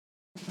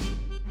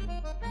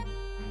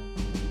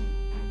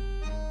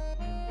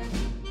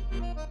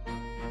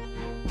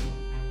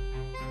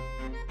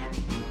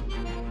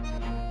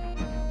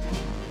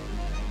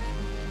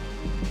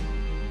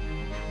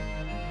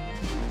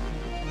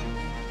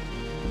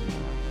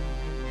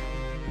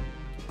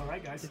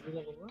right, guys. Did we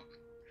level up?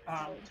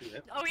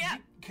 Oh yeah.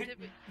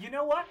 You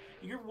know what?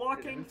 You're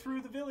walking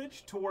through the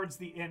village towards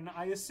the inn,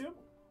 I assume?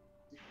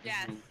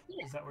 Yes.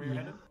 Is that where you're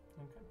headed?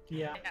 Okay.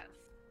 Yeah. Yes.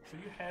 So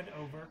you head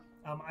over.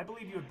 I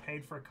believe you had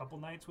paid for a couple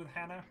nights with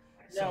Hannah.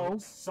 No.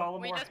 So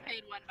Solomor, We just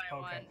paid one by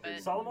one, but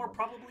Solomor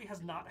probably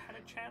has not had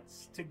a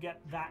chance to get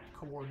that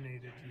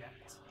coordinated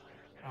yet.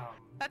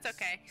 that's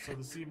okay. So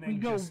this We evening,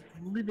 go just...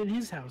 live in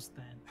his house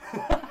then.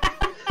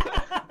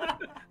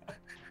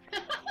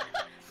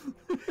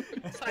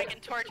 So I can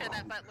torture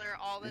that butler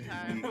all the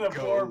time. The Go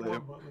poor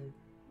live. butler.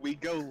 We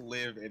go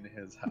live in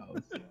his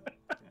house.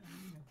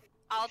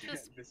 I'll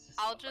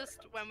just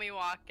when we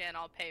walk in,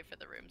 I'll pay for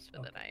the rooms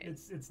for the night.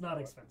 It's not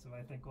expensive.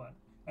 I think. What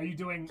are you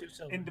doing? 2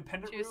 silver.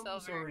 Independent 2 rooms,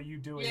 silver. or are you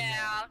doing? Yeah,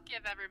 I'll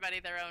give everybody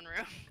their own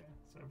room. Okay,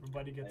 so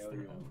everybody gets I owe their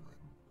you own one.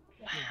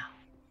 Yeah.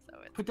 So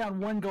it's Put down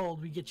 1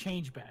 gold, we get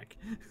change back.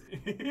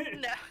 room.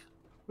 no.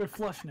 We're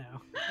flush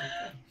now. I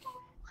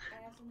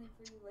have something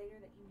for you later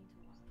that you need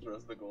to watch.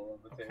 Throws the gold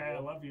on the Okay, I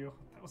table. love you.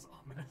 That was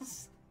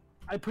ominous.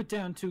 I put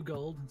down 2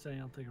 gold and say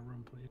I'll take a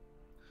room, please.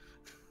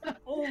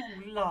 Oh,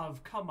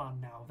 love, come on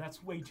now.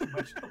 That's way too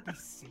much. Don't be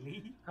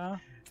silly. Huh?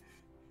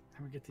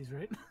 Can we get these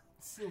right?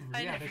 Silver,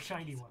 I yeah, never the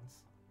shiny ones.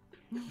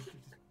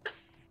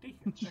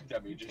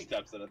 Debbie just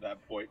steps in at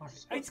that point.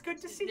 Alright, it's good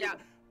to see Yeah.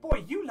 you.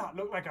 Boy, you lot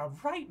look like a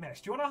right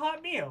mess. Do you want a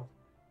hot meal?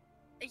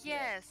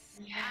 Yes.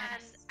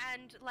 Yes.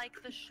 And like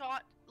the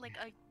shot, like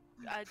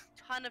a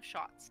ton of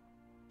shots.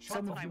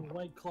 Some what of I your want.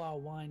 White Claw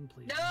wine,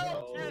 please.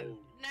 No, No.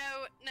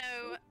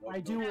 no. I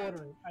do No.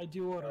 order it. I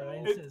do order it. I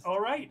It's insist. all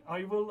right.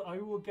 I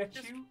will get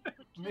Just- you,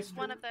 Just Mr.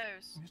 one of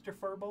those. Mr.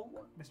 Furbo,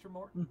 Mr.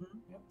 Morton. Mhm.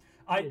 Yep.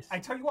 Yes. I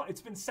tell you what,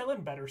 it's been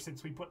selling better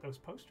since we put those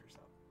posters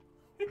up.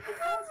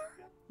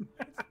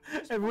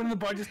 Everyone in the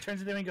bar just turns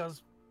to them and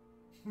goes,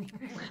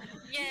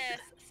 Yes.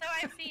 So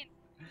I've seen.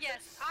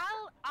 Yes,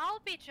 I'll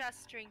be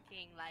just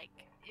drinking like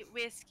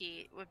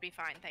whiskey would be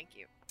fine, thank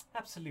you.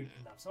 Absolutely,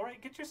 loves. All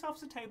right, get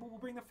yourselves a table. We'll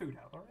bring the food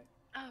out. All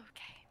right.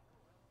 Okay.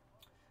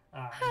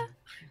 And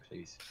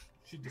Please.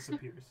 she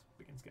disappears.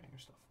 Begins getting her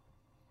stuff.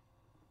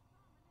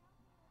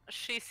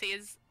 She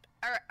sees.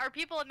 Are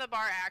people in the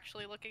bar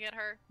actually looking at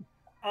her?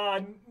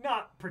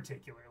 Not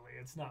particularly.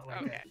 It's not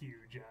like Okay. a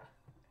huge.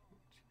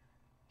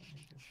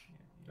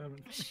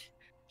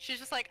 She's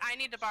just like, I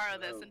need to borrow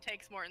this, So- and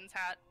takes Morton's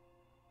hat.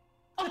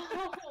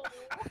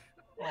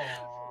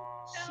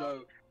 Aww.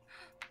 So,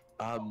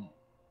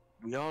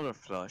 We are a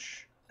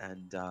flush,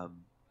 and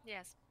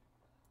Yes.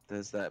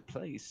 there's that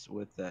place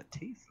with that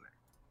tiefling.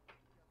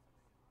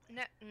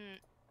 No.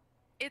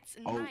 It's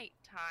Oh.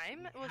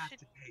 nighttime. We Well, have should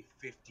to pay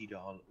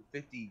 $50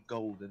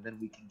 gold, and then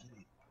we can get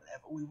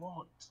whatever we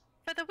want.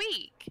 for the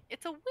week.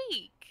 It's a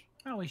week.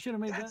 "Oh, we should have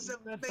made That's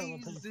that fella pay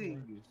for it."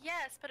 amazing.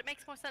 Yes, but it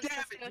makes more sense Damn for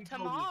us to it, go you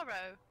told me.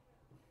 tomorrow.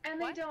 And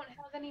What? they don't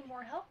have any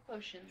more health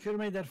potions. Should have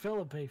made that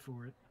fella pay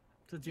for it,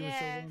 since he was so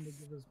willing to Yes.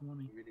 give us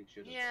money. we really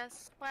should have.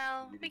 Yes.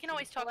 Well, You we need can to-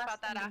 always talk Less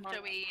about that than a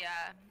after month.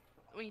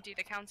 we do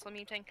the council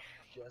meeting.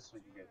 Just so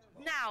we can get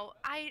tomorrow. Now,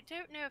 I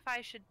don't know if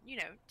I should,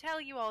 tell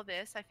you all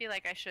this. I feel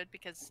like I should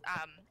because,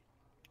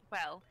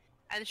 well,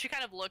 and she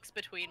kind of looks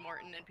between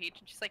Morton and Peach,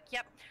 and she's like,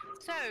 "Yep."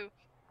 So,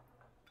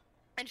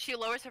 and she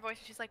lowers her voice,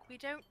 and she's like, "We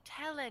don't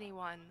tell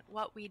anyone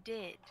what we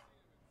did.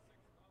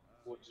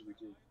 What did we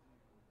do?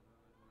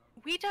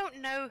 We don't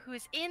know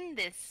who's in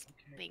this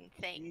thing."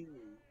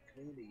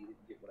 Clearly you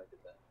didn't get what I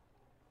did there.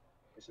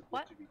 I said,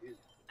 What? what did we do?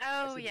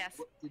 I Oh said, yes.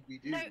 What did we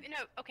do?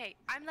 No, okay.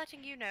 I'm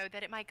letting you know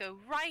that it might go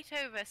right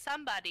over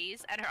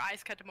somebody's, and her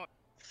eyes cut to more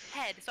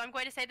head. So I'm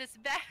going to say this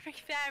very,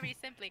 very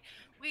simply.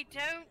 We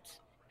don't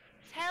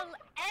tell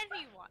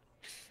anyone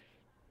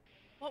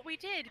what we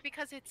did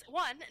because it's,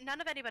 1, none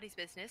of anybody's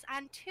business,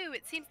 and 2,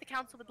 it seems the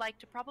council would like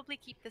to probably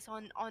keep this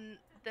on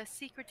the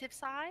secretive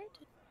side.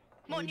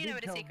 Well, Morton, we you know did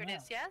what a tell secret them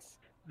is, that. yes?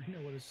 I know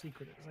what a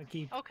secret is. I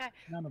keep Okay.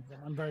 none of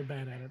them. I'm very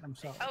bad at it. I'm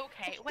sorry.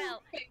 Okay,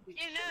 well,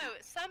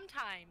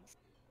 sometimes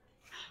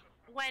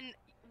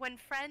when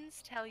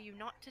friends tell you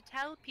not to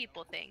tell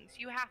people things,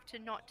 you have to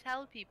not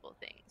tell people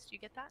things. Do you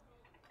get that?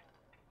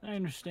 I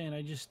understand.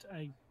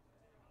 I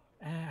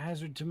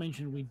hazard to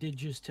mention we did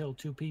just tell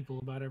 2 people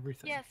about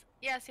everything. Yes.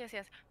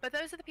 But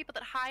those are the people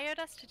that hired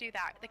us to do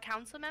that. The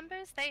council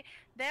members,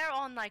 they're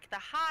on like the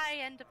high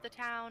end of the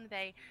town.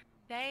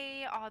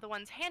 They are the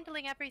ones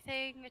handling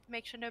everything to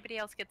make sure nobody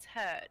else gets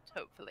hurt,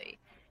 hopefully.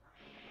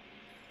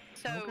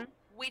 So Okay.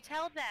 we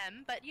tell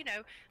them, but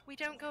we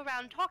don't go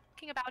around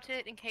talking about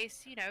it in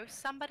case,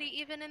 somebody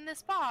even in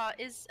this bar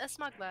is a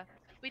smuggler.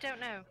 We don't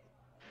know.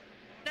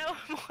 No,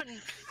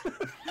 Morton.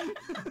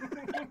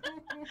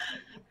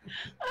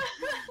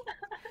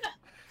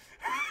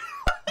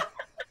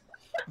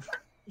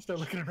 Start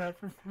looking around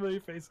for familiar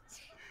faces.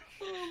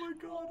 Oh my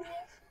god.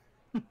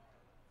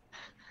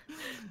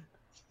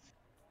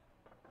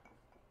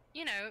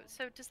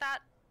 So does that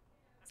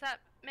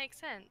make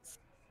sense?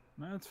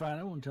 No, that's fine.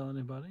 I won't tell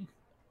anybody.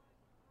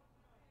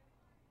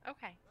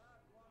 Okay.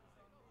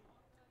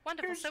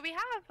 Wonderful. Here's- So we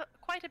have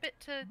quite a bit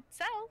to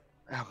sell.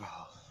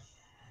 Alcohol.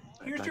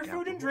 I'd Here's like your food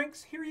and alcohol.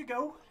 drinks. Here you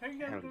go. There you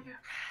go. Hell yeah.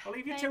 I'll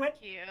leave you Thank to it.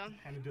 you.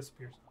 And it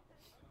disappears.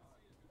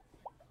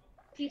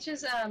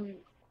 Peaches,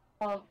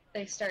 well,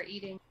 they start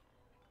eating.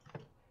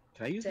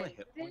 Can I use my Say-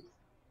 hit points?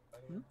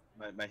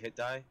 My hit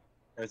die?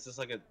 Or is this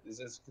like is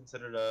this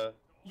considered a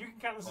You can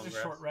count this as long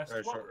a short rest. Or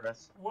a What- short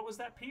rest? What was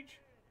that, Peach?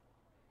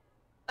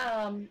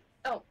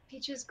 Oh,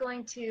 Peach is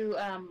going to,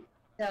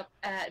 up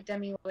at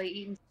Demi while they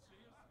eat.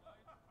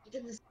 You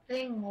did this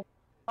thing while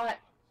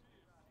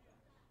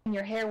and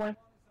your hair went,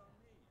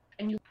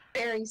 and you were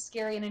very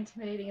scary and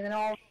intimidating, and then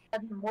all of a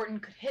sudden Morton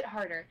could hit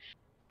harder.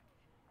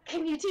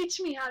 Can you teach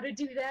me how to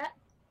do that?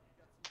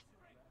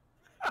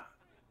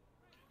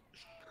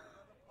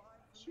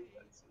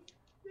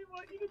 They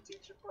want you to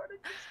teach a bardic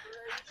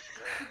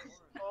inspiration.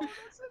 Oh,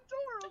 that's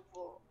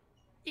adorable.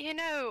 You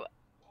know,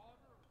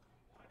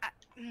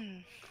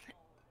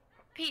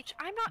 Peach,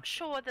 I'm not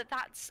sure that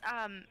that's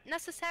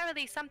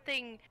necessarily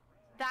something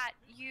that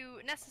you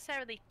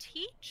necessarily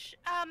teach.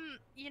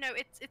 You know,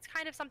 it's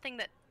kind of something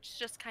that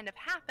just kind of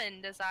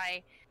happened as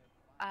I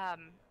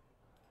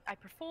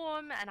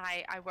perform and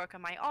I work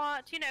on my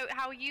art. You know,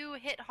 how you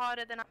hit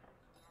harder than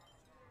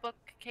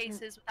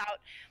bookcases without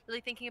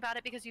really thinking about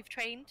it because you've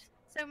trained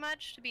so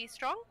much to be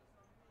strong.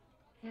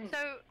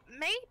 So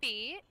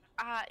maybe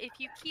if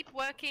you keep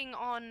working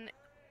on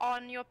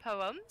your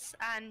poems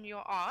and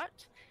your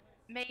art,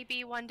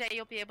 maybe one day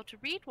you'll be able to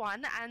read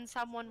one and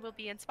someone will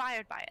be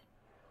inspired by it.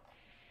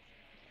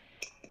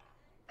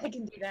 I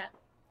can do that.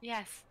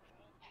 Yes.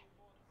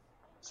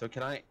 So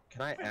can I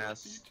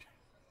ask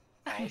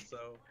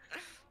also,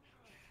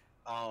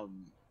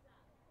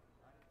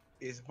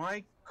 is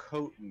my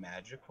coat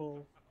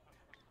magical?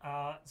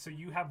 So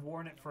you have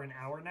worn it for an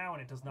hour now,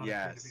 and it does not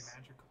appear to be Yes.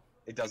 magical.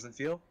 It doesn't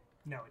feel?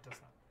 No, it does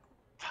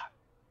not.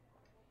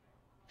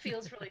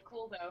 Feels really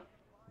cool, though.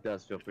 It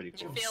does feel pretty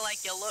You cool. feel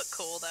like you look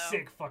cool, though.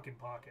 Sick fucking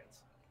pockets.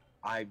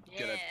 I'm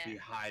gonna Yeah. be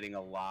hiding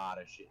a lot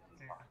of shit in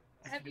these Yeah.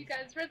 pockets. Have you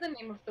guys read The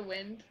Name of the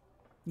Wind?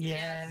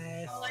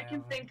 Yes. All I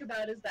can think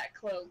about is that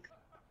cloak.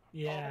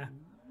 Yeah.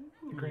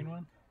 The green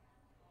one.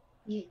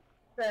 The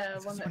It's got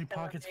one so that many Philip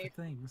pockets for made.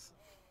 things.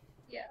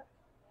 Yeah.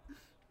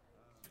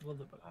 Love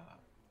the book.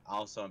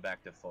 Also, I'm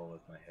back to full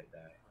with my hit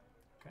die.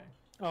 Okay.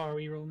 Oh, are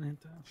we rolling hit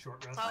down?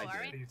 Short rest. Oh, I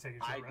are did. we? You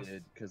take a short I rest.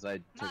 did because I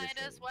took Might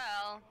a as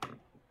well.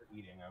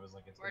 eating. I was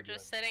like, it's We're gonna be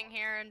just like- sitting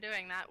here and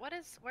doing that. Where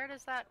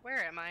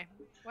am I?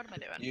 What am I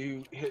doing?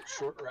 You hit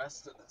short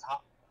rest at the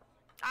top.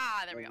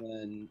 Ah, there we and go.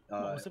 then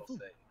What was it it'll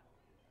for? say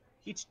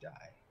each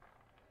die.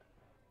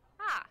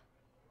 Ah.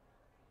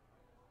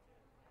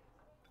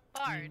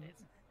 Bard. Mm.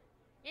 is-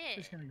 Yeah.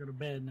 Just gonna go to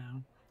bed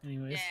now.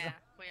 Anyways. Yeah,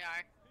 we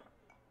are.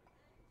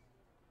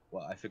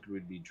 Well, I figured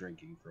we'd be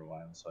drinking for a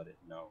while, so I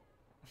didn't know.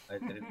 I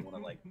didn't want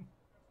to like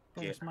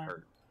Very get smart.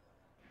 hurt.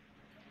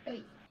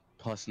 Hey.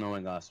 Plus,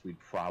 knowing us, we'd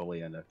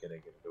probably end up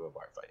getting into a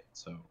bar fight.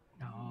 So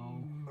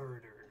No.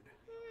 Murdered.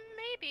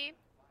 Maybe.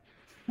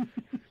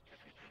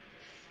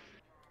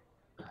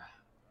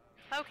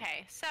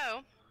 Okay,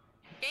 so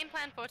game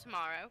plan for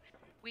tomorrow.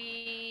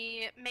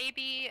 We'll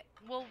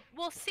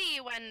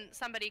see when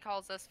somebody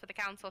calls us for the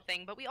council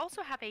thing, but we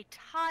also have a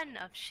ton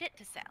of shit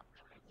to sell.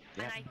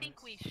 yeah, And I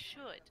think we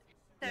should.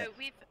 So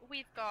Yeah.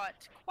 we've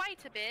got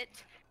quite a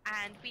bit,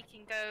 and we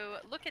can go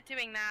look at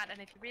doing that. And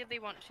if you really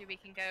want to, we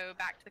can go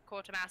back to the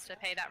quartermaster,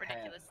 pay that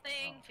ridiculous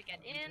thing to get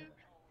in.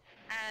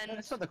 And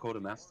that's not the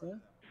quartermaster.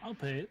 I'll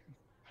pay it.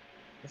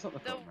 That's not the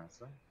The-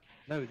 quartermaster.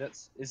 No,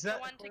 that's is that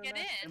one to get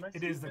quartermaster? in. Am I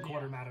It is the stupid?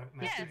 quartermaster.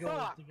 Yes. To go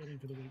Fuck. to get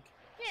into the week.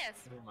 yes,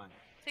 Never mind.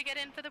 to get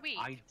in for the week.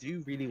 I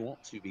do really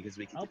want to because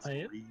we can I'll get some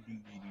pay it. really.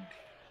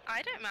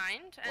 I don't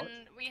mind, What?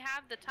 and we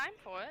have the time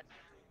for it.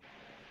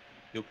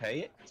 You'll pay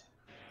it.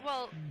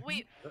 Well,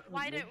 Mhm.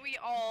 why don't we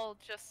all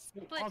just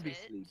Well, split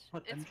obviously, it?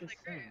 but I'm It's for the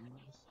just group.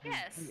 saying.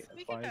 Yes,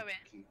 we can go in.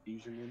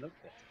 Confusion in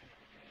looked at.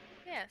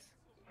 Yes.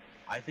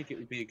 I think it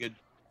would be a good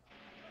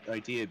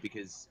idea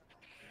because,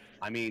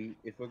 I mean,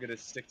 if we're gonna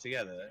stick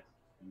together,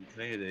 and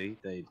clearly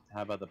they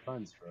have other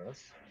plans for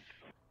us,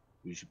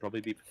 we should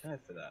probably be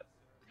prepared for that.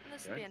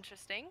 This will be Right.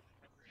 interesting.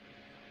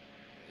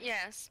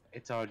 Yes.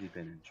 It's already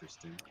been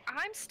interesting.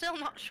 I'm still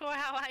not sure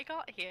how I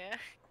got here.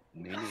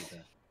 Me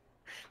neither.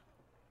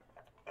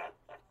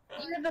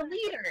 You're the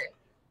leader.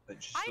 But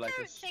just I like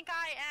don't us, think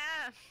I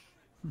am.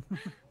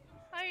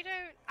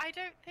 I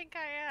don't think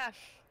I am.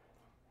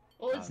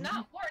 Well, it's Um,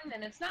 not Morton,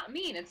 and it's not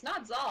mean. It's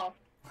not Zal.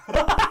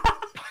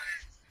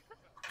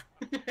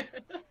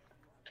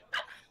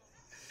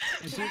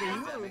 It's either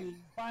you or you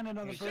find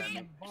another person She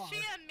in the bar.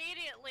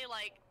 immediately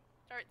like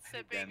starts Hey,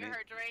 sipping Demi.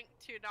 her drink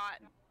to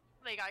not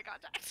make eye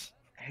contact.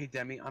 hey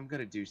Demi, I'm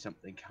gonna do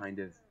something kind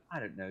of, I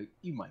don't know,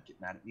 you might get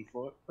mad at me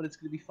for it, but it's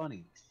gonna be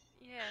funny.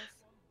 Yes.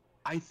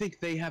 I think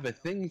they have a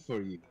thing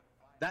for you.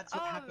 That's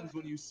what Oh. happens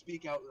when you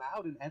speak out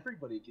loud and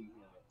everybody can hear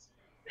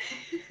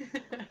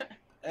it.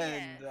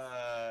 And,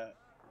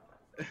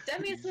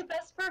 Demi's the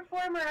best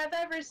performer I've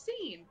ever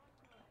seen.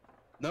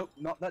 Nope,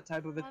 not that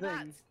type of a Well,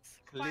 thing. that's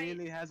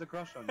Clearly has a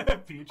crush on you.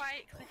 Peach.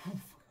 quite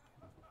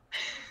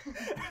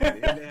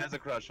Clearly has a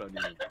crush on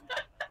you.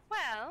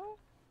 well.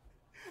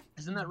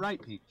 Isn't that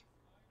right, Peach?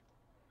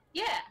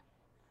 Yeah.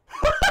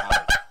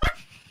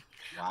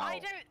 Wow. I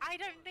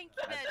don't think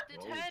they're That's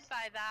deterred bold.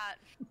 by that.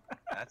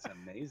 That's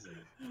amazing.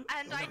 And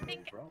I Those are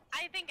think bold,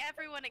 bro.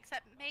 everyone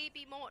except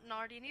maybe Morton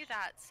already knew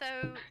that. So,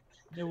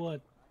 You know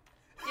what?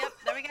 yep,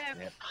 there we go.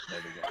 Yep, there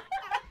we go.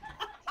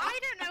 I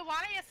don't know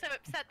why you're so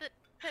upset that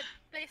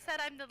they said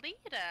I'm the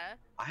leader.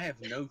 I have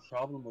no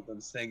problem with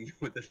them saying you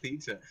were the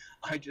leader.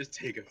 I just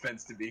take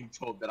offense to being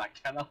told that I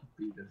cannot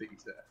be the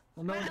leader.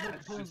 Well, no one's making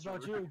That's comments just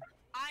about rude. you.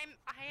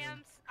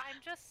 I'm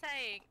just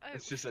saying. Oh,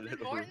 It's just a did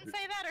little Morton rude.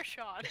 say that or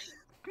Sean?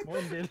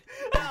 One did.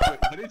 Wait,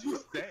 what did you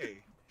say?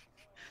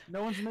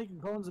 No one's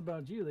making comments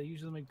about you. They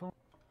usually make comments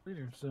about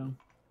you, so.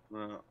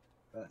 Well,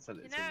 that's a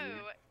You little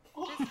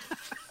know, just,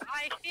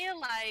 I feel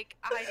like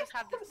I just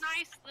have this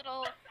nice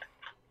little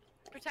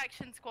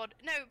protection squad.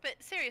 No, but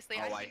seriously,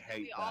 Oh, I think hate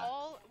we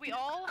that. we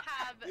all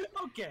have.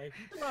 Okay.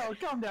 Well,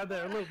 calm down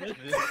there a little bit.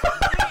 weird.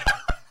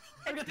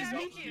 I got these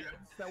very meat cute. shields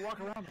that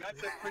walk around.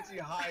 That's a pretty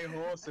high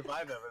horse if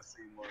I've ever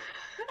seen one.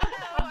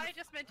 No, I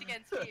just meant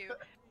against you.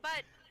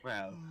 But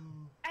Well,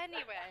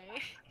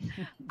 anyway,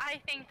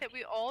 I think that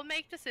we all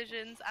make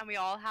decisions and we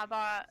all have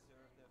our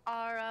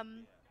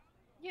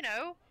you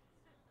know,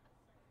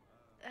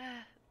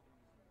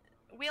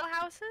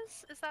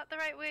 wheelhouses. Is that the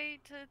right way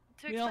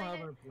to We all explain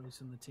have it? our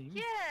place in the team.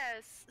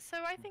 Yes. So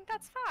I think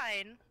that's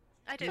fine.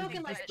 I don't Spoken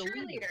think like that a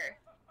true leader.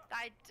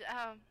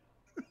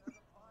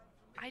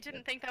 I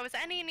didn't think there was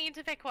any need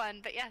to pick one,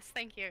 but yes,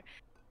 thank you.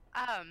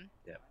 yeah.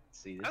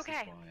 See, this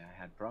Okay. is why I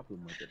had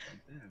problem with it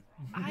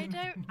right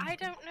there. I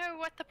don't know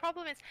what the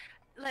problem is.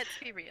 Let's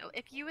be real.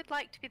 If you would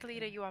like to be the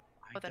leader, you are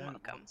I more than don't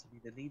welcome. want to be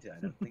the leader.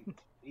 I don't think we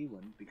should be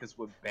one because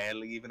we're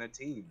barely even a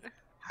team.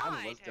 Half of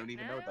I us don't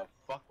even know what know.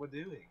 the fuck we're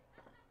doing.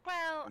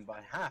 Well, And by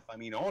half, I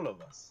mean all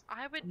of us.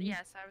 I would.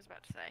 Yes, I was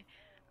about to say.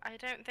 I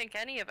don't think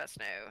any of us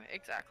know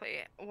exactly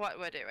what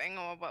we're doing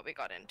or what we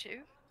got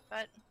into,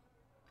 but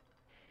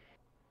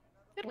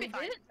it'll We be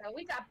fine. did, so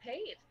we got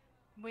paid.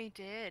 We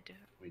did.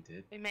 We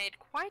did. We made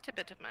quite a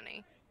bit of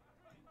money,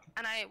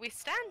 and we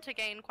stand to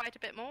gain quite a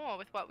bit more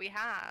with what we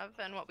have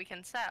and what we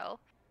can sell.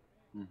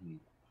 Mm-hmm.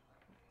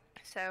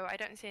 So I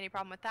don't see any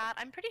problem with that.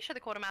 I'm pretty sure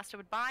the quartermaster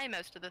would buy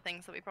most of the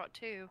things that we brought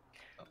too.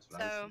 That's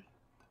what I So said.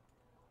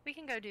 we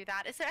can go do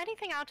that. Is there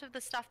anything out of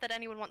the stuff that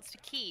anyone wants to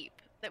keep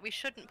that we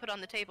shouldn't put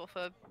on the table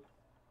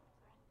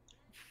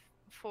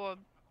for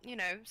you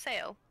know,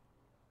 sale?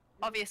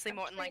 Obviously,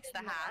 Morton likes the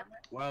hat.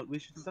 Well, we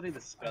should study the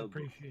I spell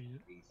book appreciate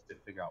it. piece to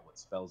figure out what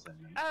spells they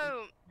mean.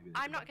 Oh, Maybe they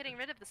I'm can not help getting us.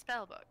 rid of the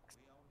spell books.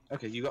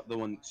 Okay, you got the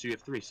one. So you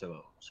have 3 spell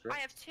books, I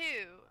correct? have two.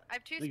 I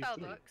have two No, you have spell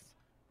 3. books.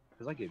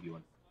 Because I gave you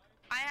one.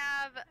 I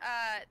have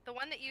the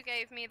one that you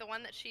gave me, the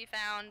one that she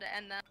found,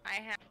 and then I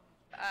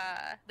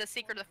have the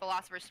Secret of the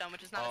Philosopher's Stone,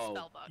 which is not a Oh.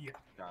 spell book. Yeah.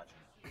 Gotcha.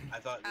 I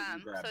thought that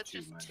you So grabbed it's 2.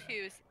 just my bad.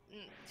 two.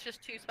 It's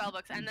just 2 spell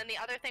books, and then the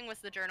other thing was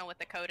the journal with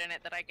the code in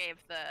it that I gave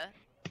the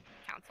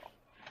council.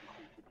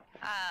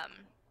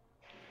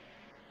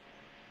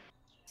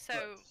 So,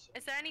 Right.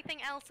 is there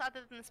anything else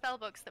other than the spell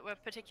books that we're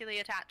particularly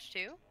attached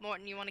to?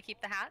 Morton, you want to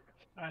keep the hat?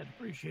 I'd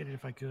appreciate it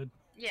if I could.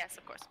 Yes,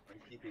 of course. I'm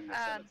keeping the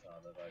Um,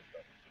 scimitar that I've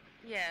got.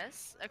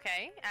 Yes,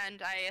 okay.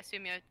 And I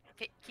assume you're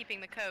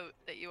keeping the coat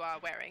that you are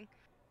wearing.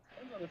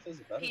 I don't know if there's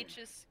a better one. Peach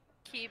is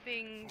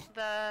keeping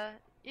the,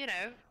 you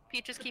know,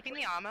 Peach is keeping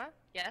the armor.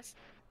 Yes.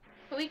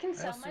 But we can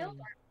sell my Also- old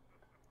armor.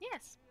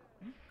 Yes.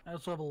 I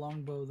also have a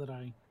longbow that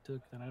I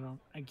took that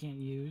I can't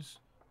use.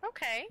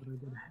 Okay.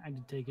 But I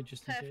did take it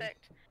just in case.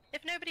 Perfect.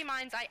 If nobody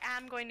minds, I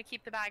am going to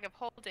keep the bag of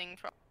holding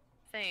for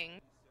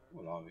thing,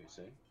 Well,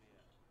 obviously.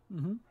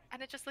 Mm-hmm.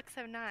 and it just looks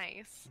so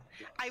nice.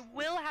 I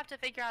will have to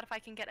figure out if I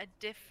can get a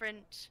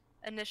different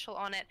initial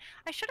on it.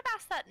 I should have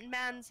asked that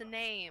man's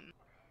name.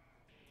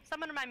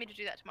 Someone remind me to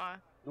do that tomorrow.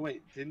 No,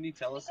 wait, didn't he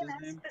tell us his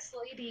That's name? this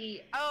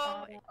lady,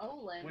 Oh,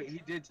 Olin. Wait, he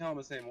did tell him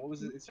his name. What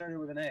was it? It started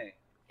with an A.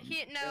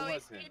 he What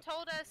was he it?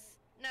 told us.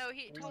 No,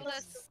 he What told was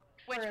us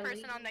which For a person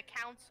leader. on the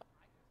council.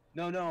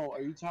 No,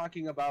 are you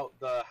talking about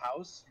the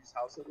house? Whose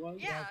house it was?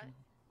 Yeah,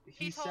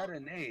 He he said told- a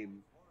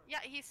name. yeah.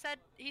 He said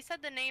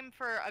the name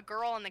for a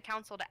girl on the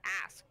council to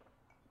ask,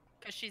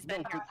 because she's No,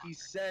 been. but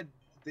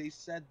they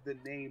said the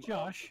name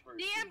Josh. of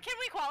the person. DM, can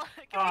we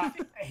qualify?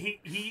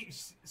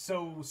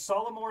 So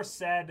Solomor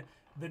said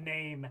the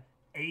name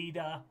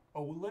Ada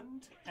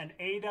Oland, and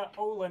Ada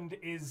Oland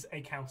is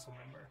a council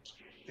member.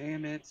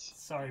 Damn it.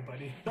 Sorry,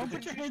 buddy. Don't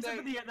put your hands up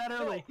in the air that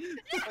early.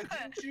 But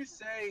didn't you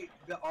say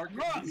the Right,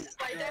 Archivist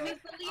that means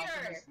the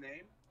leader.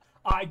 name?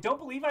 I don't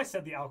believe I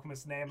said the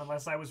alchemist's name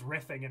unless I was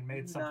riffing and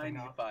made something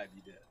up. 95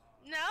 you did.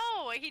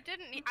 No, he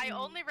didn't. I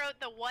only wrote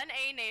the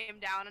 1A name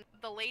down and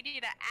the lady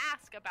to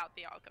ask about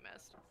the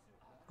alchemist.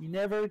 You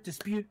never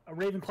dispute a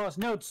Ravenclaw's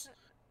notes.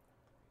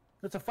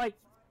 That's a fight.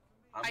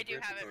 I'm I do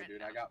have it Gryffindor, written dude.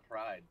 down. I got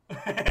pride.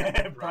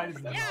 Pride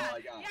is That's Yeah, all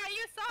I got. yeah,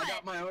 you saw I it.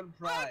 got my own I'm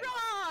pride.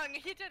 wrong.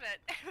 He did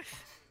it.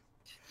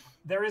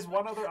 There is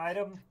one other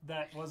item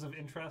that was of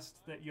interest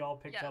that y'all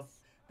picked up. Yes.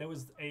 There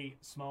was a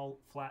small,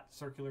 flat,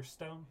 circular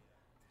stone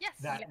Yes.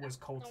 that yeah, was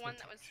cold. the to one the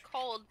that was touch.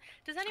 cold.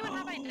 Does anyone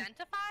have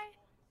identify?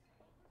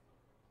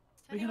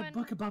 Does We got a anyone-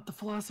 book about the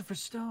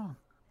Philosopher's Stone.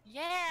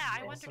 Yeah, I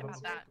Yeah, wondered so-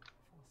 about that.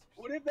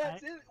 What if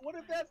that's it? What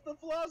if that's the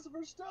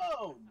Philosopher's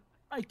Stone?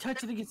 I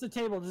touch it against the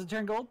table. Does it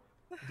turn gold?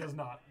 It does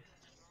not.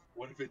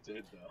 What if it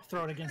did, though?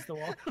 Throw it against the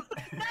wall.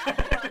 Okay,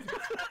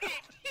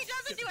 he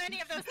doesn't do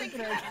any of those things.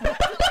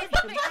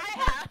 Something I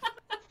have.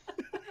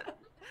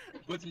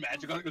 What's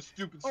magic on like a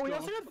stupid Oh, stone? we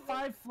also got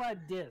 5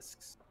 flat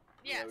discs.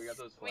 Yes, Yeah, we got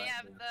those we flat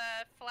have things.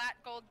 the flat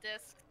gold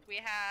disc. We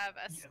have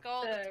a Yeah.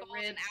 skull, that's The gold,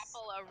 an ribs.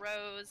 apple, a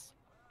rose,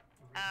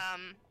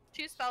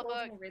 2 spell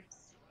Golden books,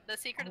 ribs. the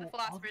secret of the Oh,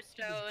 all philosopher's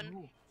this is stone.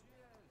 gold.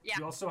 Yeah.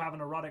 You also have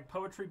an erotic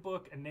poetry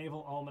book, a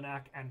naval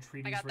almanac, and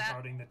treaties got that.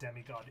 regarding the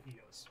demigod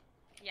Eos.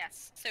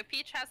 Yes. So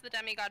Peach has the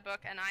demigod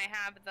book, and I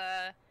have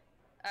the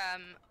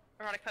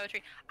erotic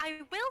poetry.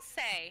 I will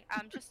say,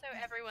 just so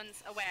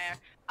everyone's aware,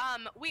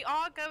 we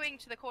are going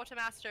to the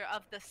quartermaster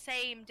of the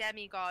same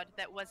demigod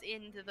that was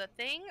in the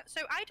thing.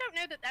 So I don't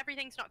know that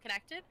everything's not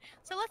connected.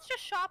 So let's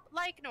just shop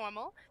like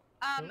normal.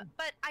 Cool.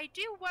 But I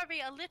do worry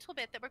a little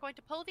bit that we're going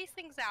to pull these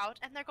things out,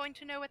 and they're going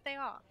to know what they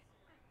are.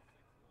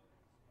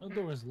 The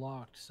door is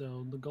locked,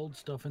 so the gold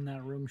stuff in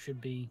that room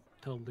should be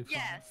totally fine.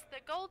 Yes, the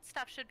gold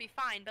stuff should be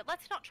fine, but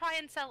let's not try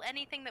and sell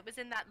anything that was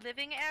in that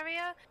living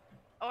area,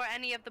 or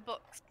any of the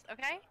books.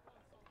 Okay?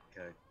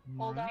 Okay.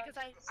 Hold on. Because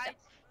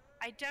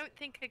I don't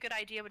think a good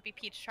idea would be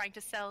Peach trying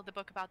to sell the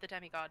book about the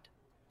demigod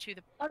to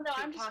the Oh no, to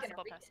I'm a just gonna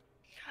possible read person.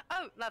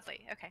 Oh,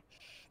 lovely. Okay.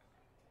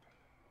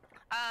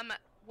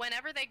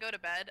 Whenever they go to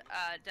bed,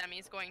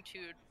 Demi's going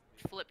to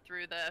flip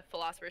through the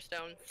Philosopher's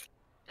Stone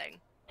thing.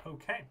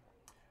 Okay.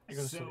 I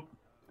go to So, sleep.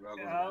 We're all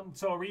going to bed.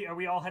 so are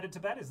we all headed to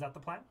bed? Is that the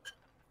plan?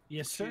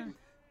 Yes, sir.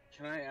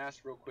 Can I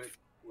ask real quick,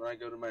 when I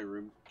go to my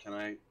room, can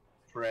I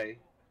pray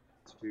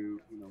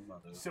to,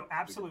 Mother? So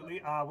absolutely,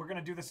 we're going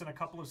to do this in a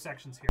couple of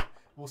sections here.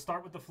 We'll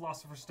start with the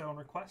Philosopher's Stone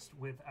request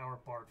with our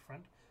bard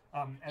friend.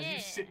 As you Yeah.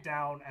 sit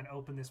down and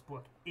open this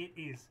book, it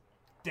is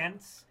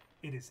dense,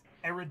 it is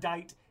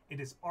erudite, it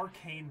is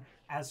arcane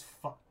as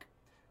fuck.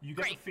 You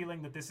get Great. the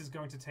feeling that this is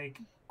going to take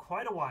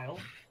quite a while,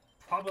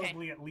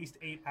 probably at least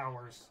 8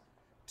 hours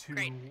to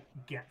Great.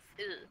 get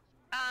through.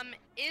 Ugh.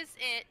 Is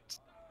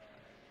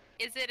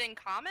it in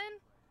common?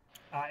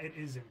 It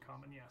is in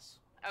common, yes.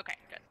 Okay,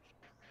 good.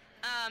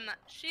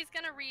 She's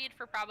gonna read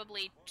for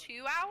probably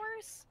 2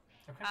 hours.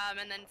 Okay.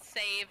 And then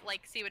save,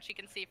 see what she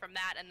can see from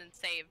that, and then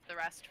save the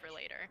rest for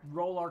later.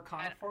 Roll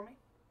Arcana for me.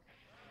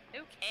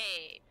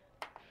 Okay.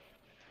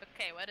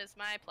 Okay, what is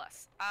my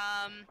plus?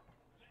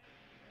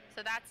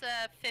 So that's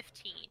a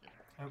 15.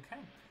 Okay.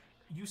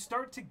 You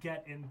start to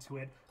get into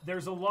it.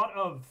 There's a lot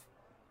of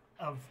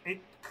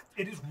it.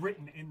 It is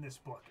written in this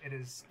book.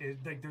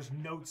 Like there's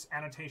notes,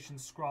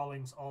 annotations,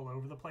 scrawlings all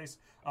over the place.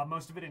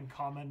 Most of it in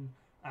common.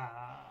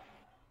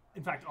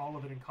 In fact, all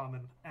of it in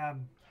common.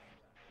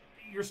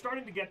 You're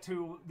starting to get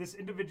to this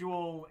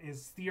individual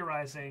is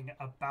theorizing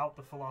about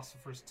the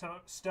Philosopher's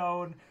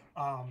Stone,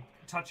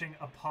 touching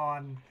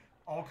upon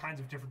all kinds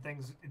of different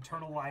things,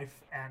 eternal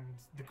life and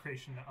the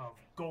creation of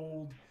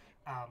gold,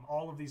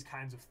 all of these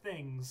kinds of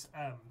things.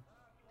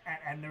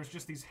 And there's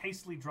just these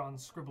hastily drawn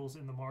scribbles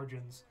in the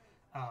margins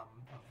of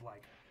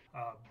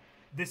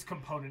this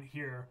component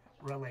here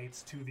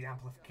relates to the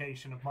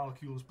amplification of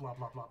molecules, blah,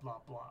 blah, blah, blah,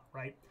 blah,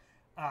 right?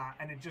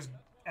 And it just,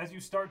 as you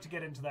start to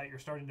get into that, you're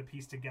starting to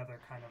piece together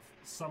kind of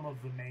some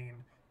of the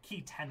main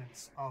key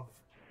tenets of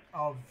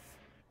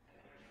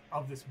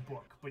this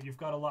book. But you've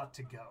got a lot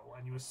to go,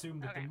 and you assume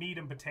that Okay. the meat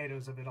and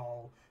potatoes of it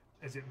all,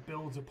 as it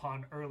builds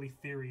upon early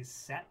theories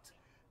set,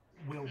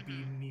 will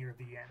be near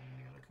the end,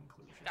 near the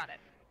conclusion. Got it.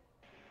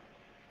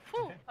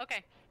 Whew, Okay.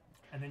 okay.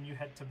 And then you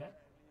head to bed?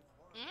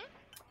 Mhm.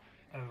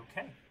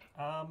 Okay.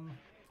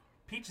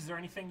 Peach, is there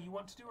anything you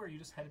want to do, or are you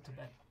just headed to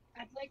bed?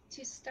 I'd like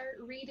to start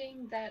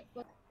reading that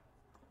book.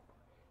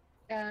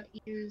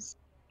 Use.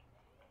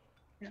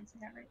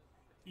 Pronouncing that right?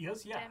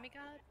 Yes, yeah.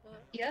 Demigod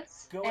book.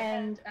 Yes. Go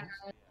and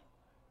ahead.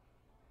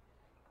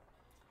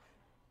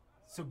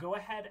 So go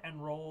ahead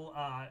and roll,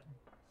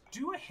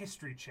 do a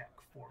history check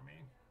for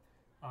me.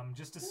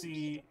 Just to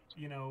see,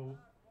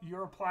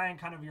 you're applying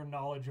kind of your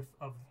knowledge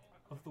of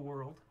the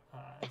world,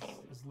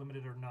 as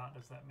limited or not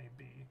as that may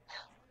be.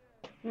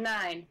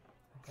 9.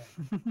 Okay.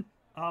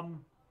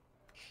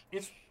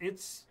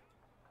 It's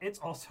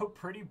also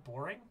pretty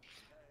boring.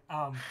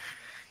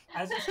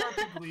 As you start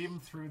to gleam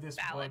through this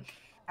Valid. book,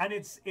 and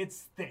it's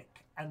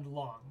thick and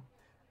long.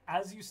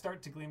 As you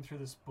start to gleam through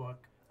this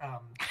book,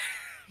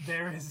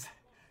 there's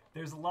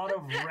a lot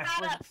of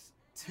reference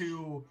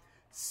to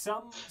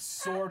some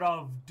sort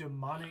of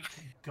demonic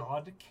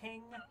god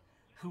king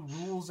who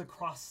rules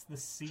across the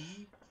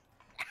sea.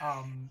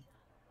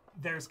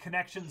 There's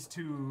connections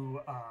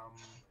to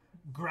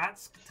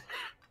Gratsk,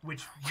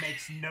 which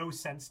makes no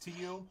sense to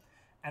you,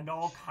 and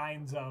all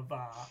kinds of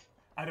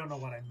I don't know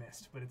what I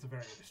missed, but it's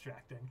very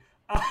distracting.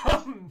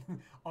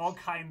 All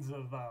kinds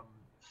of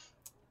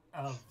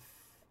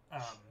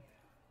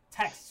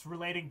texts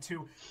relating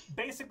to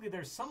basically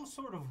there's some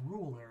sort of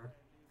ruler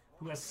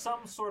who has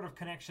some sort of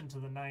connection to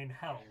the Nine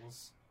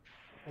Hells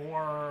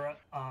or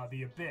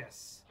the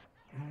Abyss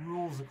who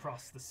rules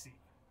across the sea.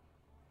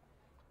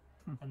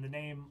 And the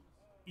name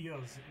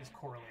Eos is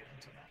correlated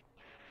to that.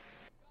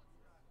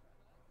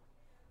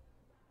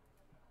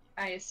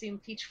 I assume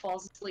Peach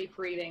falls asleep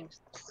reading.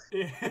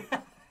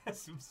 I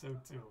assume so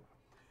too.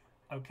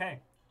 Okay.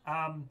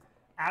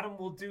 Adam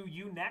will do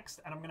you next,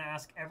 and I'm going to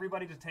ask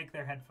everybody to take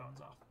their headphones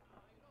off.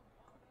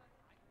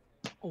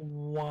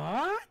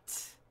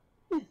 What?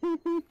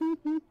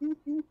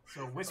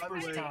 So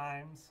whispers Wait.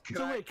 times.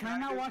 So wait, can I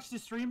not watch the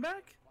stream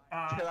back?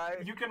 Can I-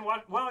 You can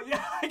watch. Well,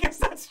 yeah, I guess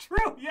that's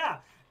true. Yeah.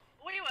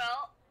 We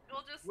will.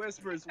 We'll just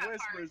Whispers, skip that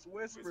part.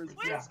 whispers.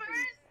 Yeah. Whispers.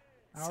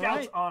 All Scouts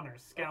right.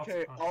 honors. Scouts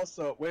Okay, honors.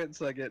 also, wait a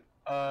second.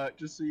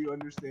 Just so you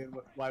understand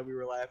why we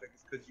were laughing,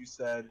 is because you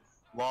said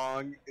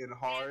long and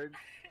hard.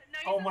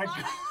 No, you Oh said my long God.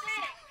 and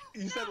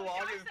thick. You said No, long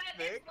I and said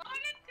thick? It's long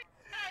and thick.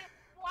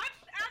 I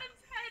watched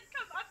Adam's head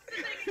come up to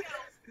the thing and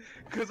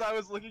go. Because I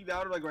was looking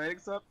down and like writing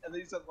stuff, and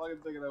then you said long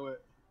and thick, and I went.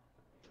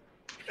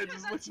 And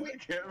just looked at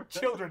the camera.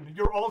 Children.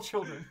 You're all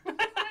children. I know.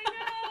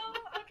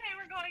 Okay,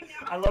 we're going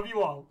now. I love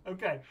you all.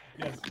 Okay.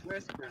 Yes.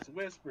 Whispers.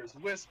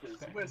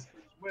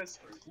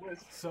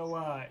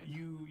 So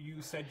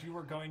you said you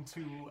were going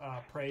to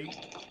pray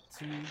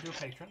to your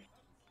patron.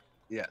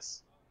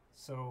 Yes.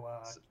 So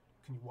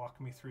can you walk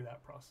me through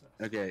that process?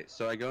 Okay,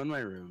 so I go in my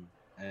room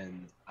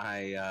and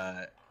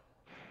I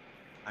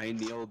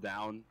kneel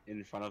down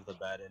in front of the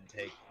bed and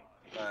take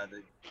a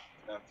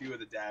few of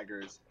the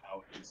daggers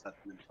out and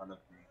set them in front of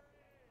me,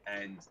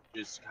 and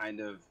just kind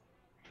of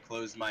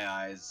close my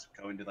eyes,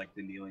 go into like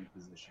the kneeling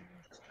position,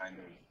 and just kind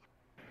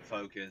of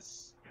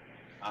focus,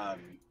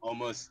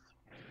 almost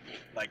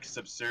like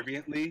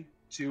subserviently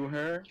to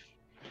her,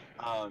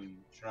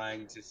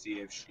 trying to see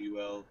if she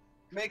will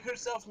make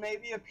herself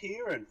maybe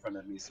appear in front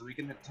of me so we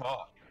can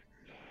talk.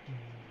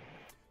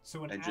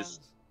 So And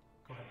just-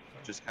 go ahead.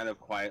 Sorry. Just kind of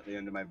quietly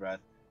under my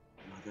breath,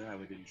 Mother, I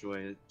would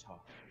enjoy a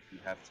talk if you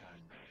have time.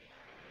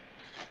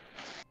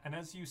 And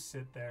as you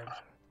sit there,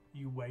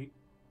 you wait,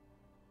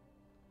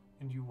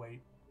 and you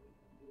wait,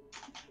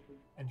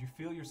 and you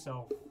feel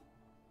yourself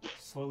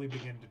slowly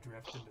begin to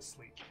drift into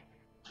sleep,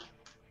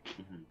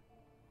 Mhm.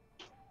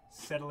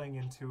 settling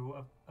into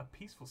a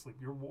peaceful sleep.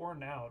 You're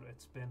worn out.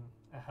 It's been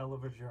a hell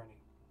of a journey.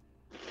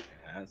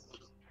 Yes.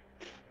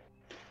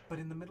 But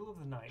in the middle of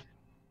the night,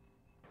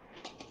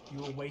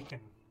 you awaken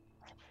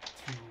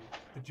to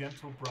the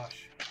gentle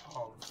brush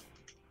of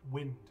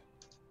wind.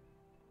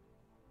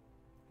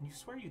 And you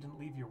swear you didn't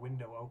leave your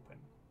window open,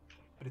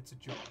 but it's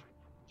ajar.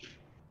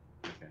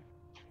 Okay.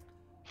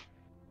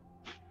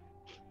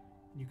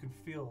 You can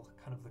feel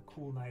kind of the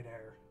cool night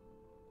air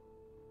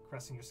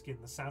caressing your skin,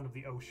 the sound of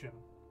the ocean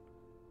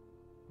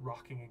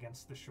rocking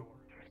against the shore.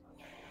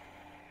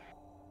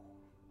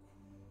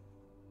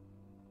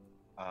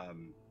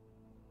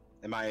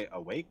 Am I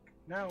awake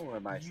now, or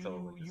am I still?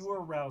 with this- You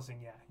are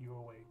rousing, yeah. You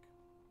awake.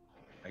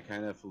 I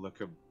kind of look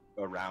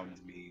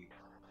around me,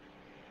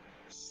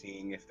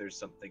 seeing if there's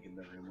something in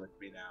the room with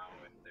me now,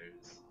 and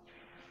there's.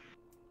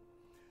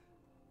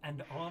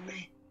 And on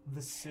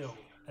the sill,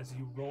 as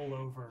you roll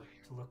over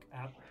to look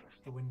at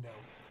the window,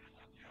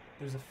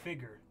 there's a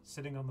figure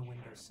sitting on the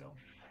windowsill.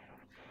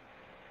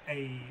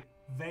 A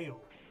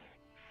veil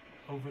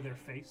over their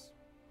face,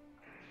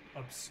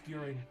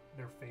 obscuring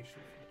their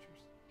facial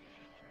features.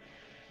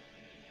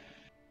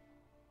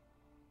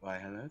 Why,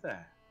 hello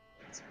there.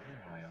 It's been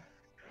a while.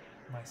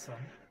 My son,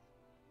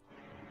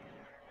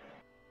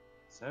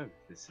 So,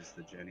 this is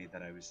the journey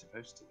that I was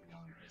supposed to be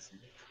on,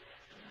 isn't it?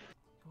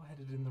 you're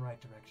headed in the right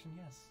direction,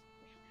 yes.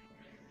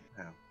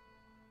 Well,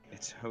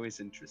 it's always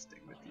interesting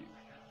with you.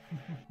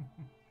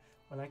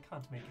 Well, I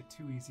can't make it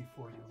too easy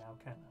for you now,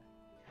 can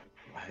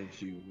I? Why,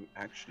 you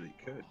actually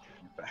could,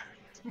 in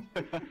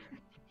fact.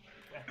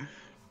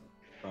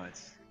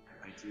 But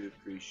I do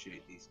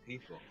appreciate these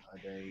people. Are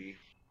they,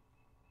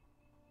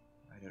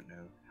 I don't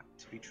know, how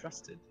to be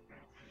trusted?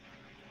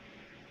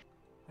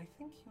 I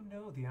think you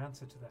know the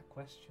answer to that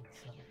question,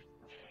 son.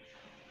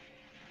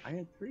 I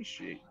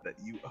appreciate that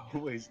you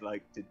always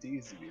like to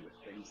tease me with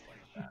things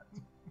like that.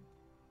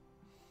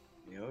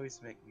 You always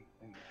make me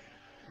think.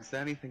 Is there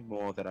anything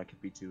more that I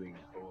could be doing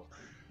for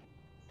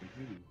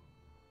you,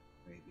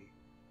 maybe?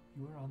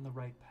 You are on the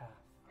right path.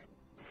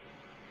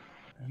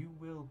 You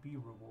will be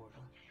rewarded.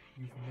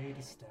 You've made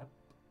a step.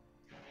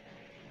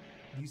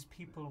 These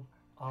people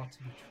are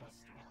to be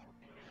trusted.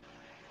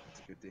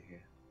 It's good to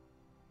hear.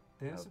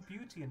 There's a Love.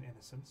 beauty in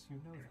innocence, you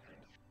know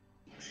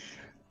that.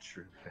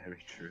 True,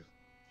 very true.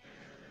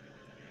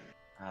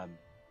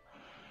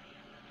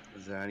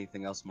 Is there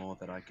anything else more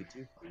that I could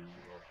do for you,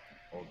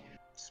 or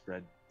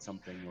spread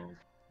something, or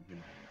you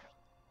know,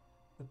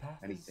 The path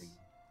anything? is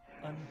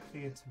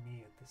unclear to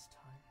me at this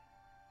time.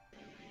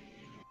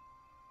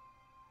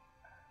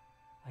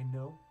 I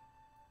know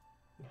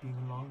that being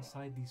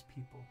alongside these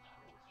people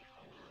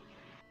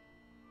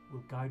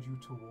will guide you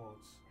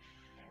towards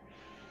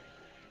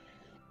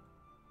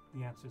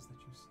the answers that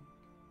you seek.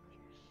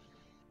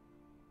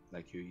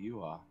 Like who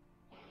you are.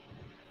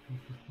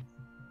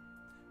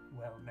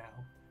 Well, now,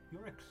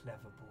 you're a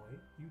clever boy.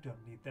 You don't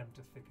need them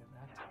to figure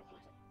that out.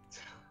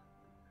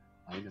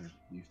 I know,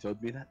 you've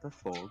told me that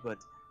before, but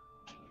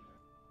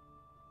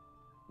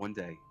one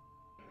day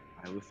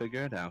I will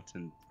figure it out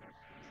and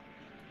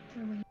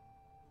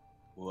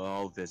Well,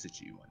 I'll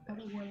visit you one day.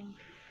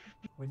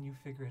 When you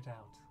figure it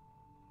out,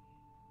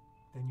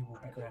 then you will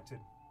be granted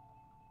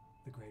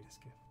the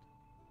greatest gift.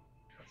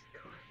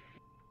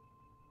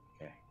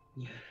 Okay.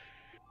 Yeah.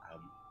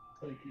 Um,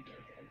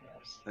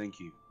 thank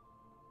you.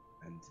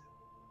 And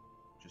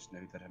just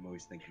know that I'm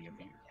always thinking of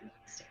you.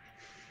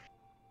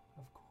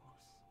 Of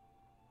course.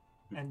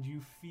 And you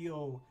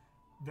feel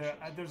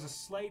there's a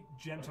slight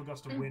gentle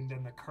gust of wind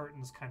and the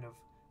curtains kind of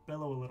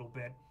billow a little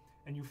bit.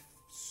 And you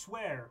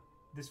swear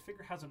this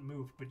figure hasn't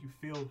moved, but you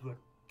feel the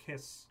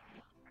kiss,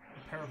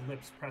 a pair of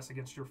lips press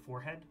against your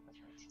forehead.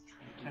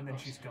 And then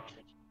she's gone.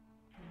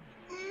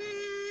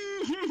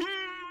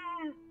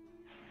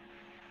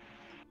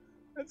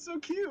 That's so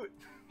cute.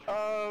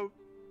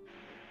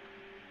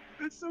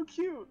 That's so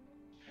cute.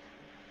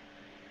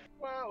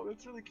 Wow,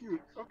 that's really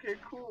cute. Okay,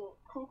 cool.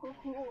 Cool.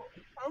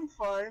 I'm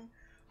fine.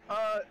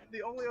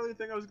 The only other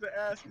thing I was gonna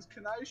ask is,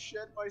 can I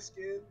shed my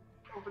skin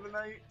over the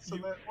night so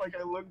that like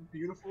I look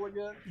beautiful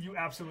again? You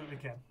absolutely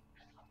can.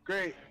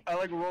 Great. I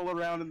like roll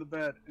around in the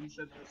bed and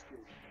shed my skin.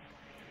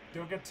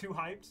 Don't get too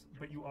hyped,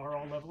 but you are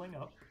all leveling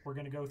up. We're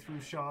going to go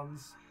through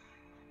Sean's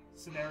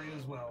scenario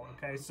as well,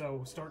 okay?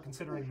 So start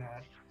considering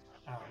that.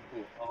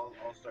 Cool.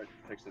 I'll start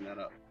fixing that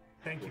up.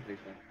 Thank you. Cool,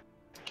 thanks, man.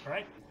 All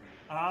right.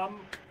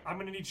 I'm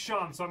going to need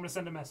Sean, so I'm going to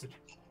send a message.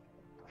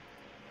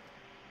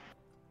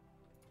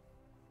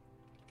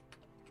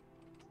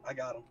 I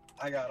got him.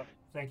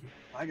 Thank you.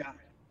 I got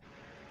it.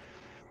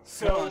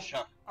 So Come on,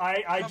 Sean.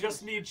 I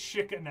just need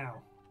Shika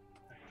now.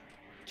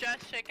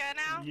 Just Shika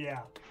now? Yeah.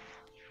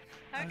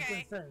 I was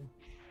Okay. gonna say,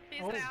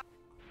 Peace Oh. out.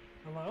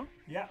 hello?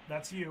 Yeah,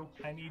 that's you.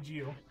 I need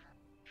you.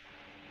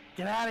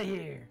 Get out of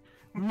here.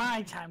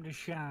 My time to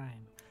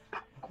shine.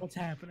 What's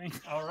happening?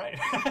 All right.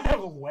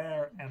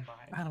 Where am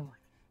I? I don't like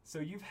So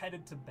you've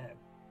headed to bed.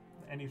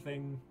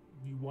 Anything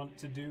you want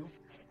to do?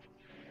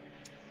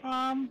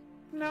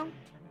 No.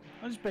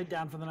 I'll just bed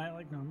down for the night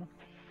like normal.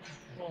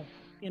 Well,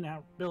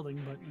 in-out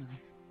building, but, you know.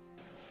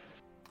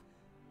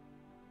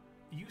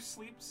 You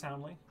sleep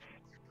soundly,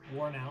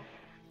 worn out.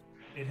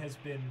 It has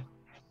been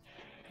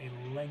a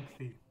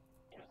lengthy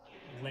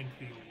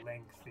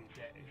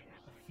day.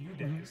 A few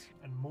days,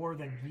 and more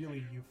than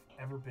really you've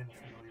ever been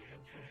familiar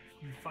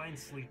with. You find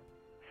sleep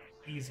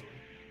easily.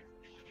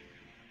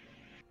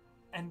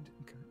 And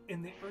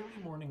in the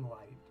early morning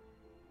light,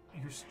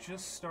 you're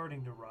just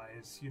starting to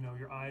rise. You know,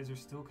 your eyes are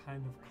still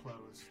kind of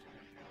closed.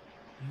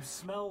 You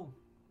smell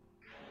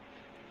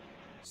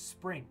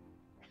spring.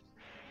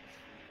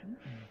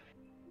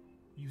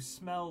 You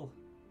smell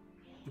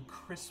the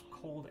crisp,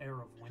 cold air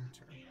of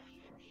winter.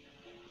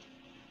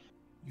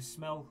 You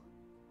smell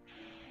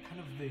kind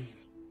of the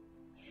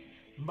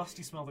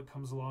musty smell that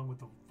comes along with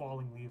the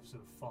falling leaves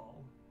of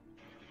fall.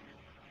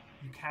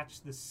 You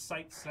catch the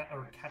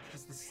catch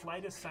just the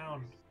slightest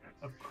sound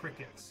of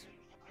crickets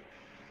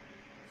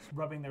just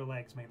rubbing their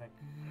legs, making that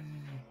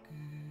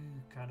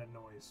kind of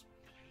noise.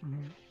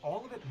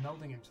 All of it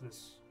melding into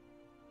this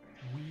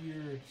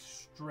weird,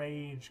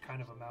 strange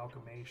kind of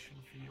amalgamation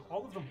for you.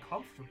 All of them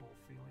comfortable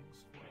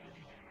feelings for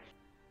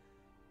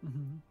you.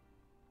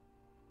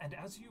 And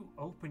as you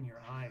open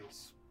your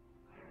eyes,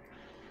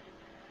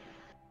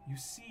 you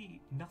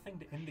see nothing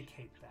to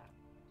indicate that.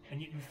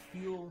 And yet you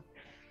feel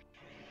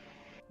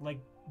like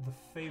the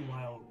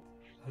Feywild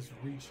has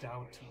reached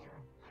out to you.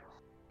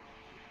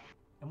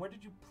 And where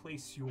did you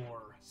place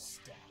your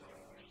staff?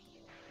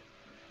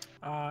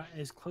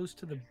 As close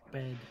to the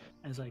bed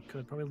as I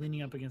could, probably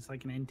leaning up against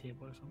like an end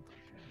table or something.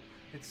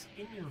 It's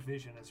in your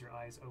vision as your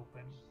eyes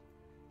open.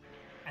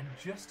 And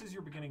just as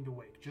you're beginning to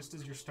wake, just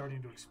as you're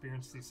starting to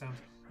experience these sounds,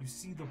 you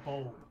see the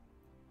bulb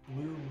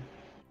bloom,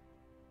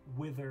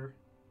 wither,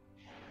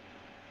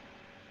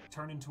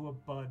 turn into a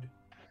bud,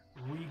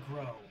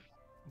 regrow,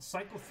 and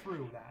cycle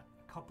through that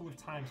a couple of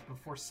times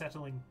before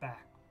settling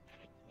back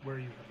where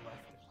you had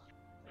left it.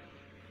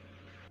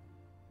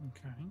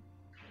 Okay.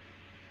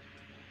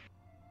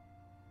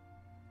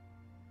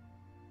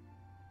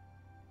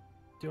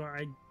 Do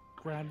I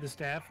grab the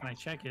staff and I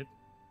check it,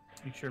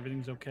 make sure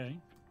everything's okay?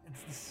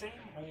 It's the same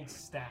old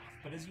staff,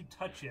 but as you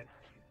touch it,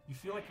 you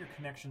feel like your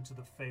connection to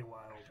the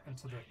Feywild and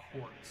to the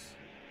courts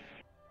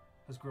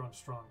has grown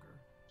stronger.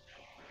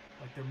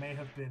 Like there may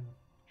have been,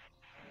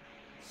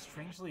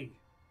 strangely,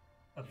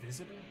 a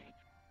visitor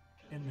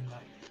in the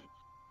night.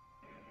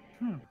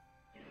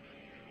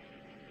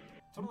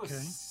 It's one of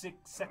those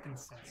second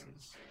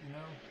senses, you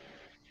know?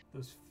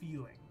 Those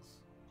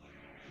feelings,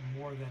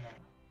 more than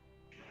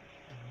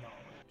a knowledge.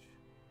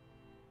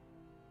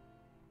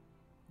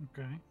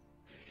 Okay.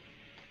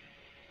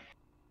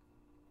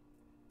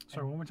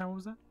 Sorry, one more time, what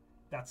was that?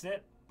 That's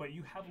it, but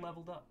you have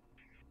leveled up.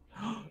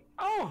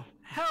 Oh,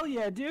 hell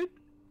yeah, dude!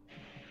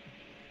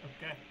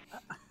 Okay.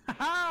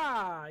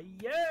 Ha!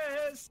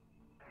 Yes!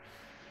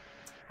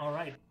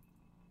 Alright.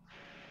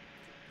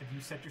 Have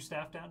you set your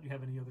staff down? Do you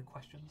have any other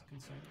questions,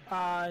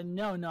 concerns?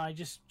 No, I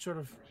just sort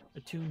of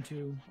attuned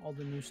to all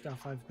the new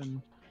stuff I've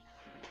been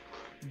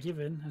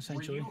given,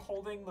 essentially. Were you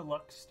holding the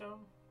Luck Stone?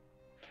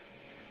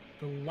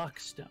 The Luck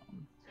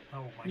Stone.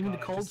 Oh my god. You mean the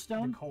Cold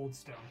Stone? The Cold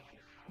Stone.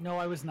 No,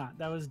 I was not.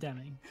 That was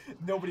Demi.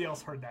 Nobody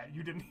else heard that.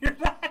 You didn't hear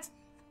that?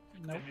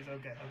 Nope.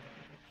 Okay.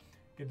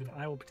 Good to know.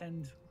 I will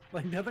pretend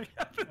like nothing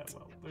happened. Yeah,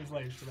 well, there's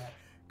layers to that.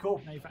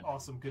 Cool. No, you're fine.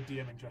 Awesome. Good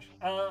DMing, Josh.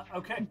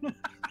 Okay. All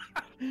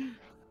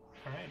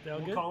right. They all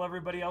We'll good? call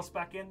everybody else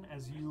back in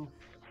as you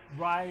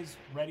rise,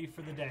 ready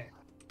for the day.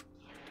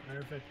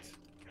 Perfect.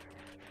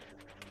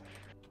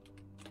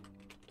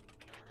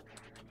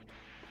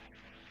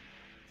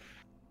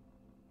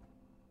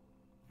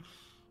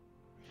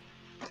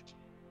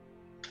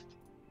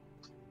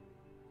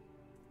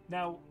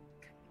 Now,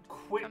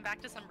 quick Come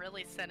back to some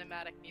really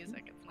cinematic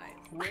music. It's nice.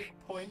 quick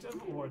point of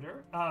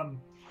order.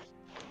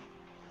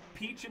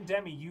 Peach and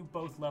Demi, you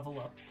both level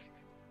up.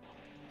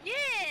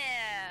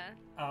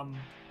 Yeah.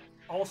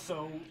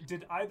 Also,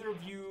 did either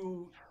of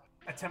you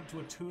attempt to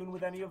attune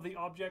with any of the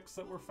objects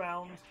that were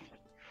found?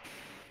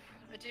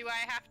 Do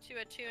I have to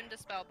attune to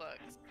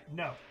spellbooks?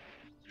 No.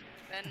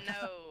 Then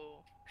no.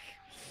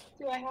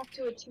 Do I have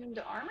to attune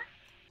to armor?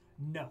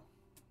 No.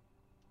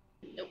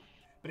 Nope.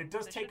 But it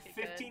does That take should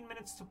be good. 15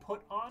 minutes to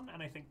put on,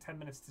 and I think 10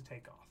 minutes to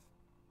take off.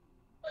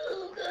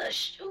 Oh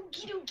gosh,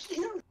 okie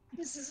dokie.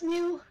 This is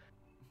new.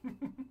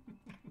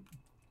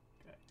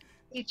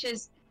 Each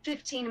is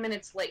 15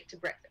 minutes late to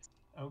breakfast.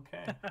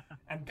 Okay.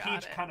 And Got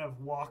Peach it. kind of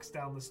walks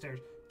down the stairs.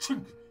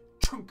 Chunk,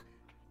 chunk.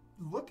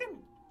 Looking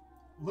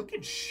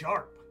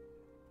sharp.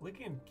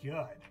 Looking good.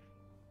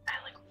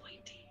 I like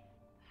pointy.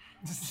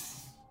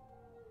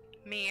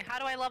 Me. How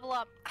do I level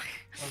up?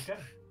 Okay.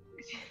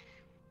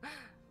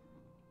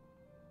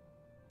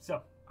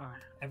 So,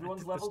 Alright.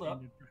 everyone's I took the leveled up.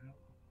 standard for help.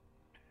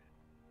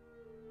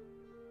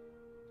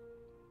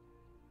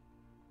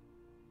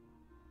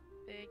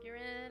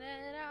 Figuring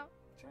it out.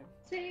 Sure.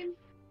 Same.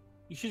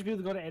 You should be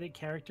able to go to edit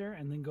character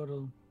and then go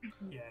to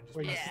Yeah, and just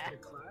where you Yeah. pick your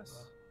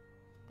class.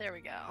 There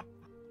we go.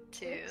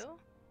 2.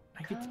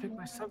 I get to pick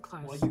my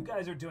subclass. While you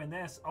guys are doing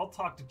this, I'll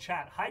talk to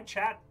chat. Hi,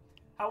 chat.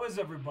 How is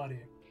everybody?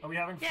 Are we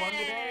having fun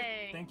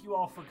today? Yay! Thank you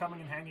all for coming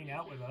and hanging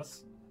out with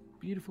us.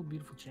 Beautiful,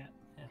 beautiful chat.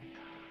 Yeah.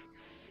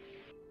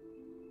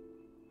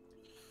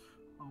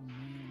 Oh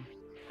man.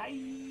 Hi.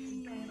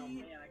 Oh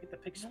man, I get to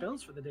pick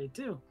spells for the day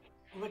too.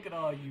 Look at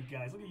all you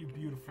guys. Look at you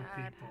beautiful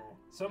God. people.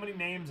 So many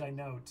names I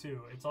know,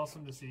 too. It's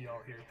awesome to see y'all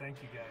here. Thank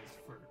you guys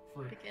for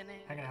Beginning.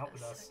 hanging out of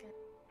with the us. second.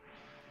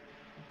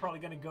 We're probably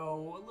going to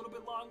go a little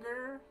bit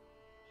longer.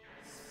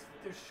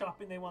 There's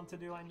shopping they want to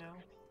do, I know.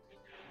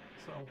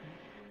 So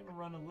we're going to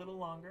run a little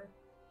longer.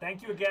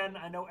 Thank you again.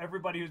 I know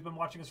everybody who's been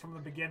watching us from the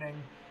beginning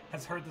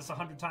has heard this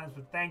 100 times,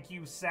 but thank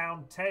you,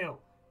 Soundtail.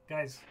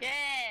 Guys, Yeah.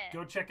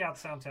 go check out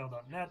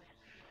soundtail.net.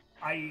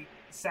 I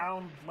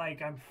sound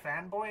like I'm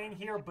fanboying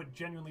here, but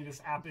genuinely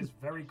this app is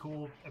very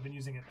cool. I've been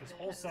using it this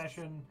whole Yes.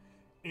 session.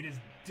 It is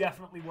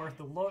definitely worth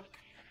a look.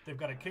 They've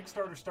got a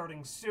Kickstarter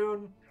starting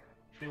soon.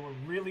 They were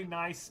really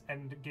nice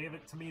and gave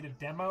it to me to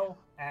demo,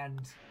 and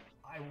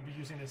I will be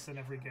using this in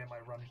every game I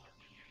run,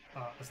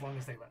 as long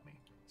as they let me.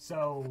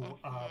 So,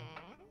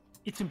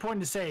 It's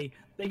important to say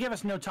they give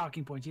us no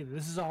talking points either.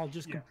 This is all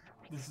just yeah,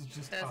 this is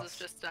just This us. is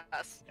just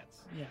us. Yes.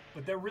 yeah.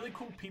 But they're really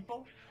cool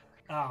people.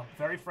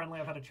 Very friendly.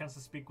 I've had a chance to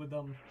speak with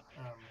them.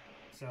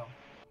 So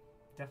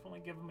definitely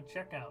give them a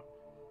check out.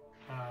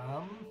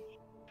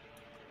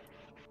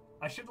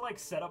 I should like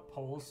set up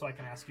polls so I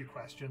can ask you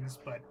questions,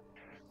 but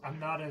I'm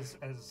not as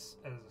savvy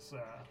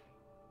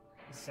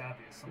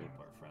as some of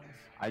our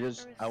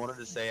friends. I wanted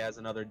to say as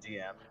another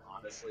DM,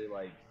 honestly,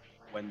 like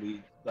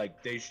when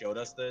they showed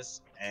us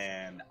this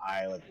and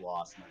I like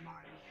lost my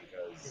mind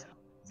because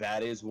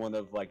that is one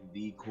of like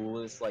the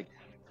coolest like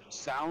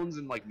sounds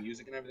and like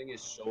music and everything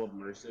is so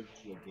immersive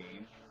to a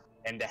game,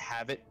 and to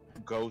have it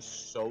go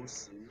so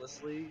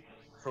seamlessly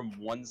from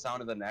one sound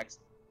to the next,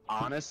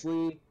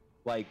 honestly,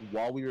 like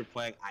while we were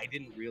playing, I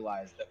didn't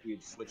realize that we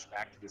had switched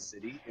back to the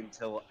city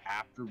until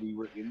after we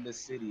were in the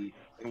city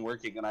and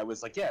working, and I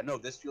was like, yeah, no,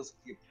 this feels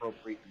like the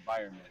appropriate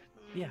environment.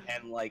 Yeah.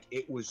 And like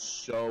it was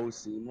so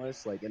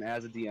seamless, like, and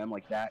as a DM,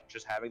 like that,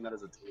 just having that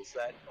as a tool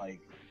set, like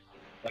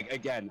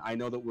again, I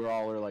know that we're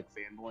all are like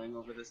fanboying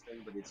over this thing,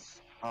 but it's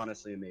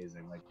honestly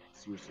amazing. Like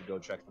seriously, go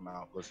check them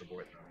out, go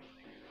support them.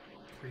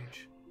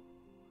 Preach.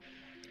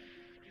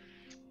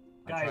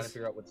 I'm trying to Guys.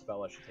 figure out what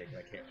spell I should take, and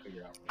I can't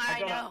figure out. I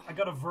know. I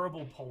got a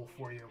verbal poll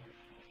for you.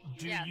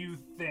 Do Yes. you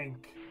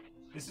think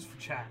this is for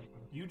chat?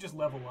 You just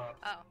level up.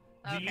 Oh.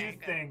 Do Okay. you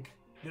good. think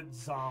that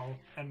Zal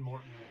and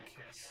Morton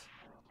will kiss?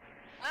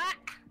 Ah!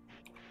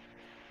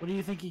 What do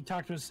you think he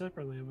talked to us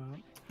separately about?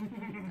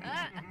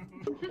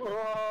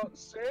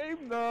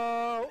 Same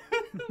though.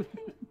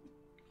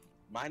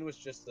 Mine was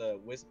just a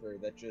whisper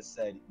that just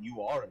said,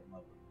 "You are in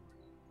love with me."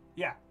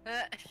 Yeah,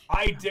 Uh,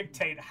 I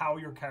dictate how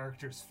your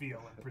characters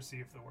feel and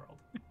perceive the world.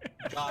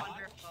 God,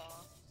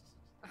 wonderful.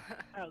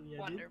 Hell yeah, dude.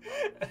 Wonderful.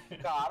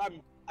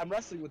 God, I'm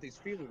wrestling with these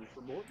feelings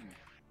for Morton.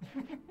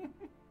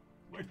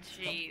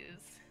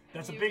 Jeez.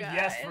 That's a You big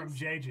yes guys. from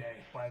JJ,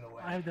 by the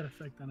way. I have that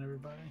effect on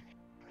everybody.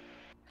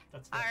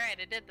 That's All right,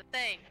 I did the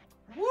thing.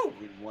 Woo!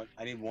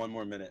 I need one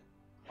more minute.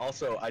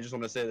 Also, I just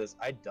want to say this: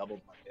 I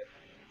doubled my hit.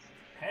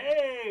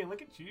 Hey,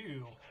 look at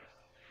you.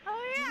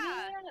 Oh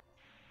yeah.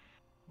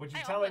 What you're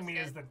I telling almost me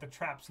did. is that the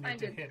traps need I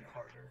to did. hit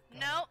harder.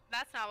 Got No,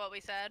 that's not what we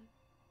said.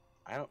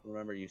 I don't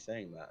remember you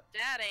saying that.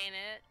 That ain't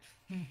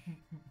it. it.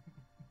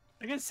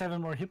 I got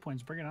 7 more hit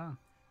points. Bring it on.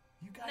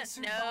 You guys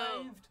No.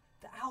 survived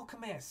the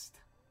alchemist.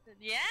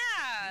 Yeah,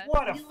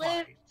 What a We fight!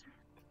 lived.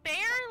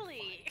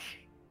 barely.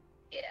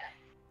 Yeah.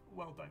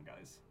 Well done,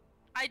 guys.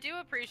 I do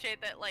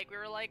appreciate that. Like we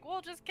were like, we'll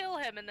just kill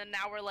him, and then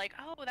now we're like,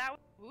 oh, that.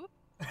 Whoop.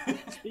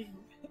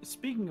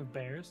 Speaking of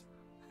bears,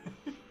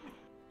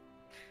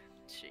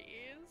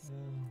 Jeez. Oh,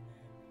 man.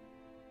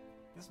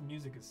 This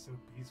music is so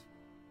peaceful.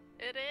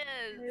 It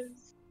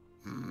is.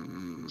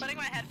 Putting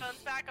my headphones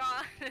back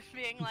on and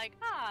being like,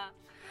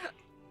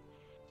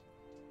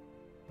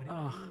 But it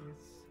Oh.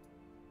 is.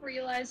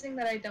 Realizing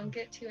that I don't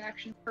get 2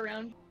 actions per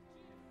round.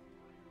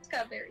 It's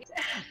got very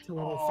sad. to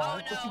level Oh.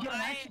 5. Oh, But you no, get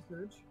an I- action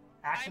surge.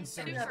 Action I'm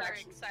surge. super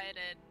action. excited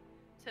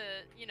to,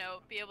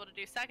 be able to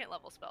do second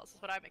level spells.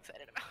 Is what I'm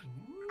excited about.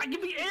 I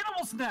can be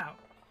animals now.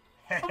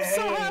 Hey. I'm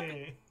so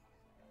happy.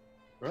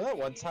 Remember that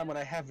one time when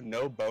I have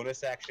no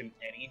bonus action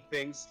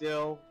anything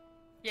still?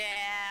 Yeah,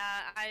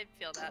 I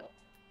feel that.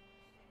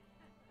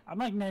 I'm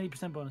like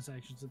 90% bonus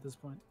actions at this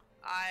point.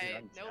 Dude,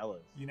 I'm Nope.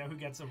 jealous. You know who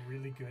gets a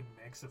really good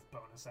mix of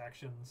bonus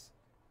actions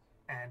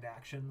and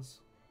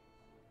actions?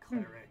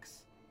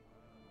 Clerics.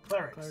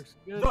 Clerics. Clerics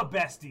are good. The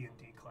best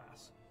D&D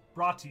class.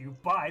 Brought to you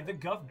by the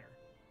governor.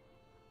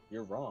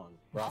 You're wrong.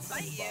 Brought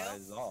Fight by you.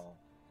 Zal.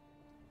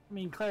 I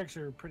mean, clerics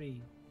are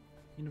pretty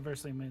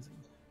universally amazing.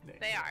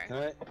 They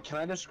are. Can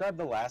I describe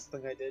the last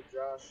thing I did,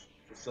 Josh?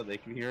 Just so they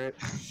can hear it?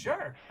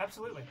 Sure,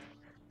 absolutely.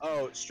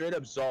 Oh, straight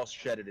up Zal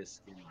shedded his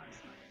skin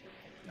last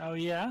night. Oh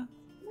yeah?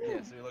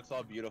 Yeah, so he looks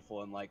all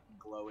beautiful and like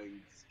glowing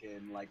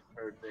skin, like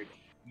perfect.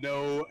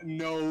 No,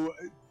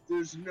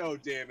 there's no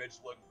damage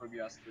look from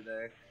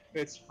yesterday.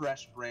 It's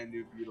fresh, brand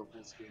new,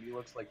 beautiful skin. He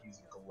looks like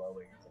he's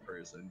glowing as a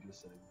person,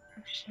 just sitting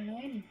there.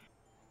 Shiny.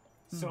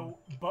 So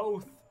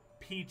both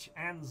Peach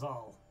and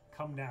Zal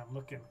come down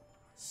looking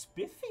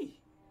spiffy.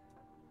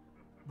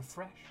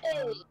 Refreshed.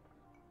 Hey.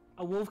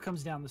 A wolf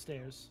comes down the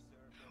stairs.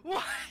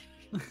 What?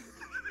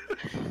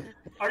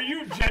 Are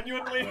you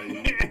genuinely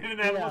in an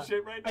animal Yeah.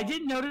 shape right now? I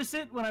didn't notice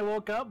it when I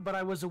woke up, but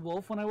I was a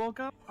wolf when I woke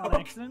up on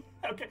accident.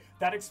 Okay,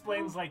 that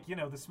explains, like,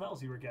 the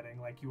smells you were getting.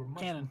 Like, you were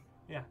much... Canon.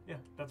 Yeah,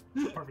 that's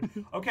perfect.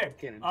 Okay,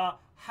 Canon.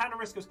 Hannah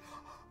goes,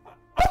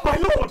 oh my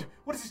lord!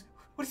 What is this?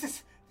 What is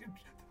this?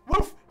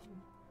 Wolf!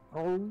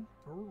 Oh.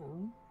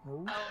 Oh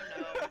no.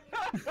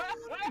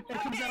 It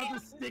comes out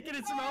with a stick in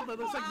its mouth that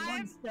looks like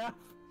one staff.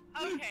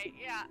 Okay,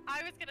 yeah.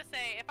 I was gonna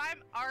say, if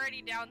I'm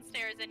already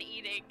downstairs and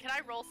eating, can I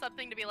roll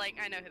something to be like,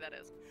 I know who that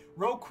is?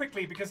 Roll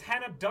quickly, because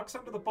Hannah ducks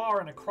under the bar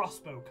and a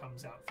crossbow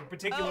comes out for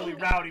particularly Oh,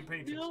 rowdy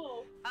patrons.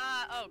 No.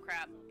 Oh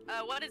crap.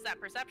 What is that?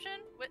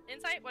 Perception? What,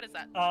 insight? What is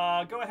that?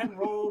 Go ahead and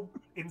roll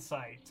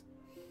insight.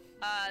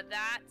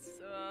 That's,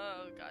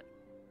 oh god.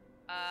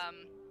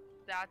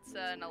 That's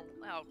an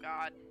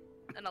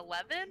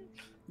 11?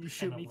 You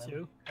shoot An me 11.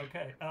 too.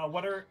 Okay,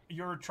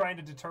 you're trying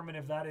to determine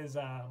if that is,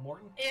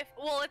 Morton?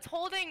 Well, it's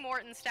holding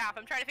Morton's staff.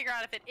 I'm trying to figure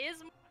out if it is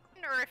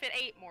Morton or if it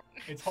ate Morton.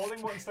 It's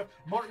holding Morton's stuff.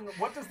 Morton,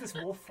 what does this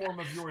wolf form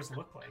of yours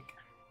look like?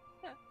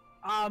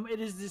 It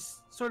is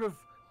this sort of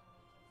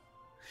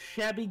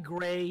shabby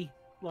gray,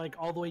 like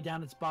all the way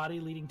down its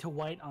body, leading to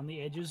white on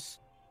the edges.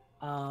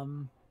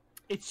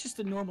 It's just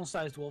a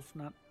normal-sized wolf,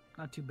 not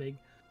too big.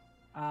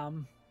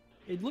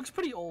 It looks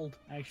pretty old,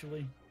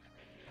 actually,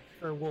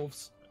 for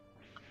wolves.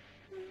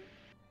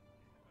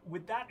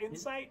 With that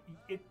insight,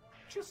 it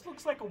just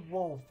looks like a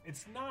wolf.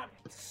 It's not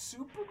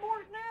super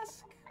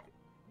Morton-esque.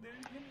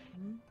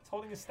 It's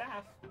holding a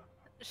staff.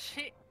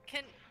 She's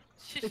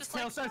Its just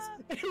tail like, starts.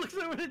 It looks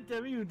like a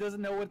Debbie who doesn't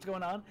know what's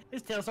going on.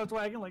 His tail starts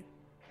wagging like.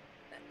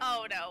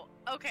 oh no.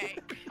 Okay.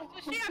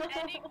 Does she have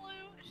any clue?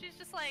 She's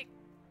just like,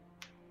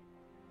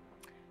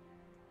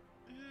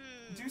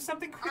 Do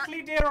something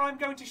quickly, dear, or I'm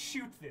going to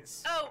shoot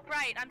this. Oh,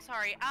 right. I'm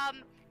sorry.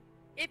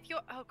 If you're,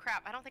 oh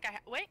crap. I don't think I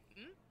wait.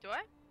 Do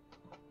I?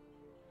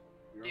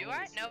 You're Do only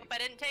I? a Nope, snake. I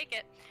didn't take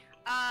it.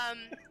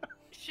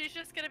 She's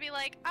just gonna be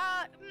like,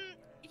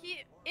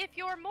 if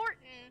you're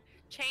Morton,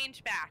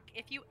 change back.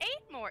 If you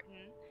ate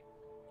Morton,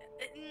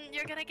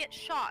 you're gonna get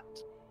shot.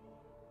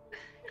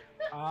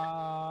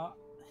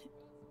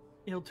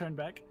 He'll turn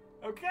back.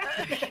 Okay.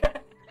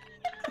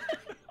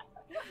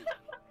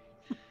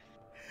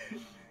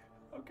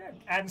 Okay.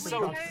 And He so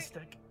drops the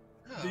stick.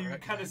 you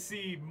kind of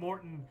see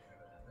Morton,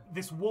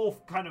 this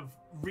wolf kind of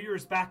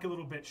rears back a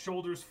little bit,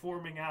 shoulders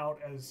forming out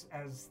as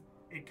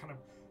it kind of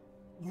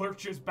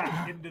lurches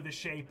back into the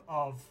shape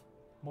of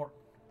Morton,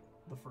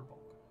 the Firbolg.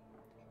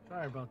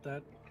 Sorry about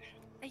that.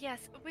 Yes,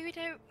 we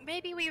don't.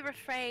 Maybe we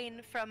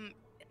refrain from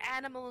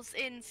animals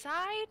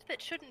inside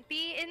that shouldn't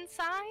be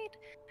inside,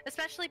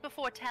 especially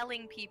before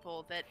telling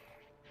people that,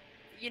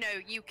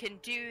 you can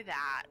do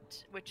that,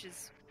 which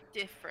is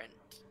different.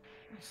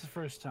 It's the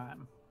first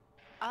time.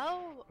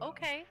 Oh,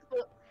 okay.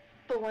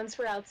 But once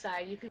we're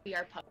outside, you could be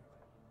our pup.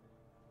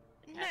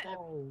 No.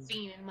 Oh.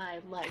 Seen in my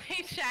life.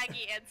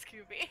 Shaggy and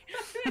Scooby.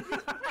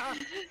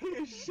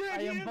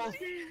 I am both.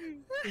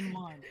 in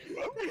mind.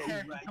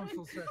 Character comes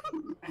full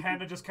circle.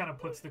 Hannah just kind of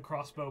puts the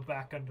crossbow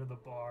back under the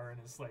bar and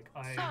is like,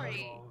 I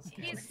Sorry, balls.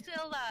 he's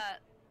still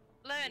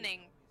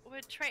learning.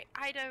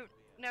 I don't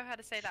know how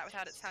to say that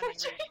without it sounding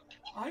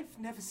rude. I've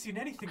never seen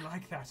anything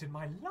like that in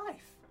my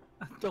life.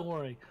 Don't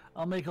worry,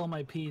 I'll make all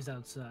my peas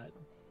outside.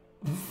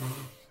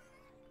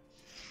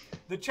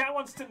 The chat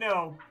wants to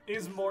know,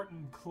 is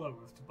Morton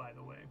clothed, by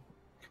the way?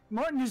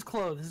 Morton is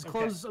clothed. His Okay.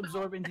 clothes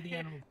absorb into the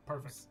animal.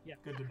 Perfect. Yeah.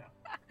 Good to know.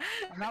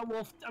 I'm not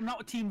wolf. I'm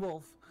not Teen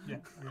Wolf. Yeah,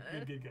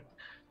 good.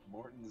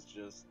 Morton's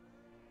just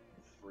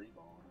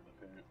freeballing,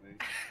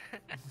 apparently.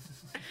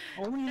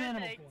 Only in No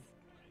animal thanks. form.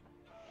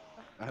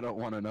 I don't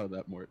want to know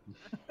that, Morton.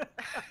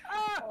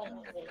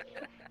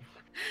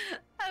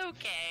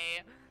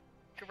 Okay.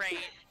 Great.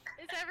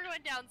 Is everyone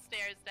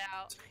downstairs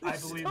now? I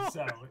believe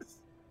so.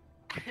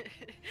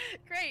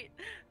 Great.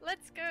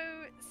 Let's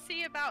go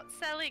see about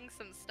selling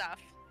some stuff,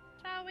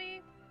 shall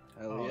we?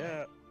 Hell Oh.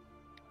 yeah.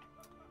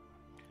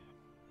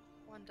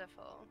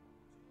 Wonderful.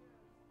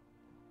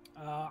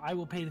 I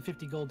will pay the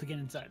 50 gold to get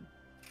inside.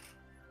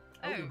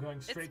 Oh, you're Oh, going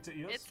straight to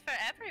Eos? It's for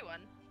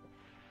everyone.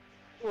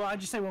 Well, I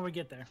just say when we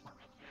get there.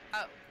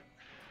 Oh,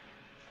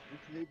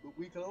 Okay, but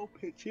we can all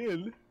pitch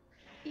in.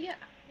 Yeah.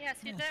 yes,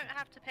 you Yes. don't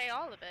have to pay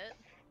all of it.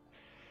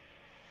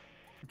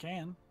 We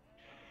can.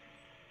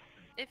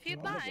 If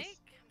you'd One of us. like.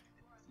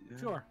 Yeah.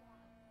 Sure.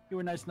 You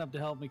were nice enough to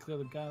help me clear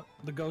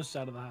the ghosts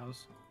out of the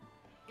house.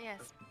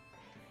 Yes.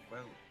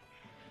 Well,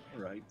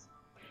 alright.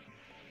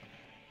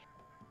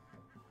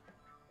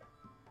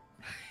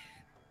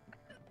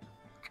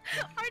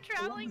 Our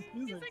traveling this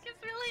music. music is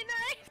really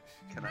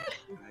nice. Can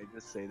I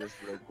just say this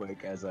real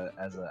quick as a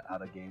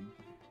out of game?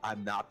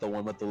 I'm not the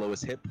one with the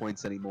lowest hit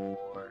points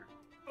anymore.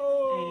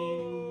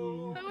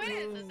 Oh! Who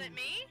is? Is it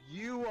me?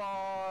 You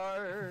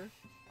are.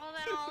 Well,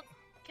 then I'll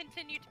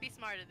continue to be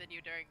smarter than you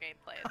during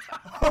gameplay.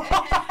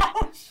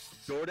 It's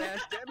fine.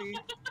 DoorDash Demi.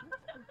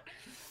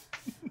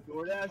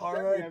 DoorDash All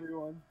Demi, right.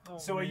 everyone.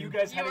 So are you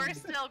guys You are heading?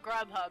 still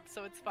Grubhub,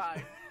 so it's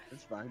fine.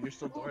 It's fine. You're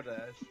still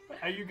DoorDash.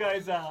 Are you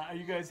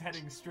guys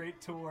heading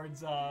straight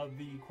towards the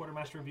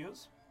quartermaster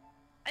reviews?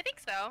 I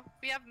think so.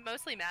 We have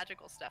mostly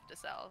magical stuff to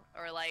sell,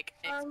 or like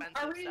Are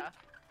expensive we- stuff.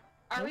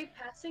 Are we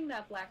passing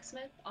that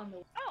blacksmith on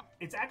the?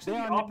 It's actually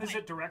They're the on the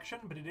opposite direction,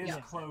 but it is Yeah.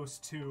 close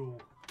to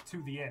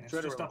the inn. It's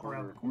right just around up the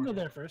around the You can go corner.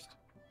 there first.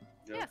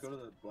 Yeah, Yes. go to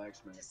the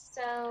blacksmith.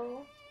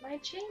 So my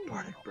chain.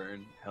 Bardic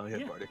burn. Hell yeah,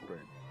 Yeah. Bardic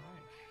burn.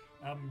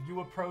 Alright. You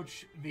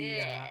approach the.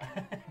 Yeah.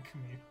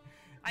 commute.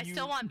 I You-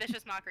 still want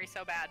vicious mockery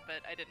so bad,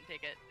 but I didn't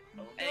take it.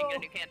 Oh, I didn't get a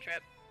new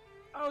cantrip.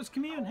 Oh, it's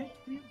commune. Hey,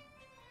 commune.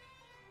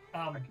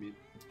 Um, I mean,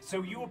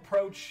 So you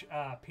approach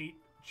Pete,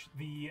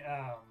 the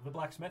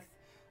blacksmith.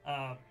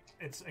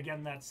 It's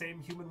again that same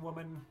human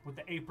woman with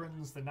the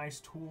aprons, the nice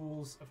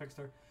tools affixed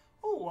to her.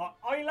 Oh,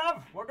 I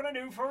love. What can I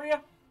do for you? I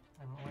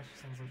don't know why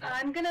she sounds like that.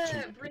 I'm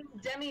gonna bring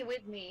Demi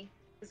with me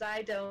because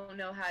I don't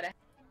know how to.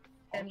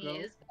 Demi go.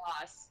 is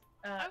boss.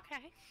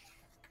 Okay.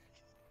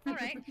 All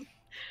right.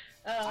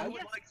 I Um,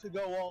 would like to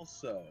go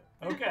also.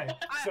 Okay,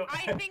 so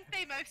I think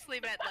they mostly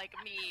meant like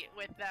me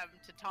with them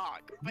to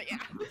talk, but yeah.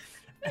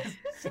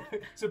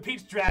 so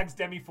Pete drags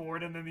Demi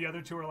forward, and then the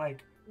other two are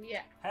like,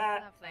 yeah.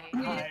 "Ha,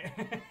 Lovely. hi."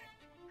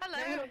 I'm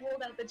Hello. gonna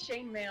hold out the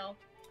chainmail.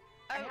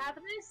 I Oh, have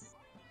this.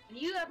 And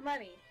you have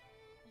money.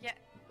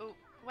 oh,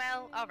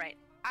 well, all right.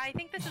 I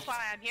think this is why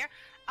I'm here.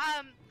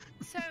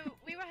 So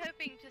we were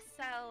hoping to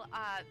sell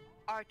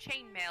our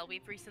chainmail.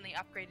 We've recently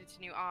upgraded to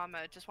new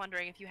armor. Just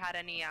wondering if you had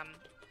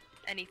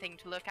anything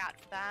to look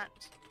at for that.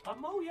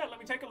 Oh yeah, let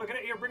me take a look at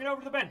it. Here, bring it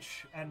over to the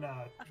bench. And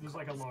there's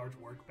like a large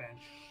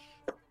workbench.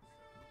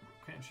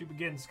 Okay, and she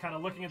begins kind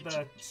of looking at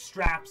the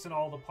straps and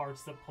all the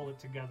parts that pull it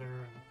together,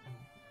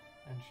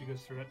 and she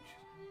goes through it.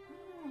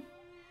 She's,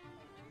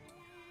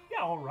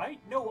 yeah, all right.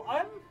 No,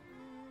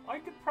 I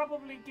could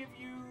probably give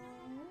you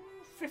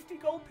 50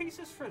 gold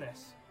pieces for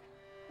this.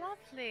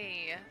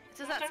 Lovely.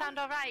 Does that Okay. sound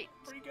all right,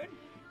 Pretty good.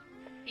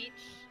 Peach?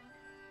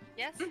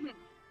 Yes. Mhm. All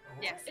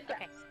Yes. It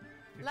Okay. does.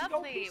 50 gold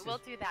Lovely. pieces. We'll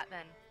do that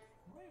then.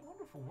 Right,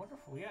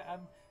 wonderful. Yeah.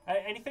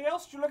 Anything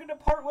else you're looking to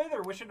part with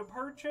or wishing to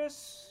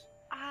purchase?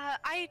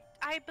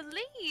 I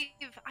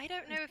believe, I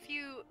don't know if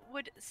you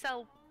would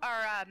sell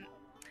or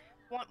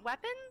want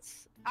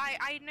weapons.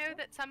 I know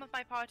that some of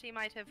my party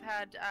might have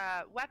had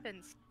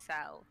weapons to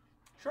sell.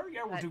 Sure,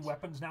 yeah, we'll do Right.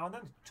 weapons now and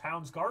then.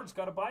 Town's guards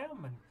got to buy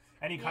them, and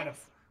any kind of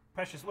Yes.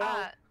 precious, well,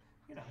 Uh,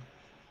 you know,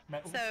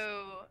 metals.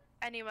 So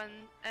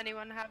anyone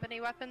have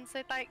any weapons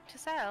they'd like to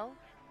sell?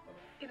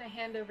 I'm gonna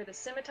hand over the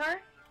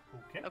scimitar.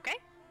 Okay. Okay.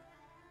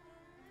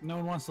 No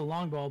one wants the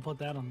longbow. I'll put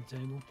that on the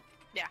table.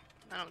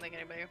 I don't think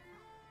anybody.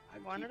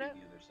 I'm Wanted keeping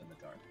it? the other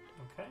scimitar.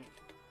 Okay.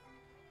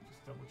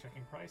 Just double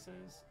checking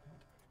prices.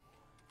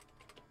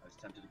 I was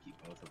tempted to keep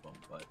both of them,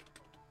 but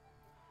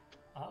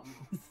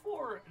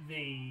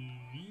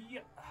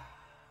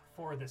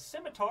For the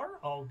scimitar,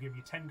 I'll give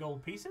you 10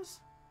 gold pieces.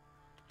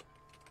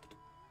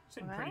 It's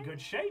in pretty Alright.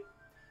 good shape.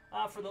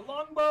 For the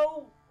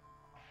longbow,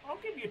 I'll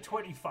give you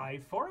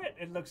 25 for it.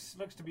 It looks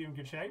to be in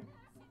good shape.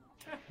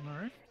 All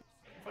right.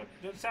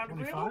 Does it sound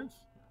agreeable? 25.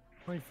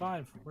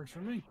 25 works for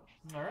me.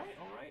 All right,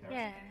 all right. All right.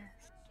 Yes.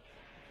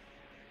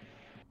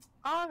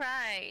 All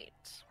right.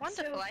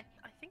 Wonderful. So- I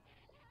think.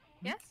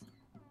 Yes.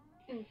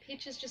 And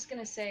Peach is just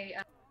gonna say,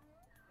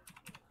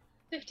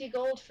 50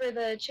 gold for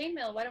the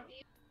chainmail. Why don't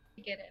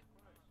you get it?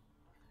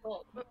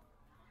 Gold.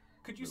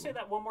 Could you say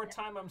that one more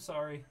time? I'm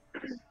sorry.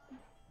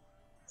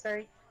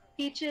 Sorry.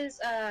 Peach is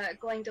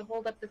going to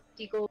hold up the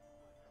 50 gold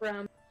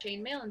from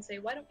chainmail and say,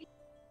 why don't we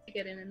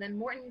get in? And then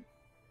Morton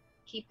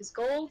keep his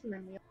gold, and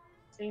then we have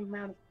the same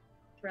amount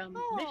from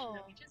the mission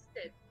that we just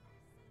did.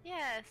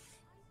 Yes.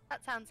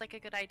 That sounds like a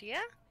good idea.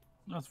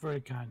 That's very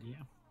kind of you.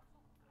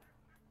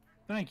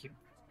 Thank you.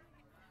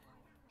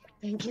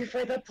 Thank you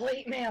for the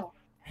plate mail.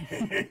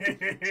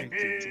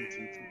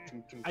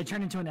 I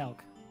turn into an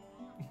elk.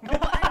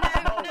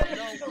 Oh, no,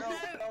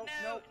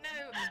 No, no.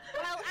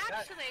 Well,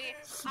 actually,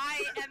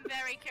 I am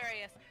very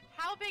curious.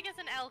 How big is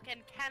an elk, and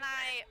can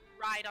I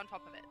ride on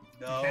top of it?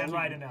 No. Can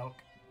ride an elk.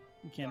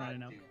 You can't ride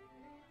an elk. Goddamn.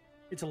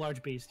 It's a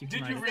large beast. You can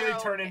Did ride you it. really No.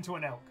 turn into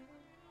an elk?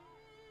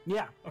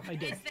 Yeah, Okay. I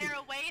did. Is there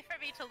a way for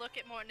me to look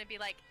at Morton and be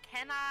like,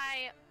 can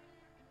I...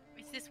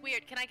 Is this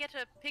weird? Can I get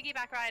a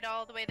piggyback ride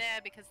all the way there?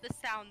 Because this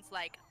sounds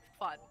like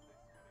fun.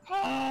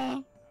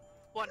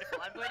 Wonderful.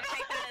 I'm going to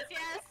take that as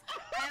yes,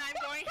 and I'm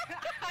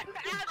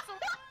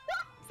absolutely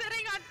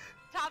sitting on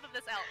top of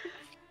this elk.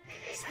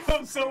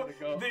 So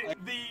Go.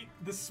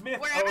 the Smith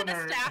Wherever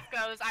owner. the staff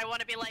goes, I want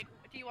to be like,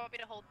 do you want me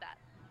to hold that?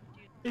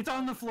 It's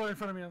on the floor in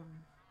front of me.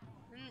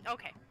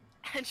 Okay.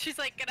 And she's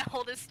like gonna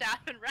hold his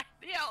staff and ride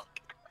the elk.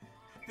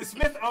 The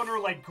Smith owner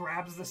like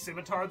grabs the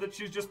scimitar that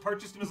she's just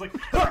purchased and is like,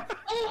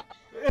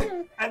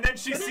 and then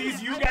she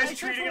sees you guys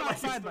treating it like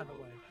it's outside, the- by the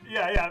way.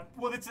 Yeah.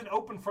 Well, it's an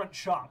open front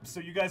shop, so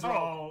you guys are Oh.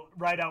 all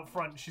right out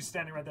front. She's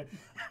standing right there.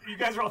 You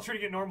guys are all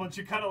treating it normal, and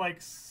she kind of like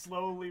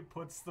slowly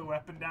puts the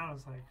weapon down.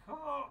 It's like,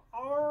 oh,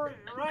 all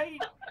right.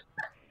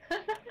 Nice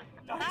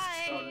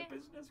Bye. start of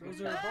business.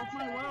 Those are both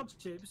my wild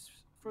chips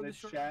for the The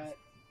short. chat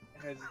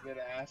has been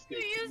asking,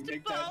 You can used you a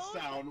make that bow.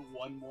 sound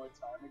one more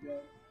time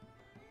again?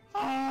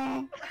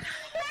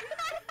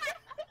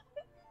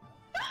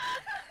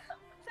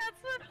 That's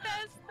the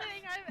best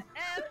thing I've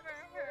ever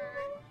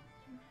heard.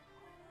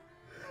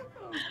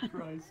 Oh,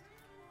 Christ.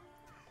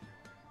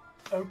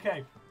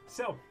 Okay,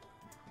 so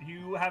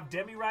you have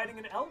Demi riding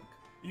an elk.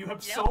 You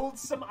have Yep. sold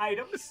some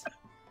items.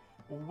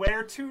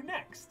 Where to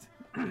next?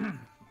 The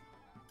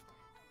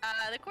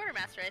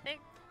quartermaster, I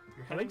think.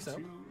 You're I heading think so.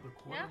 to the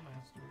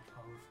quartermaster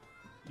of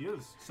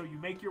Yuz. So you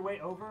make your way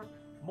over.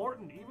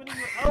 Morton, even in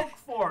your elk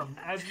form,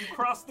 as you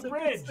cross the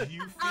bridge,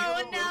 you feel Oh, a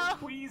little no.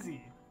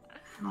 queasy.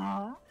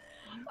 Oh.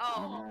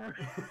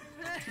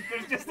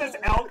 There's just this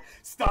elk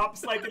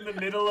stops like in the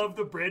middle of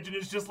the bridge and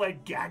is just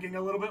like gagging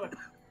a little bit. Like,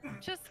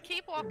 Just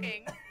keep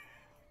walking.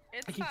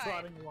 It's I keep fine.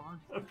 trotting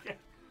along. okay.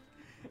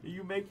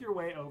 You make your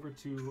way over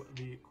to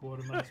the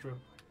quartermaster of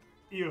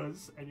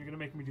Yuz, and you're gonna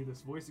make me do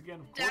this voice again,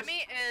 of course.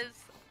 Demi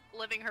is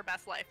living her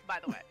best life, by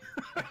the way.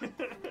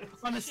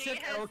 On a She sick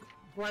has elk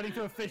riding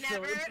through a fish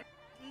Never, village.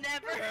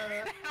 never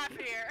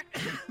happier.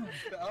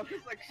 The elk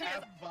is like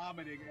half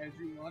vomiting as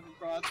you walk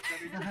across,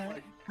 and he's just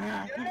like,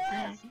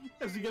 yes!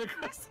 As you get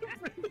across the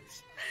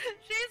bridge.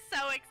 She's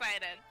so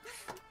excited.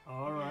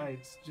 All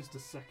right, just a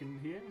second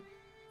here.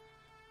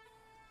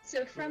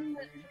 So from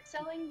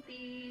selling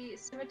the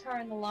scimitar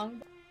and the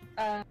longbow,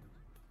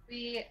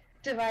 we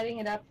dividing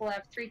it up. We'll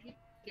have 3 people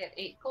get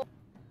 8 gold.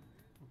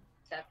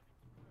 7.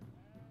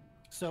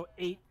 So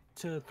 8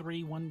 to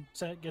 3, 1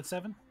 set gets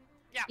 7.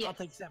 Yeah. Yes. I'll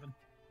take 7.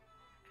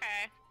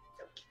 Okay.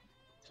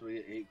 So we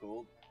get 8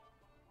 gold.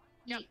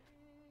 Yep.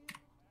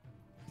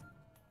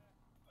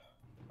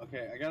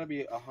 Okay, I gotta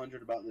be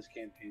 100 about this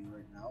campaign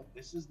right now.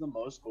 This is the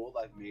most gold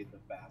I've made the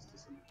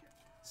fastest in the campaign.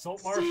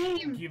 Salt Marsh Same.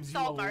 gives you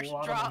Salt a Marsh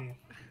lot drop. of money.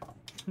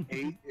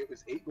 8, it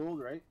was 8 gold,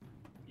 right?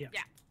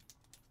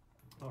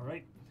 All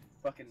right.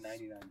 Fucking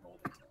 99 gold.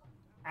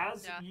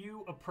 As Yeah.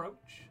 you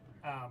approach,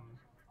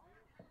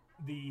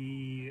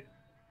 the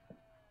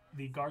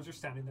guards are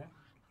standing there,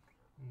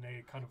 and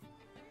they kind of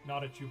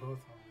nod at you both.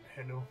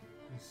 Hello,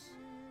 Miss.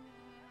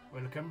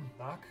 Welcome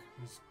back,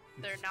 Miss.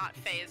 They're not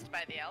phased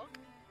by the elk.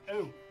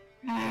 Oh,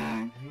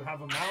 you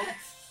have a mount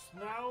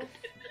now.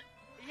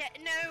 Yeah,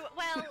 no,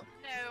 well,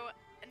 no.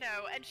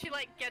 And she,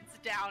 like, gets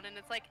down, and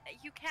it's like,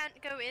 you can't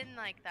go in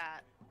like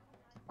that.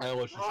 I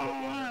almost just Oh, spit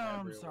water I'm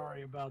everywhere.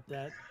 sorry about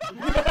that.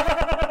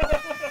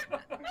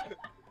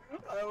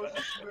 I almost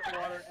just spit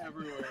water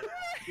everywhere.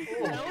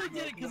 I only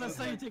did it because I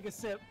saw you take a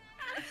sip.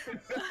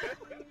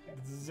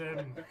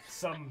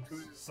 Some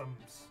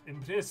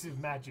impressive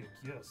magic,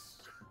 yes.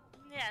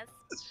 Yes.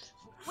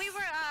 We were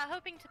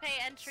hoping to pay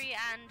entry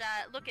and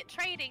look at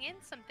trading in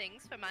some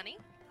things for money.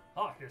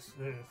 Ah, yes,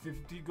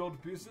 50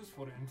 gold pieces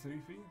for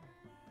entry fee.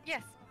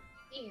 Yes.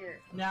 Here.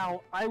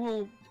 Now, I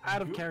will,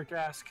 out of you. character,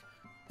 ask,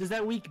 does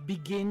that week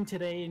begin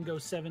today and go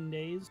 7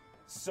 days?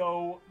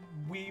 So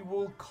we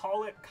will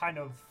call it kind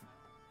of.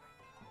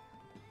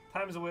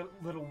 Time's a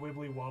little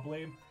wibbly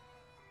wobbly.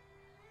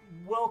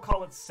 We'll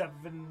call it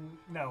 7.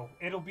 No,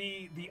 it'll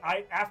be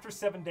after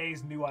 7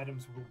 days. New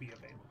items will be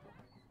available.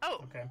 Oh,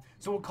 Okay.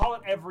 So we'll call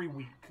it every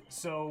week.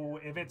 So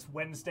if it's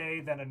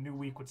Wednesday, then a new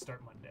week would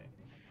start Monday.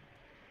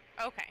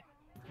 okay.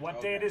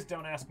 What day it is,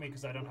 don't ask me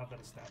because I don't have that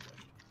established.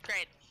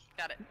 Great.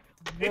 Got it.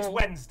 It's Well-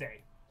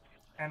 Wednesday,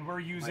 and we're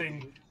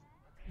using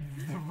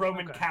the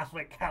Roman Okay.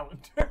 Catholic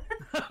calendar.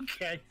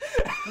 Okay.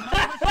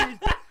 My question is,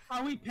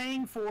 are we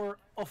paying for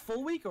a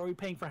full week, or are we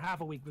paying for half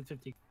a week with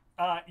 50?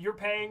 You're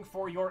paying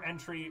for your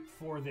entry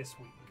for this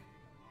week.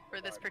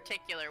 For this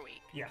particular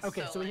week. Yes.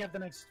 Okay, so we like- have the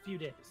next few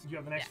days. You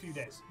have the next few Yes.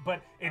 days,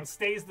 but it Okay.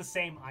 stays the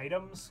same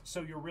items,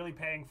 so you're really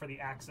paying for the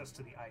access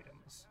to the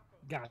items,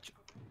 Gotcha.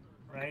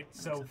 right?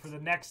 So for the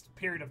next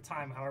period of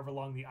time, however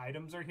long the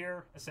items are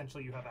here,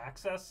 essentially you have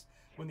access.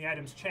 When the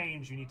items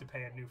change, you need to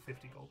pay a new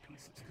 50 gold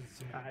pieces. 'Cause it's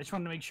a new... I just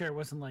wanted to make sure it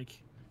wasn't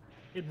like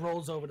it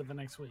rolls over to the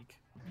next week.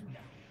 No.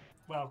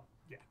 Well,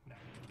 yeah, no.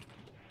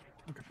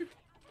 Okay.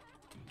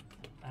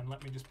 And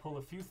let me just pull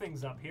a few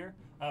things up here.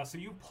 So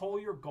you pull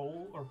your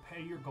gold or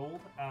pay your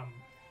gold,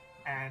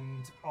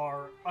 and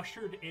are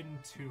ushered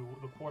into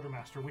the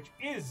quartermaster, which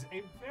is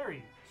a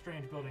very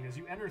strange building. As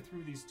you enter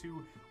through these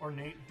two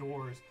ornate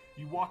doors,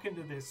 you walk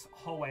into this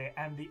hallway,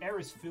 and the air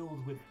is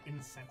filled with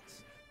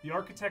incense. The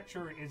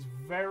architecture is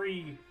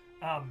very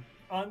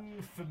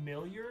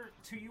unfamiliar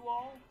to you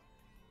all.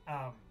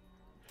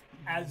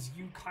 As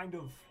you kind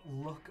of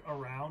look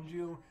around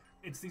you,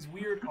 it's these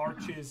weird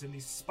arches and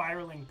these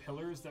spiraling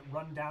pillars that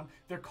run down.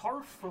 They're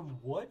carved from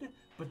wood,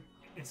 but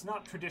it's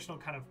not traditional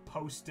kind of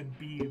post and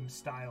beam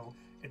style.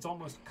 It's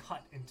almost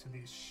cut into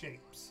these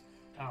shapes.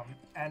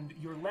 And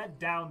you're led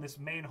down this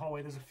main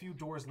hallway. There's a few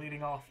doors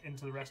leading off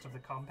into the rest of the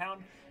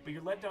compound, but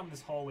you're led down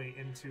this hallway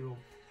into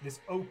this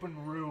open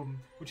room,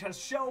 which has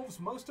shelves.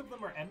 Most of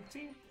them are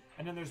empty.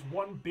 And then there's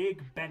one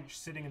big bench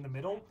sitting in the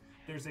middle.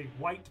 There's a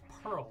white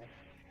pearl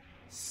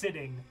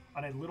sitting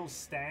on a little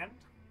stand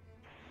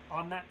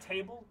on that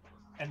table,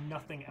 and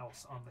nothing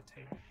else on the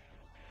table.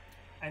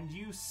 And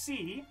you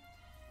see,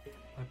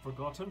 I've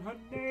forgotten her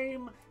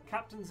name,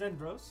 Captain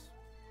Zendros,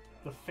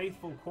 the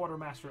faithful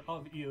quartermaster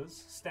of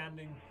Eos,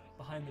 standing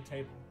behind the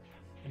table.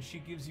 And she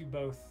gives you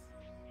both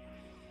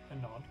a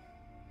nod.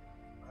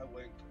 I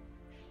wink.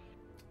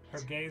 Her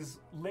gaze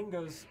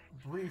lingers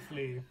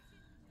briefly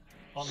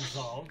on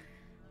Zal.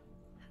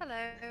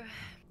 Hello.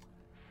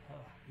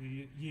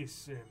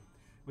 Yes,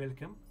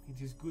 welcome.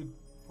 It is good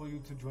for you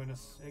to join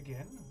us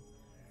again.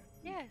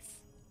 Yes.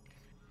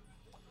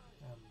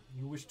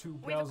 You wish to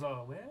browse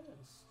our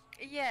wares?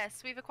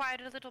 Yes, we've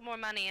acquired a little more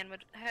money and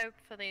would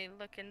hopefully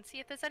look and see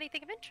if there's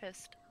anything of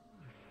interest.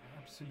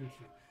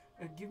 Absolutely.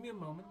 Give me a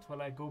moment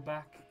while I go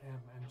back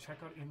and check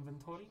our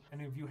inventory.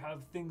 And if you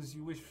have things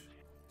you wish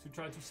to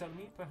try to sell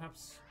me,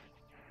 perhaps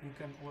you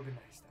can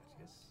organize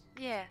that, yes?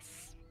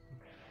 Yes.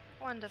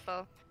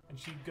 Wonderful. And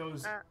she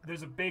goes,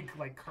 there's a big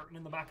curtain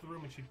in the back of the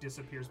room, and she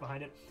disappears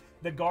behind it.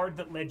 The guard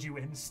that led you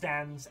in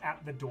stands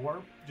at the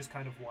door, just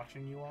kind of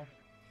watching you all.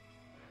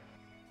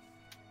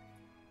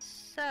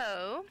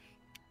 So...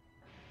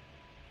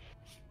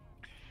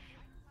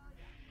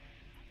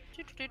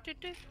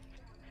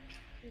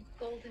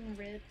 Golden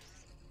ribs.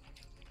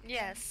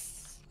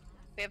 Yes.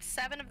 We have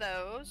 7 of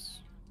those.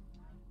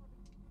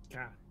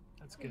 God,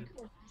 that's good.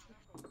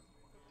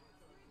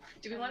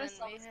 Do we And want to then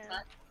sell we this have-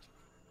 cut?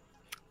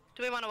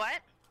 Do we want to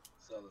what?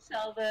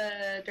 Sell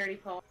the dirty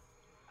poem?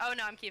 Oh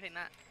no, I'm keeping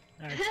that.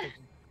 That's good.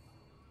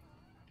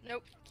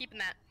 Nope, keeping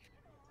that.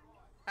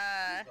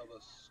 Sell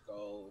the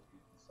skull. You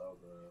can sell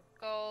the.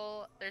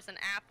 Goal, there's an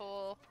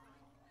apple,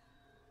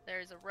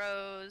 there's a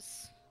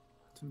rose,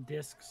 Some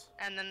discs.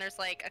 and then there's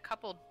a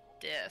couple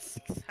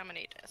discs. How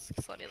many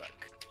discs? Let me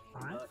look.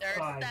 5? There are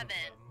 5 of 7. them.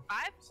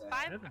 5?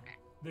 5? Seven. Okay.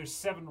 There's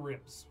 7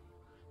 ribs.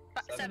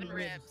 7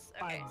 ribs.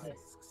 Okay. 5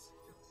 discs.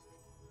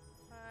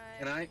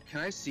 5. Can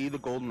I see the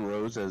golden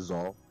rose as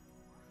Zal?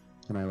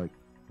 Can I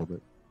hold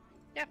it?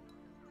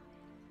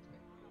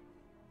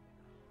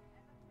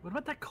 What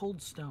about that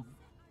cold stone?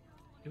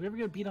 Did we ever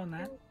get beat on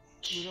that?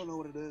 We don't know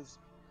what it is.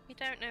 We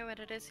don't know what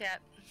it is yet.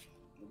 Maybe we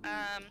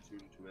should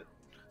shoot into it.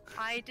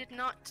 I did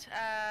not,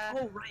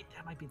 Oh, right,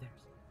 that might be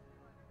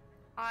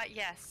theirs.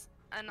 yes,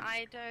 and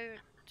I don't...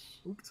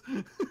 Oops.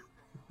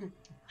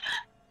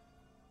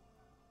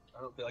 I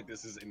don't feel like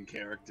this is in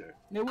character.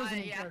 It wasn't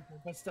in yeah. character,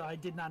 but still, I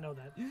did not know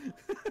that.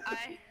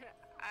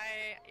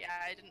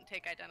 I didn't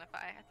take identify.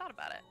 I thought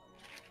about it.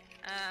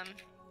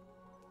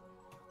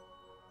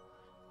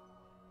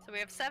 So we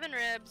have 7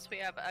 ribs, we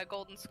have a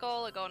golden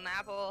skull, a golden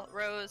apple,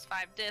 rose,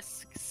 5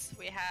 discs.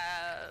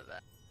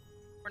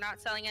 We're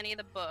not selling any of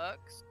the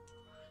books.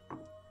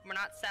 We're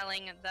not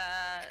selling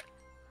the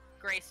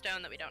gray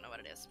stone that we don't know what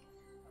it is.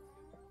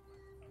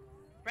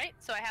 Right?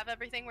 So I have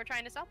everything we're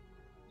trying to sell?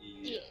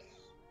 Yes.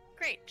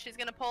 Great. She's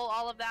gonna pull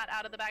all of that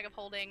out of the bag of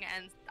holding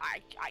and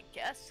I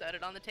guess set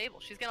it on the table.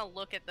 She's gonna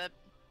look at the...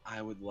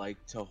 I would like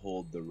to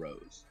hold the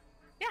rose.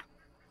 Yeah.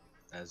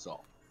 As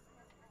Zal.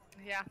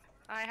 Yeah.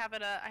 I have a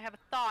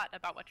thought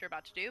about what you're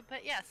about to do,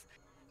 but yes.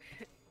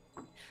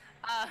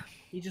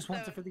 He just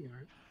wants So- it for the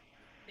art.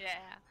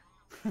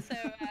 Yeah. So,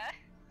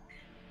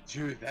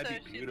 Dude, that'd So be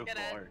she's beautiful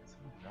gonna- art.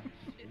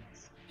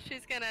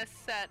 She's gonna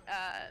set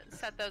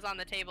those on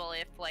the table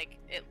if like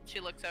she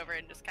looks over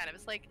and just kind of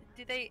is like,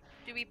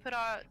 do we put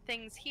our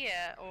things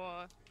here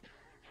or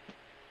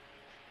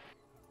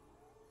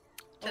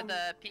to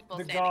the people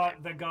standing there?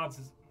 The guard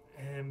says,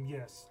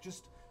 yes,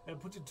 just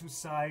put it to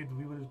side.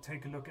 We will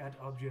take a look at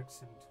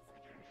objects and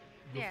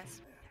go Yes.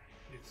 from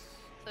there. Yes.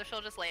 So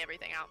she'll just lay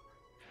everything out.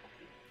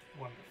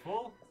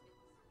 Wonderful.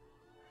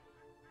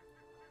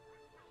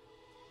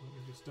 Let me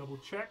just double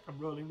check. I'm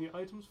rolling the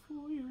items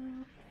for you.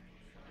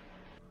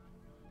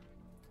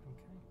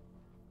 Okay.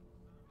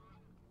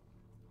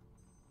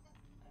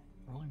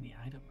 Rolling the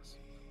items.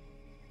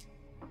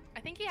 I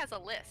think he has a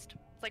list.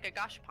 It's like a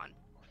gashapon.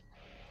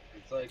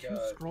 It's like 2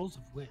 scrolls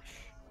of wish.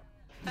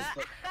 it's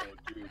like, oh,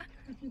 dude.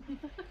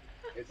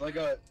 It's like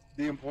the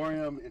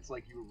Emporium. It's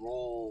like you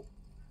roll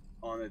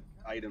on an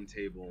item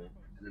table,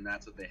 and then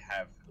that's what they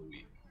have for the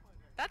week.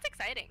 That's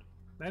exciting.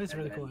 That is And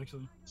really then- cool,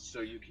 actually.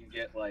 So you can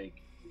get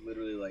like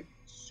literally like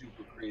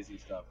super crazy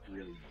stuff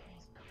really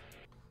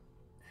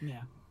easy.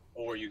 Yeah.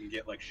 Or you can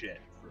get like shit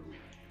for a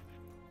week.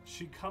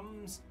 She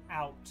comes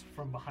out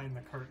from behind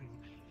the curtain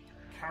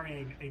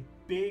carrying a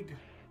big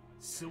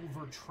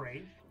silver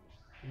tray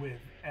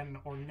with an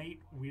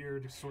ornate,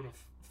 weird sort of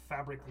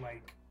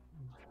fabric-like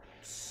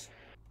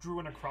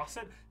strewn across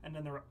it, and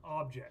then there are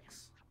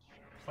objects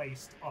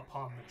placed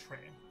upon the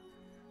tray.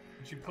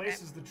 And she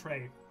places the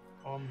tray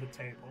on the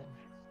table.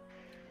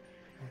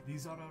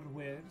 These are our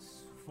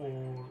wares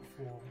for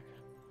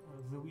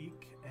the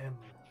week.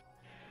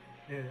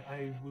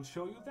 I will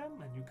show you them,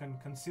 and you can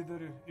consider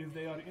if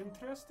they are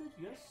interested.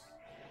 Yes.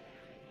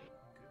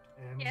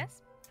 Good.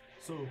 Yes.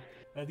 So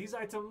these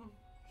items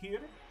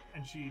here,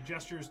 and she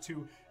gestures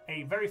to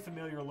a very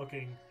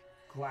familiar-looking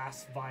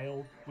glass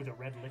vial with a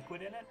red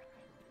liquid in it.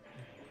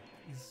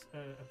 Is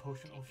a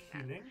potion of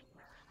healing.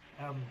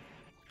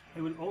 I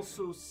will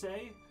also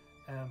say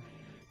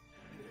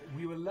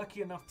we were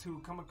lucky enough to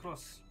come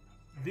across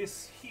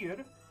this here,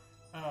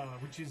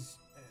 which is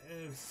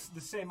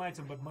the same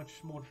item but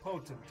much more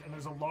potent. And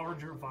there's a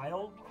larger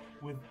vial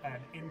with an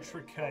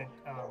intricate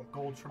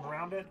gold trim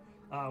around it,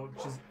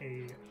 which is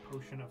a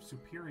potion of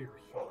superior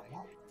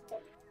healing.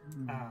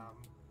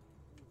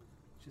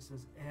 She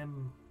says,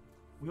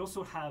 we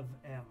also have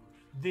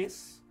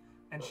this,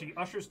 and she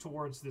ushers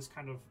towards this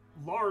kind of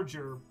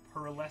larger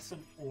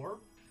pearlescent orb.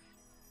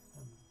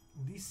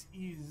 This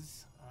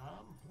is,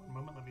 one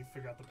moment, let me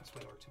figure out the best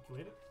way to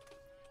articulate it.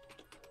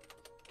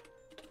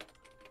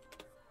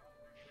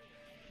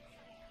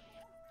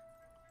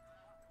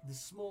 The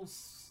small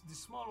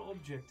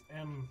object,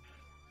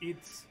 it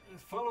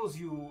follows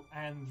you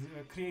and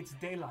creates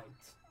daylight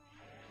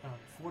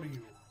for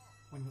you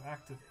when you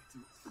activate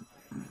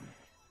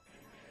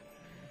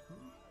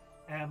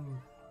it.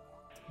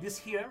 This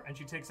here, and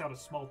she takes out a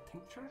small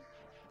tincture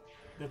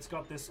that's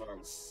got this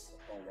What?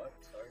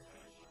 Sorry.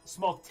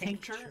 small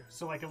tincture, Tincture.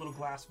 so like a little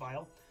glass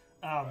vial,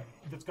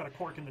 that's got a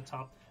cork in the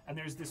top, and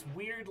there's this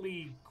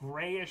weirdly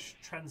grayish,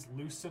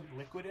 translucent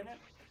liquid in it.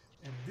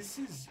 And this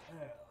is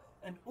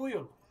an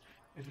oil.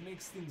 It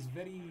makes things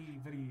very,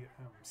 very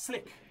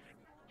slick.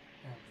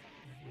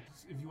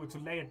 If you were to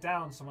lay it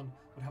down, someone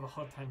would have a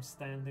hard time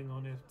standing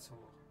on it, or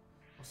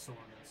so on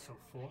and so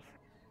forth.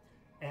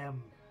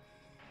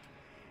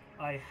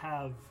 I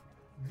have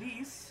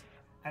these,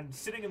 and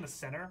sitting in the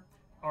center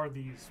are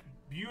these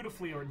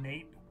beautifully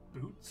ornate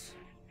boots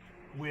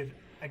with,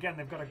 again,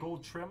 they've got a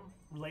gold trim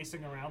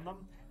lacing around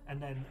them,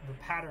 and then the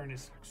pattern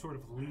is sort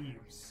of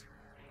leaves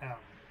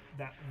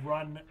that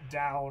run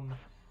down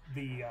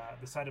the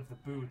side of the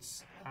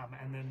boots,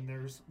 and then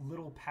there's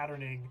little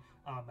patterning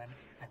and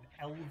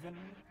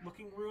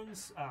elven-looking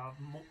runes.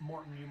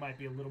 Morton, you might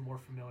be a little more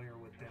familiar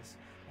with this.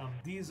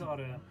 These are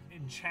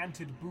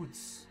enchanted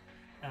boots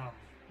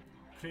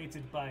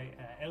created by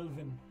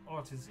elven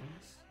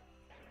artisans,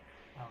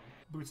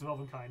 boots of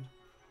elven kind.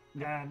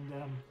 And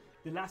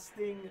the last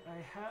thing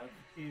I have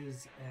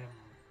is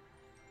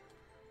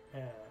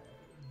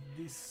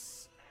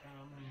this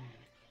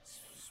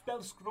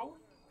spell scroll.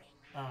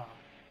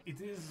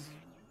 It is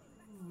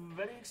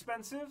very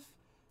expensive,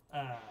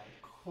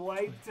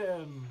 quite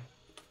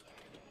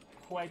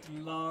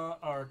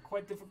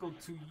difficult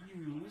to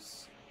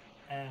use.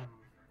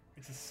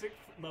 It's a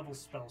 6th level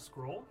spell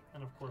scroll,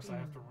 and of course I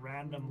have to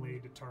randomly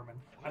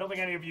determine. I don't think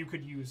any of you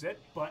could use it,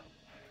 but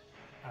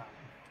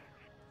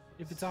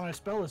If it's on our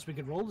spell list, we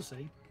could roll to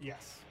see.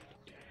 yes.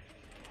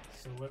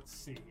 So let's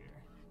see here.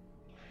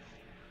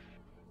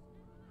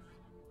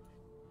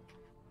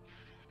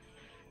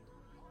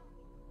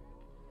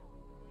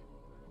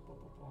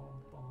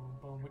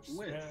 Which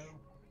Wish. spell?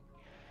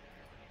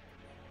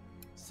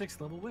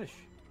 6th level wish.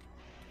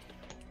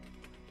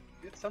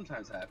 It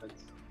sometimes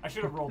happens. I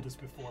should have rolled this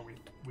before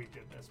we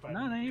did this. But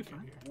No, I no, didn't you're get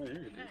fine. here. Oh, you're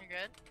good. Very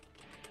good.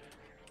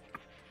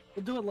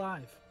 We'll do it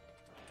live.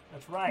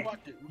 That's right. Fuck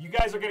it. You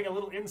guys are getting a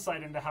little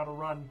insight into how to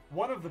run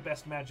one of the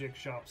best magic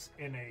shops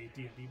in a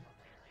D&D book.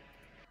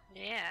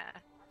 Yeah.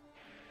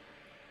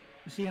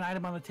 You see an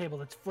item on the table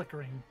that's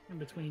flickering in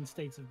between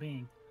states of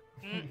being.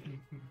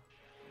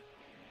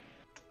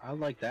 I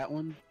like that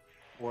one,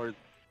 or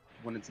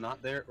when it's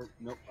not there. Or,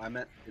 nope, I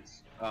meant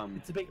it's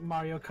It's a big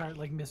Mario Kart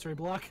like mystery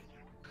block.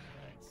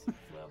 That's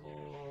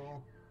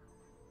level.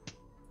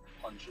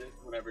 Punch it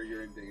whenever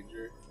you're in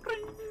danger.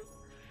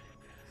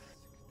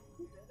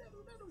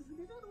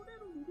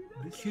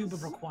 This Cube of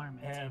is,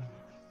 requirement.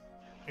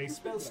 A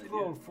spell Good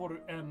scroll for,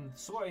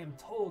 so I am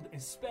told, a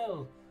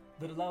spell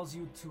that allows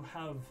you to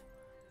have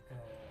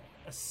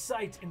a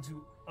sight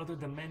into other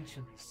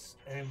dimensions.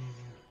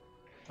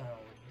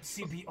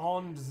 See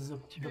beyond the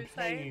True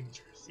plane.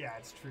 Yeah,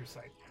 it's true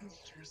sight.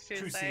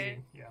 True sight.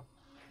 seeing, yeah.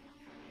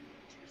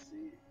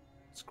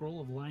 Scroll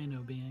of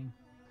Lion being.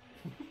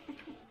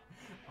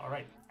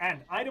 Alright,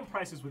 and item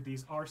prices with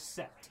these are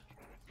set.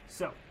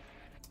 So,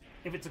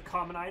 if it's a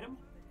common item,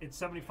 it's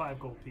 75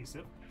 gold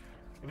pieces.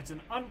 If it's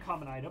an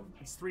uncommon item,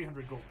 it's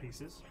 300 gold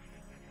pieces.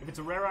 If it's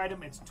a rare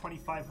item, it's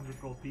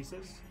 2,500 gold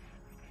pieces.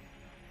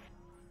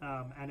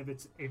 And if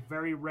it's a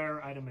very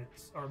rare item,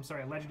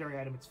 a legendary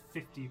item, it's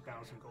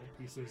 50,000 gold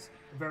pieces.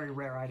 A very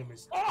rare item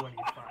is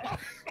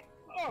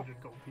 2,500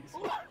 gold pieces.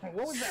 What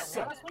was that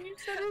So- last one you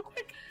said real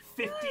quick?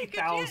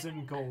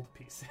 50,000 gold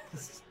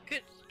pieces.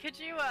 Could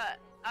you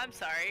I'm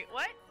sorry,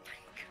 what?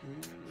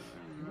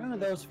 None of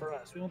those for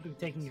us. We won't be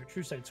taking your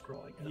true sight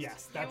scroll, I guess.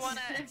 Yes, that's wanna-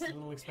 it's a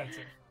little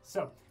expensive.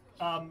 So,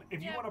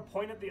 if you want to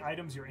point at the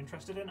items you're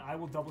interested in, I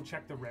will double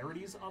check the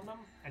rarities on them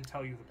and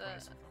tell you the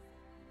price of them.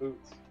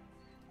 Boots.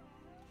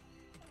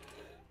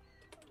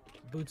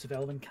 Boots of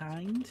Elven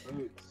Kind.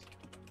 Boots.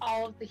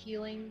 All of the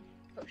healing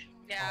potions.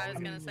 Yeah, I was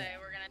Um, gonna say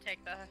we're gonna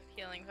take the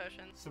healing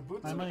potions. So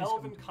boots My of money's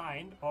elven going to-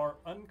 kind are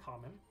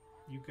uncommon.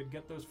 You could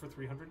get those for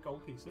 300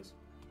 gold pieces.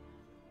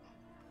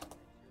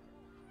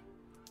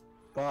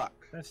 fuck.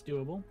 That's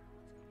doable.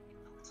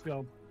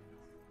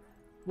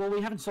 Well,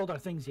 we haven't sold our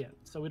things yet,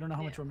 so we don't know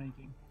how much we're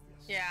making.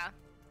 Yeah,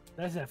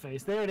 That's that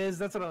face. There it is.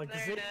 That's what I like to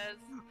there see. it is.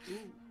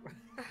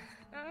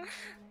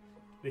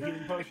 The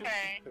healing potions.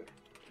 Okay.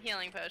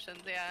 Healing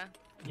potions, yeah.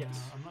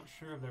 Yes. I'm not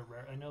sure if they're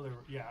rare. I know they're.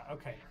 Yeah.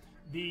 Okay.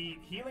 The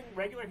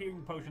regular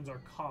healing potions are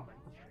common.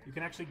 You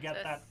can actually get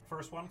This- that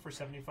first one for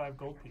 75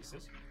 gold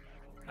pieces.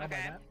 How about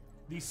Okay. that?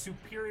 The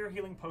superior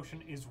healing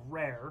potion is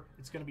rare.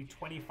 It's going to be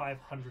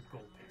 2,500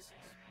 gold pieces.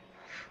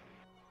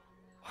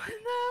 What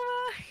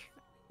the?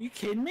 You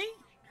kidding me?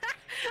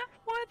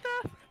 What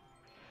the?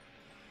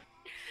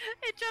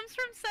 It jumps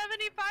from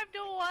 75 to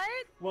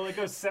what? Well, it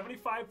goes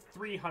 75,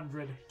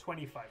 300,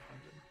 2,500.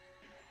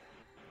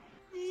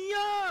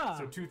 Yeah.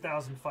 So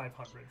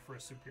 2,500 for a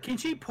superior. Can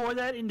she pour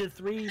that into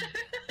 3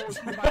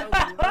 portion vials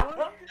of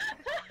water?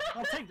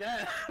 I'll take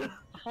that. I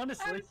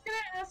Honestly. was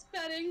gonna ask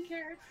that in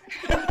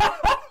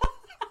character.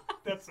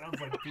 That sounds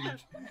like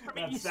Peach.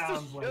 That You still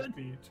sounds like should.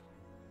 Peach.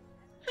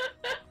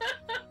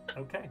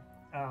 Okay.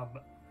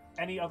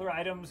 Any other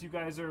items you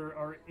guys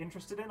are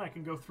interested in? I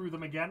can go through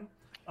them again.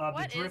 What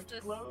The is drift this?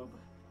 globe.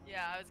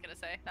 Yeah, I was gonna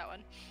say that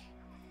one.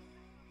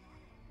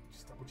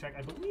 Just double check.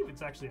 I believe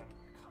it's actually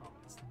uncommon.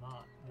 It's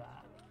not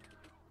that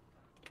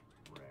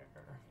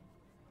rare.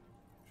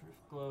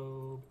 Drift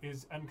globe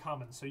is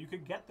uncommon, so you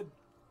could get the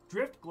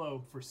drift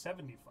globe for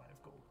 75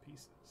 gold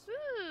pieces.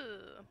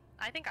 Ooh,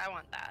 I think I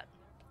want that.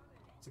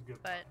 It's a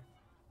good But- buy.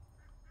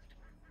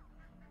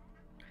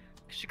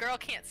 'Cause your girl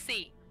can't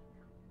see.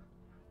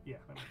 Yeah,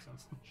 that makes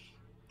sense.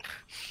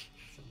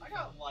 I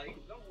got light,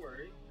 don't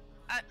worry.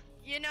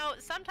 You know,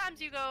 sometimes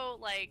you go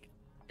like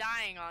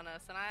dying on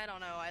us, and I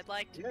don't know. I'd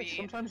like to Yeah, be.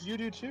 sometimes you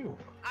do too.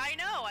 I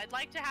know. I'd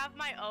like to have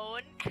my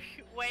own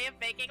way of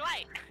making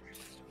light.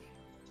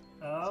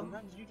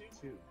 Sometimes you do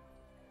too.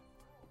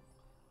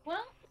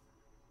 Well,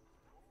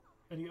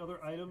 Any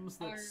other items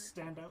that Or-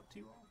 stand out to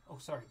you all? Oh,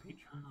 sorry,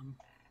 Peach.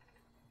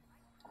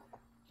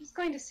 just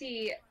going to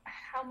see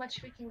how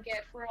much we can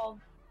get for all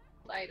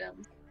the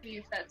items. See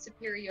if that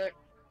superior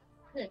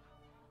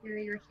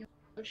healing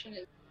potion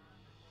is.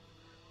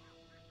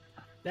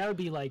 That would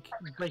be like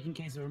breaking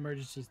case of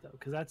emergencies, though,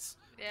 because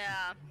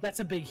Yeah, that's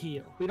a big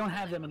heal. We don't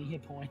have that many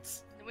hit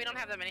points. we don't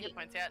have that many hit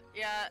points yet.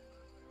 Yeah,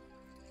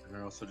 And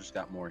I also just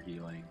got more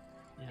healing.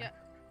 Yeah.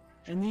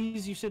 And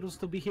these you said will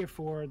still be here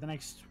for the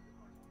next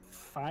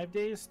 5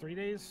 days, 3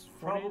 days,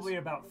 4 Probably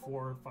days? about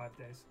 4 or 5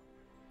 days.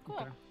 cool.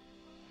 Okay.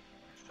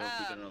 Just hope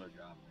we get Um, another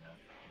job. Yeah.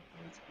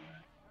 Let's do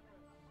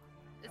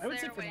that. Is I would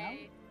say there a for now,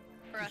 way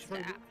for we us should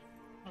to? probably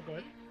Oh, go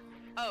ahead.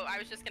 Oh, I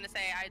was just gonna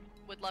say I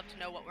would love to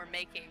know what we're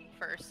making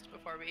first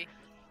before we.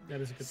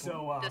 That is a good point.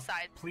 So,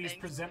 Decide please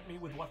things. present me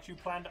with what you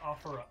plan to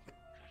offer up.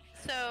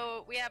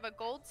 So we have a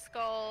gold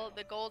skull,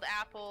 the gold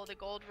apple, the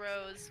gold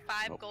rose,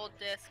 5 Nope. gold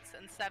discs,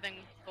 and 7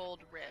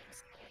 gold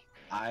ribs.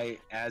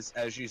 As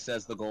she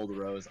says, the gold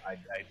rose. I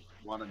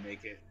want to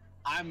make it.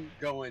 I'm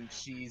going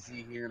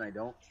cheesy here, and I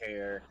don't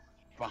care.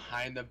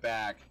 Behind the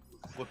back,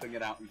 flipping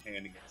it out and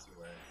handing it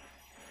to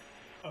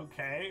her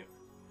Okay.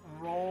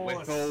 Roll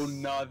with a,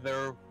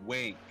 another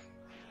wink.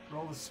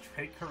 roll a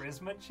straight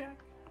charisma check.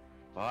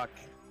 Fuck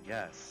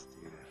yes,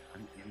 dude.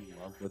 I'm in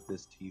love with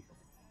this tiefling.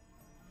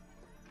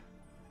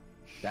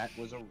 That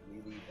was a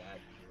really bad.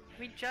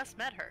 We just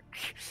met her.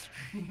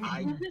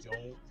 I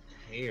don't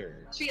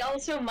care. She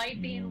also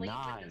might be in league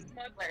with Nine. the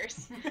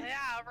smugglers.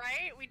 Yeah,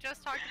 right? We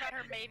just talked about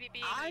her maybe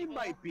being I evil.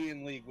 might be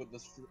in league with the.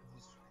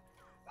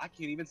 I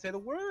can't even say the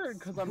word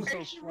because I'm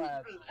so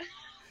flat.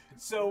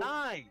 So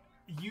 9.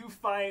 you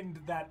find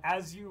that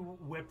as you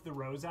whip the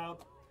rose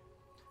out,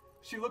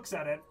 she looks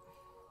at it,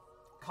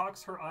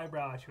 cocks her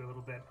eyebrow at you a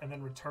little bit, and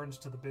then returns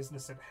to the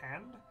business at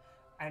hand.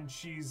 And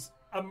she's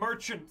a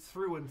merchant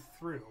through and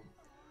through.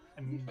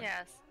 And,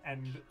 Yes.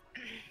 and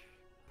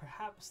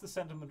perhaps the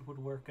sentiment would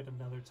work at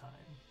another time.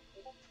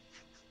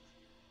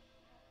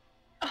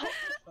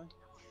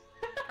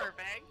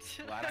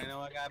 Perfect. Glad I know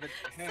I got it.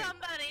 Hey,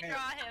 Somebody hey,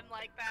 draw him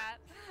like that.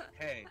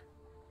 hey,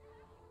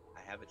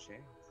 I have a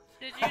chance.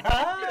 Did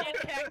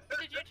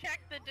you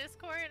check the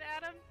Discord,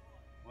 Adam?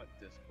 What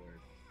Discord?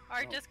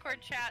 Our Oh,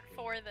 Discord chat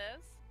for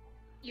this.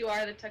 You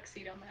are the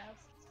tuxedo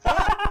mask.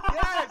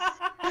 Yes!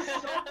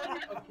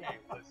 Okay,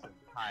 listen.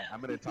 Hi, I'm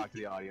gonna talk to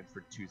the audience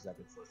for 2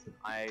 seconds. Listen,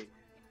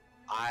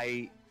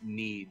 I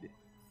need,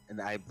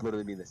 and I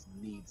literally mean this,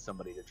 need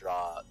somebody to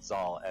draw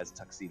Zal as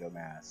Tuxedo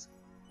Mask.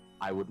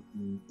 I would,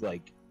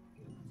 like,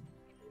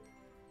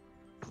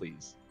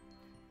 please.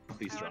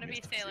 Please I draw want to me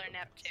be as Sailor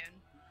Tuxedo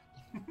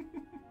Neptune.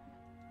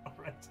 All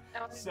right. I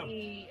want to So-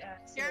 be.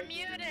 You're Sailor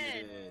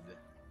muted. Mask.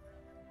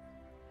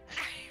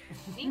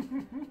 Who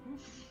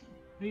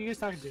are you guys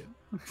talking to?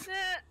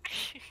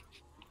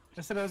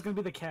 I said I was gonna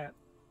be the cat.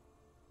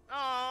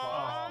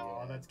 Aww.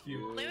 Oh, that's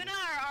cute. Luna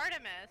or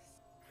Artemis?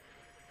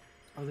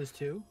 Oh, there's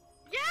two?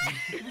 Yeah!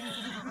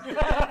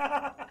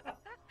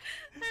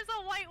 There's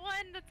a white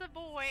one that's a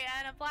boy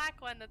and a black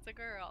one that's a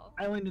girl.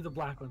 I only knew the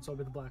black one, so I'll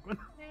be the black one.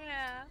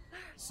 Yeah.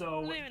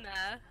 So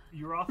Luna.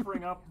 you're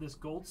offering up this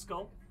gold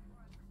skull,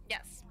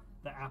 Yes.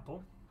 the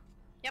apple.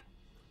 Yep.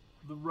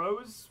 The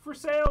rose for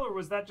sale, or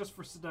was that just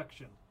for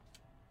seduction?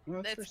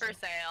 It's for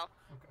sale.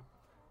 Okay.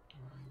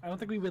 I don't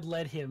think we would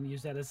let him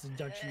use that as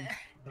seduction.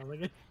 All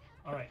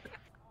right.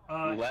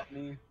 Let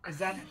me. Is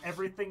that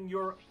everything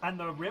you're... And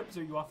the ribs?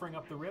 Are you offering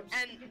up the ribs?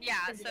 And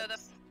yeah, so the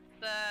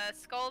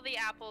skull, the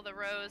apple, the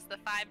rose, the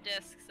 5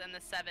 discs, and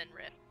the 7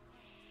 rib.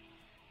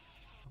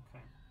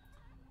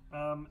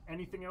 Okay.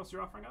 Anything else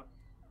you're offering up?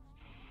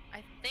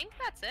 I think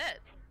that's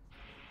it.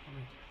 All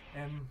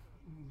right.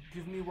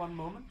 Give me one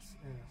moment.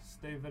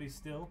 Stay very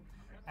still.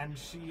 And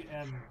she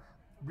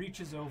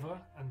reaches over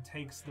and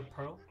takes the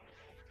pearl.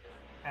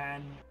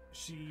 And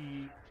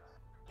she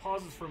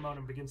pauses for a moment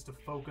and begins to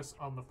focus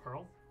on the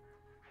pearl.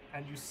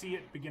 And you see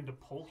it begin to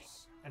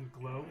pulse and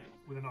glow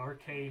with an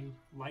arcane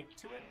light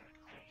to it.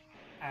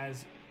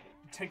 As it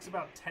takes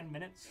about 10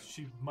 minutes,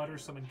 she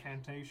mutters some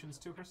incantations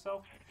to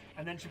herself,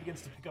 and then she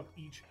begins to pick up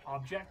each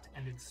object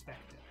and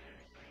inspect it.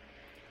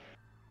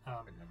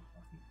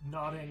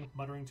 Nodding,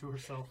 muttering to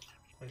herself,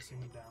 placing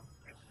them down.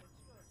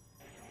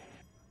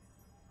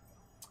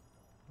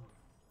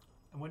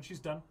 And when she's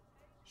done,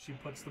 she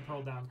puts the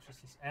pearl down. She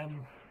says,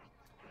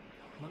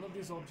 none of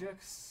these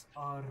objects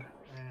are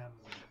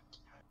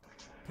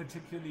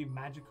particularly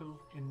magical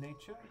in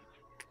nature,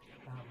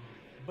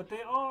 but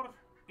they are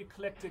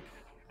eclectic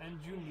and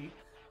unique.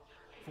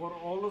 For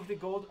all of the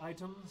gold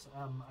items,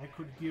 I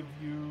could give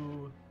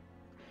you...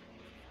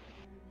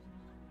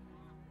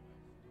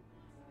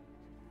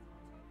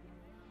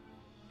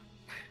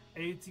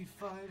 $85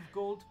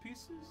 gold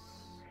pieces?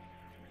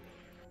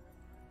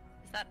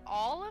 Is that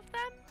all of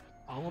them?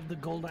 All of the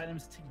gold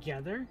items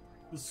together?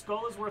 The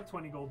skull is worth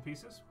 20 gold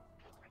pieces.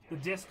 The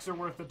discs are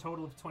worth a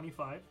total of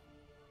 25.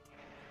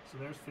 So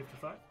there's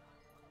 55.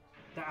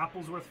 The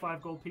apple's worth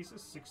 5 gold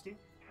pieces, 60.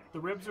 The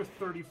ribs are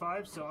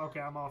 35, so okay,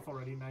 I'm off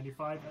already,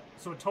 95.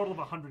 So a total of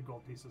 100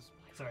 gold pieces.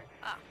 Sorry.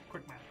 Ah.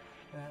 Quick math.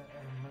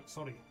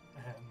 Sorry,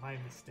 my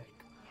mistake.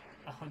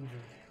 100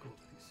 gold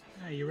pieces.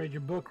 Hey, you read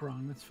your book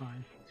wrong, that's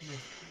fine.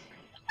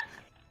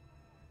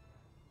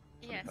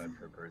 Yes. 25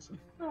 per person.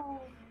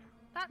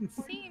 That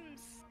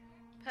seems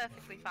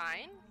perfectly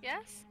fine.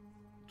 Yes?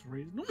 It's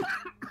reasonable.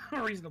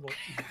 Reasonable.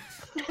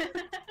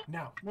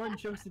 Now, Morton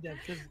chokes to death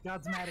because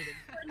God's mad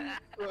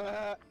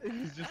at him.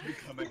 He's just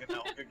becoming an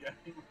elk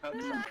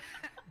again.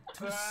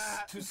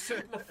 to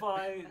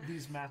simplify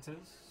these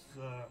matters,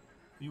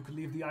 you can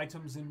leave the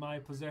items in my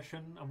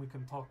possession and we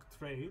can talk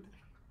trade.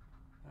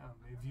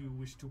 If you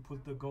wish to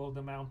put the gold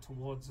amount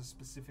towards a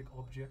specific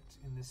object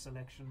in this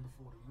selection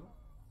before you.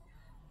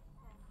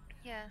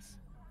 Yes.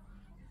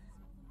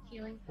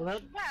 Healing. Well,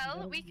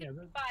 Well, we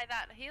could buy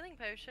that healing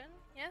potion.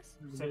 Yes?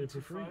 we get it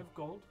for free. 75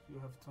 gold, you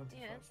have 25.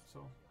 Yes.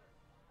 So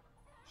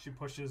she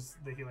pushes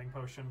the healing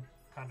potion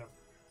kind of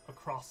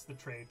across the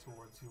tray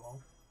towards you all.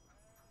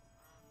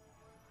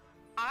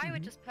 I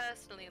would just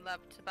personally love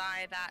to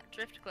buy that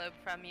drift globe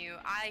from you.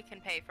 I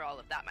can pay for all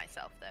of that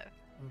myself, though,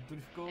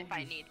 Drift gold if I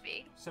is need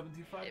be.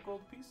 75 If-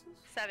 gold pieces?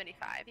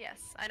 75, yes.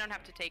 I don't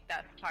have to take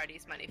that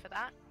party's money for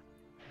that.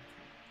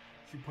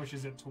 She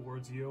pushes it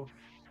towards you,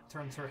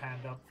 turns her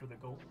hand up for the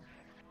gold.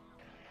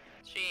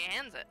 She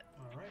hands it.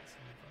 Alright,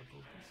 75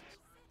 gold pieces.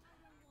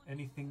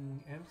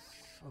 Anything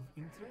else of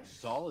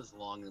interest? Zal is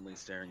longingly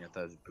staring at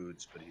those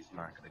boots, but he's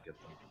not gonna get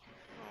them.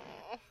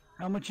 Aw.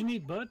 How much you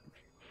need, bud?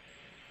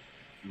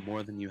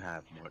 More than you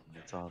have, Morton.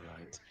 It's all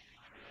right.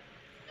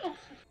 Hmm.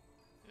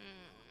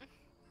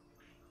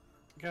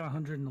 Got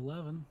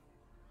 111.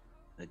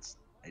 It's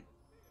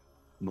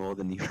more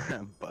than you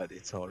have, but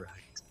it's all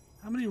right.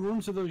 How many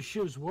rooms are those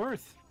shoes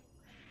worth?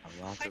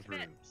 A lot Quite of a bit.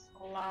 rooms.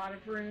 A lot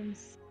of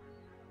rooms.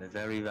 They're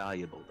very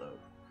valuable, though.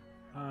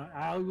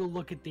 I will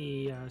look at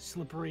the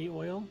slippery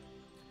oil.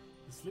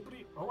 The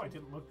slippery. Oh, I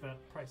didn't look that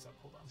price up.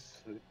 Hold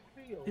on.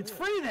 It's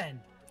free then.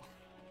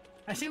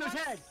 I see no Who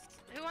tag. wants-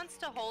 Who wants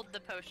to hold the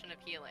potion of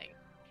healing?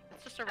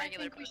 It's just a I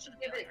regular think we potion should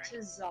of give healing, it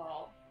to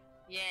Zal.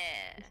 right? Yeah.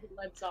 We should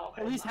let Zal At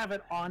hold least on. have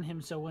it on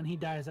him so when he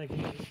dies, I can.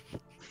 use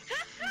it.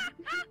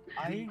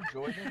 I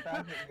enjoy the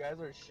fact that you guys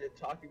are shit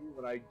talking me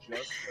when I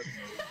just.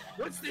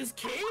 What's this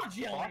cage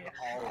yelling?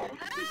 Fuck all of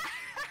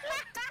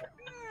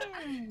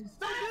you.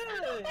 So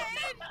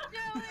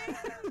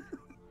good.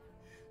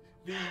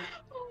 The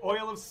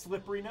oil of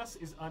slipperiness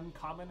is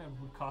uncommon and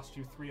would cost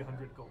you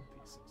 300 gold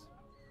pieces.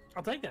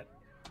 I'll take that.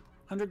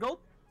 100 gold.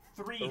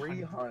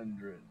 300.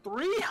 300.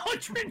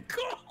 300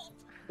 gold.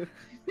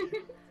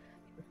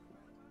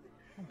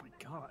 Oh my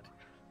god.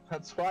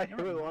 That's why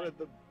I wanted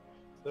the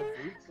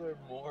boots are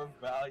more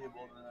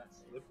valuable than that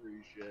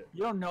slippery shit.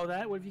 You don't know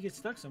that. What if you get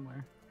stuck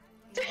somewhere?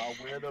 I'll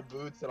wear the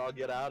boots and I'll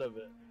get out of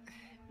it.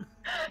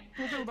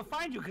 We'll be able to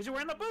find you because you're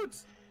wearing the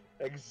boots.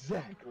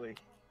 Exactly.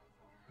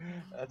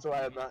 That's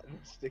why I'm not in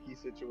a sticky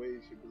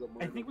situation because I'm I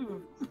wearing think the we've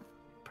boots.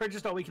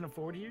 purchased all we can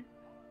afford here.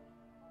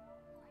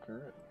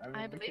 Current.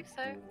 I we believe could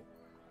so. do-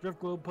 Drift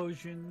globe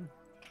potion.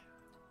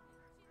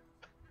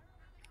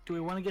 Do we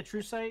want to get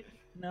true sight?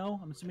 No,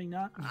 I'm assuming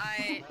not.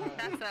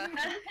 That's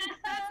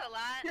a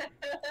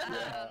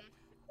lot.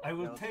 I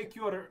will No. take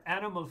your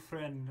animal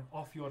friend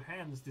off your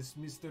hands, this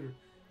mister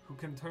who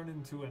can turn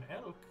into an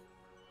elk.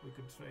 We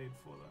could trade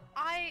for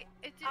that.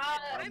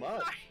 I'm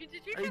much? sorry.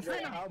 Did you Are you just say?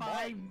 trying to how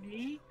buy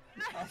me?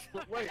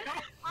 Wait,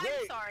 I'm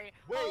wait, sorry.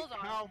 wait, Hold on.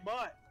 how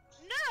much?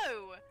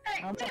 No.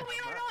 Hey, How We much?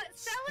 are not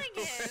selling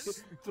him.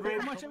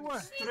 Straight, How much it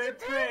worth? straight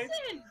trade.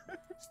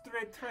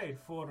 Straight trade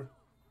for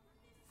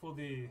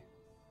the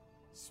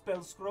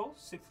spell scroll,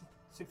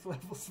 sixth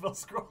level spell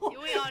scroll.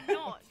 We are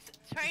not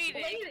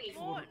trading. Lady.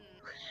 Morton.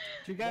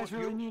 Do you guys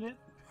really need it?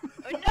 No.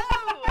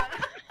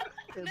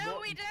 Hey, No,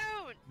 Morton, we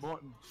don't.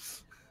 Morton,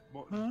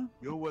 Huh?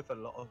 you're worth a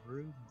lot of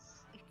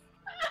rooms.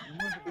 You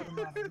want to get him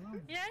out of the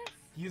room. Yes.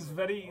 He is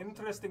very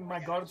interesting. My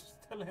guards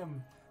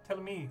tell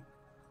me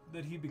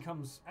that he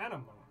becomes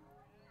animal.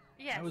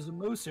 Yes. I was a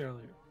moose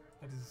earlier.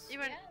 That is You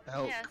went.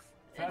 Elk. Yes.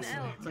 An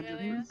elk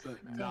Fascinating. earlier.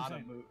 Not a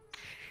saying. moot.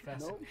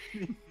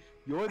 fascinating.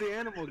 No, you're the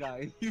animal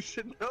guy. You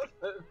should know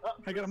that.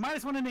 I got a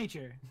 -1 in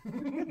nature.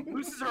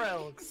 Mooses are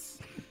elks.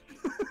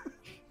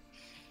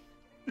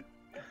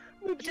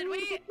 Did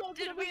we?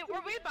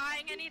 Were we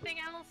buying anything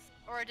else,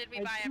 or did we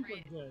I buy think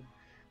every? we're good.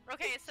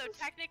 Okay, so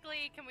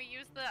technically, can we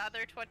use the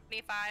other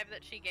 25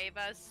 that she gave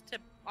us to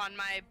on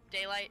my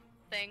daylight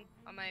thing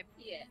on my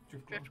Yeah.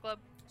 drift club?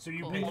 So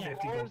you Cool. pay Yeah.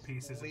 50 gold Ours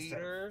pieces instead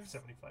leader. of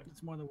 75.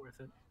 It's more than worth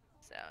it.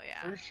 So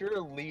yeah. For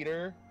sure,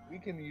 leader. We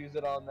can use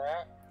it on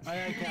that.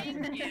 Aye,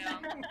 Captain. Thank you.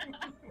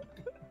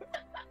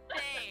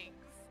 Thanks.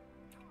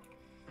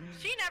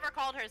 She never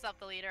called herself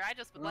the leader. I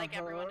just would like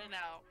everyone to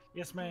know.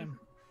 Yes, ma'am.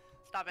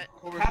 Stop it.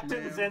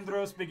 Captain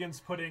Zendros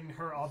begins putting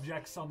her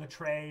objects on the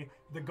tray.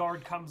 The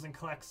guard comes and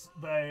collects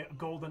the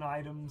golden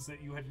items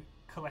that you had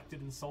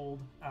collected and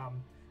sold,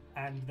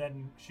 and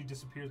then she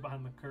disappears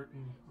behind the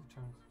curtain,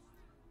 returns.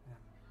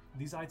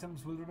 These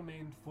items will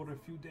remain for a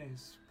few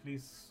days.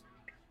 Please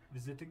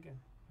visit again.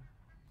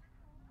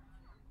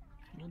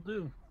 Will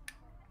do.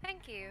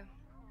 Thank you.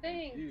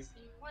 Thanks.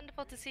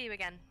 Wonderful to see you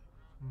again.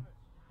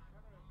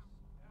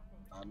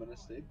 I'm gonna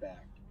stay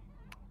back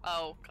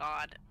Oh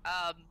God.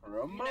 for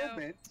a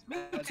moment. Me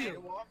as I too.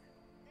 walk-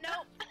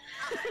 Nope.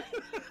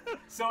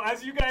 So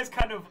as you guys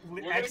kind of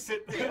gonna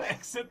exit get there.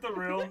 exit the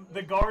room,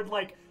 the guard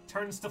like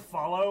turns to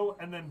follow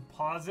and then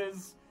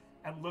pauses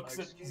and looks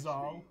at Excuse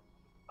Zal. me.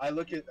 I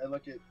look at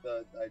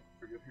the. I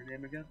forget her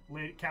name again.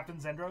 Captain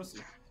Zendros.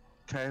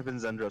 Captain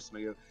Zendros, and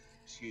I go,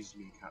 excuse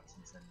me,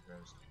 Captain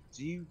Zendros.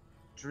 Do you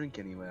drink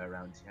anywhere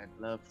around here? I'd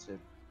love to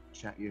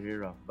chat your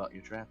ear off about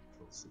your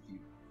travels if you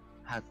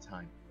have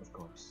time, of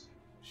course.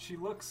 She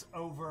looks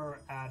over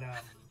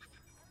at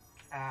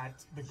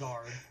the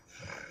guard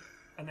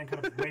and then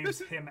kind of waves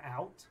him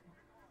out.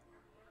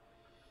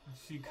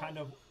 She kind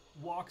of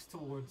walks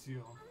towards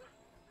you.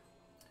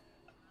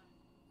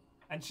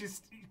 And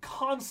she's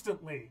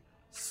constantly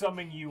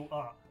summing you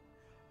up.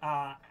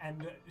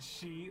 And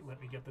she, let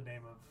me get the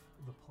name of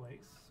the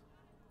place.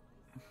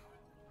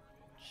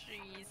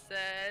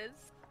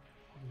 Jesus.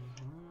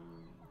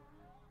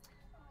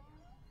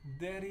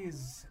 There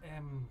is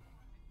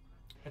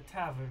a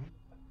tavern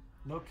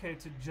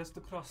located just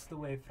across the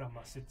way from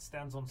us. It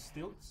stands on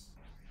stilts.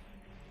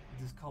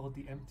 It is called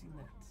the Empty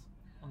Net.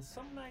 On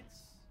some nights,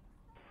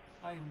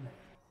 I am there.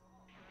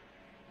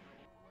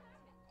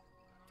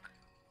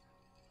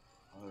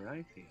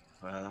 Alrighty.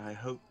 Well, I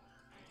hope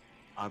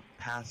our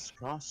paths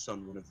cross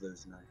on one of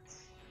those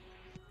nights.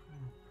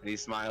 And he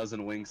smiles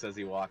and winks as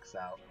he walks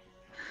out.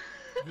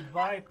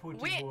 Goodbye, Pooty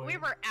boy. We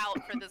were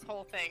out for this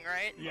whole thing,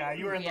 right? Yeah,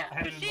 you were in the, Yeah.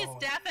 headed in the She's hallway.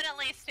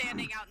 definitely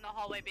standing out in the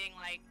hallway being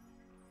like,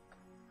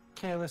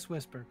 Careless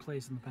Whisper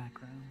plays in the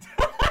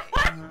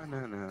background.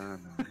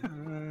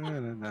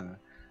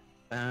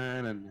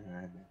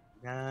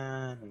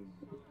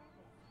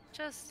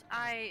 just,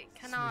 I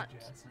cannot,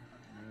 Smooth jazz.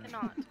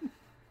 cannot.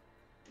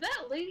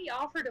 That lady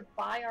offered to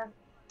buy our.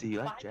 Do you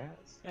like Why-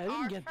 jazz? I didn't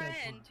Our get that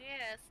friend, far.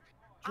 yes.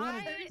 Do you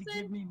want I- to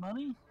give me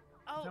money?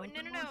 Oh, that what no,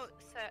 that no, no, was?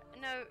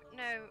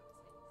 sir.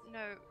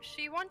 No.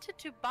 She wanted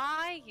to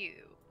buy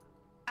you.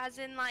 As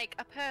in, like,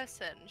 a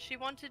person. She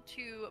wanted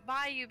to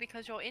buy you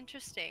because you're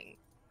interesting.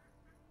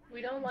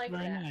 We don't like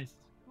Very that. nice.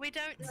 We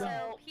don't No.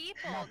 sell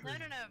people. Not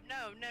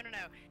No. really.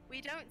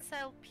 We don't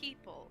sell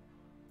people.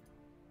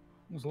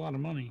 It was a lot of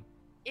money.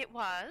 It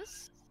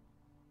was,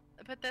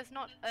 but there's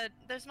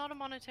not a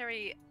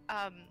monetary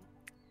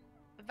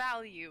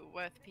value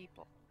worth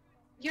people.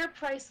 You're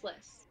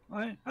priceless.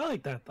 I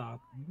like that thought.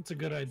 It's a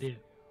good idea.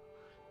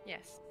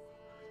 Yes.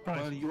 Right.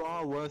 Well, you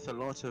are worth a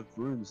lot of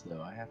rooms,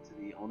 though. I have to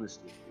be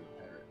honest with you,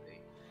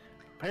 apparently.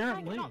 I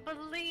Apparently. cannot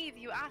believe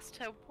you asked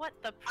her what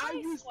the I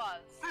price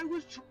was. I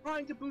was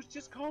trying to boost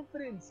his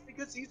confidence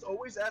because he's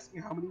always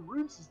asking how many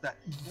rooms is that.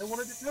 And I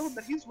wanted to tell him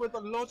that he's worth a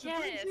lot of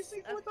rooms. Yes,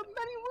 He's of- worth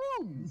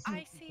many rooms.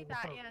 I see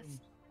that, yes.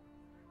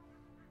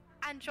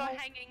 And your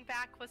hanging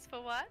back was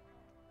for what?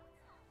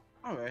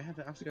 Oh, I had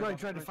to ask You you. probably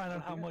tried to find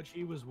out how much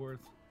he was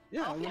worth.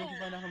 Yeah, I Okay. wanted to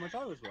find out how much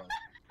I was worth.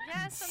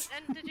 Yes,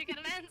 and did you get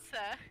an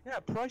answer? Yeah,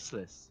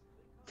 priceless.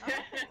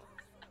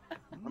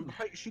 I'm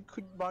right. She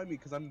couldn't buy me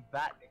because I'm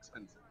that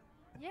expensive.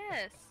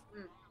 Yes.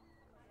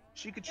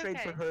 She could trade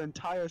for Okay. her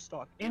entire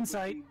stock. It would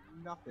Insight. be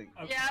Nothing.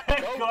 Okay.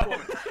 Yeah. Go Go for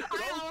ahead. it.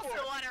 I Go also for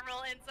it. want to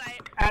roll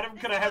insight. Adam,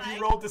 can I have you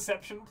Like- roll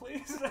deception,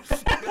 please?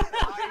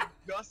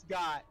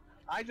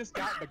 I just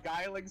got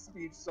beguiling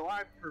speech, so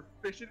I'm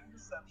proficient in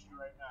deception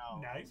right now.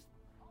 Nice.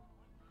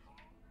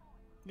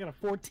 You got a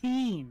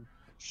 14.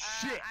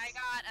 Shit. I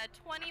got a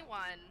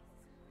 21.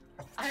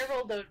 I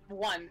rolled a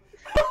 1.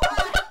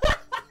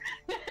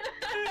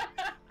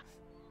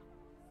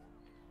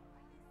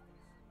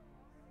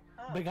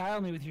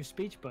 Beguile me with your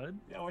speech, bud.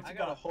 Yeah, what I you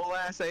got a got? whole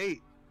ass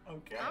 8.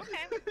 Okay. Okay.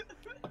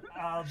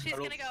 She's I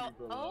don't gonna go, see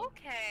the one.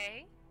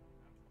 okay.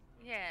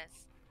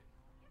 Yes.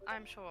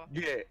 I'm sure.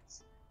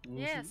 Yes.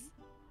 Yes.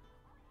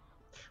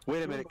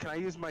 Wait a minute. Can I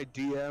use my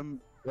DM?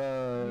 You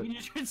can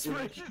use your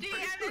inspiration. Do you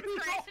have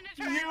inspiration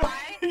to try You, and buy?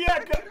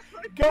 yeah,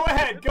 go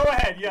ahead, go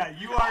ahead. Yeah,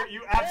 you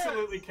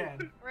absolutely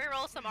can.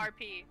 Reroll some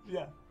RP.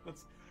 Yeah,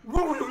 that's.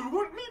 God.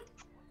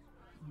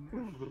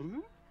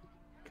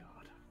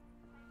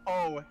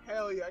 Oh,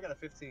 hell yeah, I got a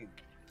 15.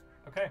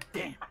 Okay.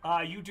 Damn.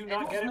 You do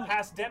not get it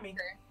past Demi.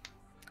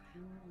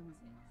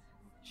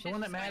 She's The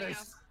one that just waiting matters.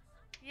 out.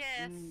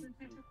 Yes.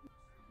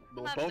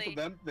 Well, Lovely. both of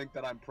them think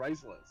that I'm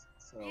priceless.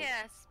 So.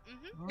 Yes.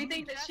 Mm-hmm. We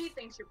think that she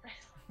thinks you're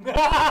priceless.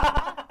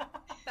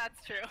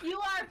 That's true. You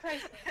are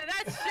priceless.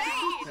 That's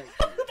shade.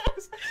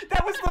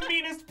 that was the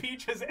meanest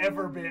Peach has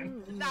ever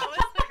been. That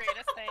was the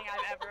greatest thing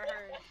I've ever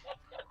heard.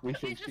 We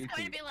She's think just she going to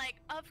thinks. be like,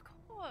 of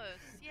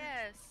course,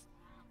 yes.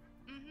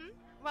 Mm-hmm.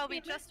 Well,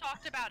 we just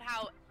talked about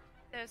how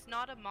there's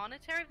not a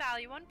monetary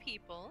value on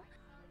people.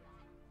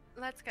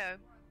 Let's go.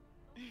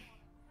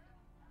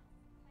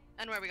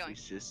 And where are we going?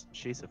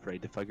 She's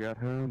afraid to figure out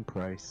her own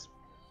price.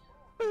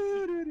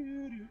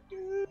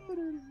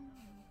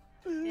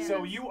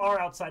 So you are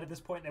outside at this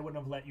point. They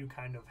wouldn't have let you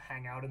kind of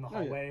hang out in the Oh, yeah.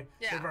 hallway.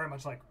 Yeah. They're very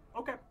much like,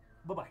 okay,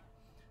 bye-bye.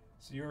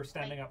 So you're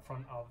standing up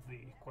front of the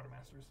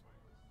quartermasters.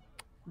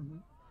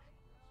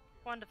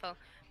 Wonderful.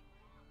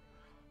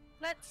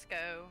 Let's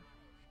go.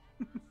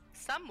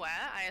 Somewhere,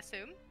 I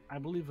assume. I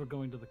believe we're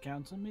going to the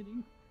council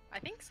meeting. I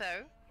think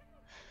so.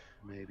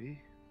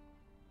 Maybe.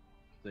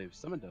 They've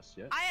summoned us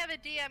yet. I have a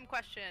DM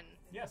question.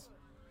 Yes.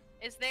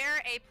 Is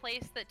there a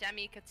place that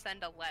Demi could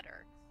send a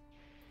letter?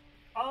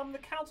 The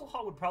council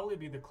hall would probably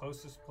be the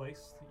closest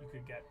place that you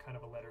could get kind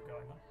of a letter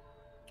going on.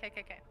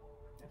 Okay.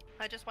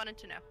 I just wanted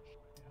to know.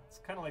 Yeah, it's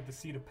kind of like the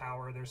seat of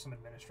power. There's some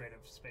administrative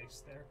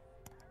space there.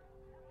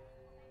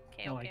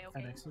 Okay. Like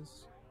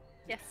FedExes.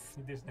 Yes.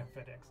 There's no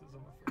FedExes,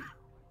 I'm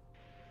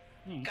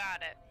afraid.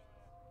 Got it.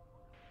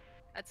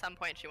 At some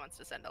point, she wants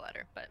to send a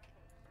letter, but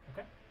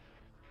Okay.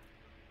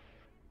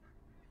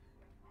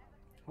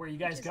 Where are you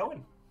guys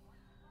going?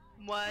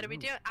 what do we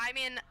do? I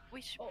mean,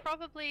 we should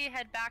probably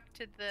head back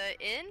to the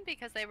inn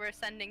because they were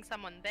sending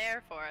someone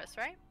there for us,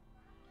 right?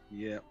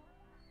 Yeah.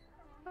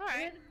 All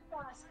right. You're the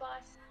boss.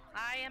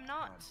 I am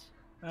not.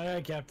 All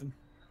right, Captain.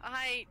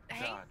 I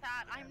hate God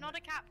that. I'm damn not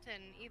it. a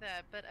captain either,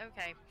 but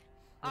okay.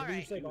 What All do you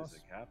right. say, She was boss?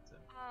 a captain.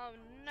 Oh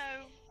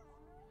no.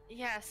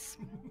 Yes.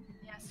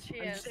 Yes, she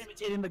I'm is. just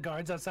imitating the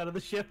guards outside of the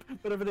ship,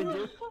 whatever they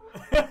do.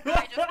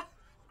 I just...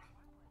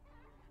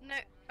 No.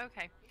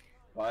 Okay.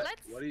 What?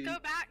 Let's What do you? go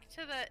back to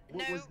the.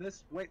 What no. was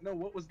this? Wait, no.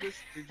 What was this?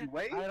 Did you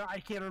wait? I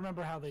can't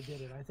remember how they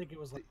did it. I think it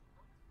was like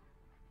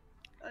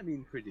I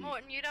mean, pretty.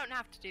 Morton, you don't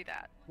have to do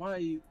that. Why are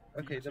you?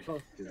 Okay, they're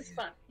both doing This is it.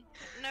 fun.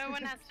 No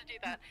one has to do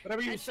that.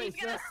 whatever you And say.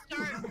 she's gonna sir.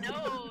 start.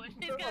 No,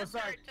 she's gonna Oh, sorry,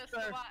 start just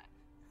sorry.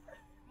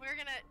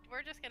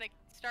 we're just gonna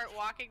start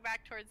walking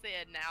back towards the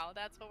inn now.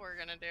 That's what we're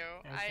gonna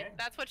do. Okay.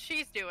 That's what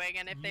she's doing,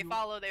 and if they You-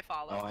 follow, they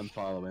follow. Oh, I'm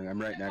following. I'm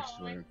right next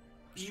to her.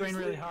 Strain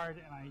really Easily- hard,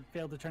 and I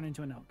failed to turn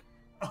into an elk.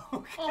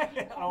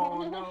 Okay.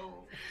 Oh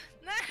no.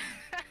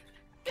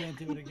 Can't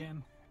do it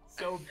again.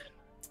 So,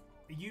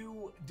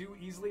 you do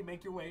easily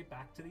make your way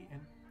back to the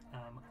inn.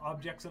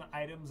 Objects and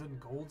items and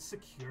gold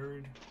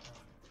secured.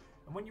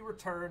 And when you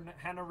return,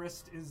 Hannah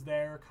Wrist is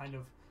there, kind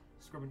of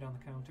scrubbing down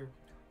the counter.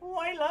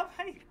 Why, love?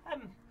 Hey,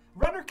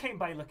 Runner came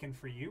by looking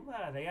for you.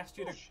 They asked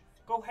you to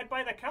go head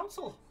by the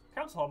council.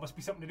 Council hall must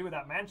be something to do with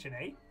that mansion,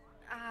 eh?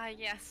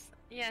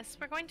 Yes,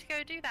 we're going to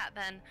go do that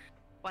then.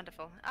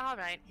 Wonderful. All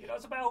right. It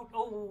was about,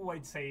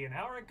 I'd say an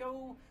hour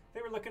ago.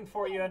 They were looking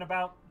for you in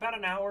about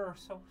an hour or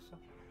so.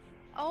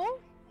 Oh,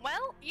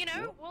 well,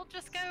 we'll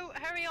just go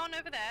hurry on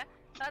over there.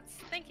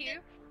 Thank you.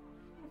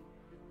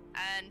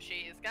 And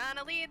she's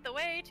gonna lead the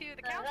way to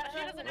the council. She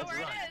doesn't know Let's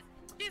where it run.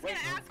 is. She's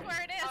gonna ask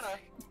where it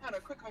is. Hannah,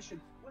 quick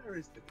question. Where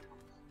is the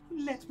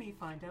Let me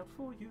find out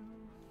for you.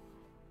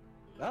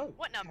 Oh,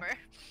 What number?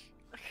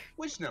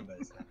 which number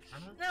is that,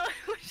 Hannah? No,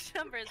 which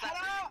number is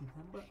that?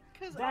 Number-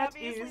 Because That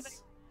obviously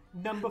is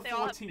number they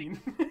all have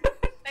 14.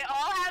 they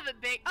all have a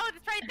big. Oh,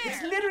 it's right It's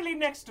there. literally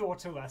next door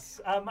to us.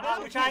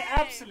 Which I Okay.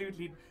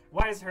 absolutely.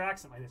 Why is her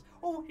accent like this?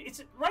 Oh,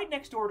 it's right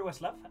next door to us,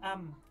 love.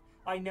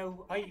 I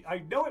know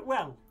it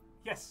well.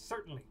 Yes,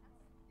 certainly.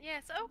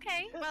 Yes.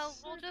 Okay. Well,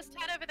 we'll just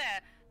head over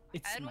there.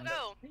 It's And my we'll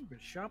go.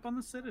 favorite shop on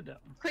the Citadel.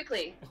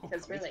 Quickly,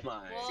 because really. It's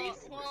mine.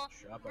 We'll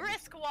Shop on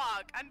brisk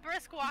walk. I'm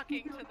brisk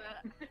walking to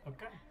the.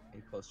 Okay.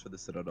 A close for the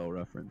Citadel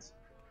reference.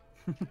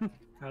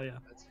 Hell yeah.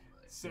 That's my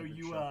So favorite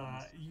you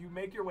shop you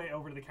make your way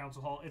over to the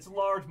council hall. It's a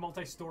large,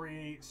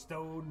 multi-story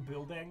stone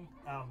building,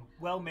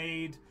 well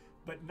made,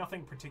 but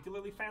nothing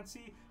particularly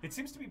fancy. It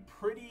seems to be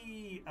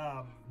pretty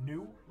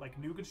new, like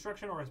new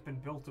construction, or has been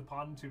built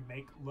upon to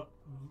make look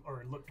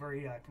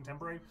very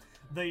contemporary.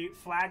 The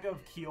flag of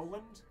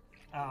Keoland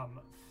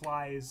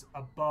flies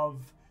above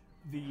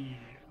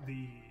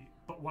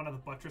one of the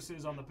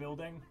buttresses on the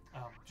building,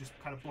 just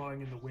kind of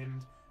blowing in the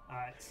wind.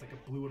 It's like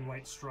a blue and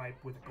white stripe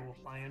with a gold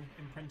lion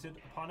imprinted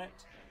upon it.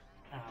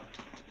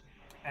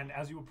 And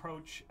as you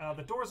approach,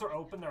 the doors are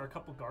open. There are a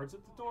couple guards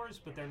at the doors,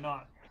 but they're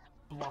not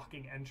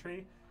blocking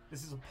entry.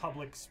 This is a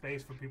public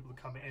space for people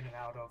to come in and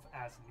out of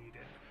as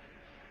needed.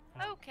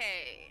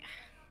 Okay.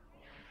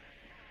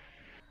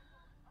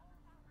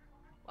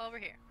 Well, we're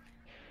here.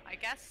 I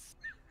guess.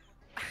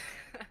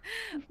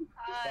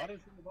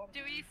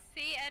 Do we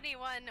see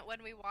anyone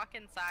when we walk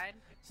inside?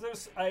 So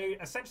there's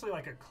essentially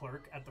like a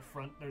clerk at the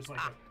front. There's like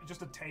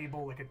just a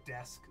table, like a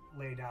desk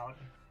laid out.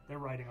 They're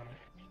writing on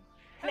it.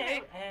 Hello,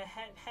 Okay.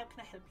 How can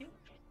I help you?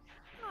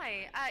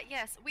 Hi.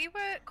 Yes, we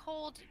were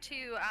called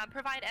to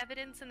provide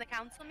evidence in the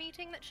council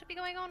meeting that should be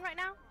going on right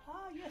now.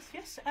 Ah,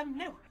 yes.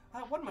 No.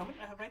 One moment.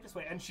 Right this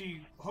way. And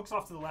she hooks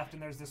off to the left,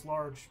 and there's this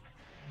large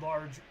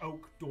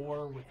oak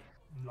door with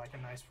like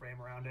a nice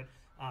frame around it.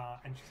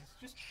 And she says,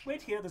 "Just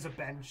wait here. There's a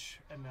bench."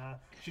 And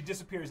she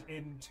disappears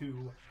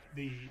into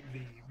the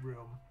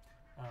room.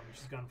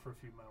 She's gone for a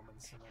few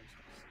moments, and then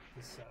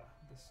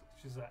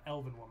she's an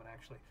elven woman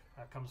actually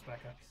comes back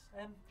up.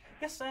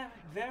 Yes,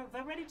 they're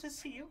ready to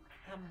see you.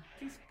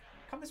 Please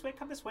come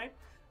this way.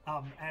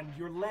 And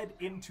you're led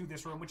into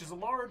this room, which is a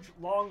large,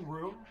 long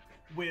room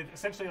with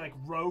essentially like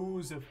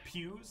rows of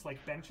pews,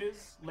 like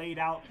benches, laid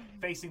out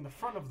facing the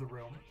front of the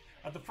room.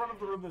 At the front of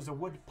the room, there's a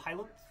wood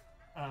pylon,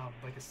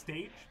 like a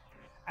stage,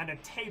 and a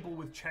table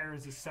with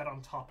chairs is set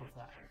on top of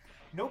that.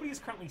 Nobody is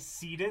currently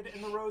seated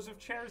in the rows of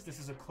chairs. This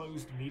is a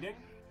closed meeting.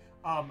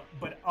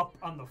 But up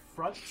on the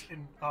front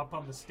and up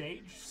on the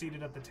stage,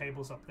 seated at the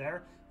tables up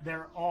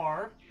there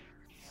are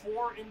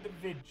 4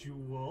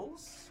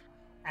 individuals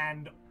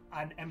and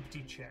an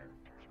empty chair.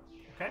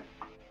 Okay?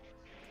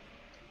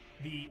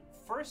 The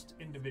first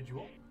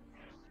individual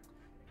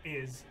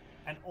is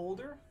an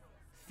older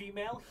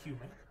female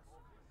human.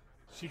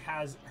 She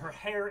has her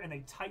hair in a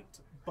tight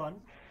bun,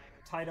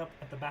 tied up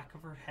at the back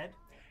of her head.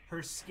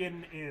 Her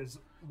skin is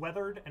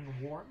weathered and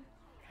worn.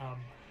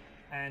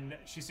 And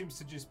she seems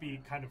to just be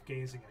kind of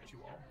gazing at you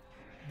all.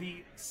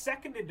 The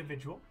second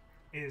individual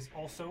is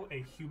also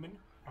a human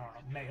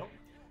male.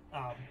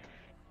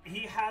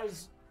 He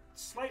has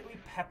slightly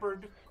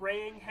peppered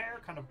graying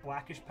hair, kind of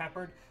blackish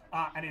peppered,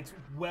 and it's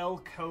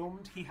well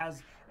combed. He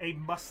has a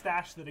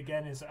mustache that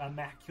again is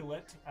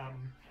immaculate,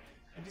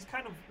 and he's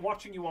kind of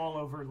watching you all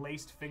over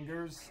laced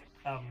fingers,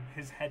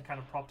 his head kind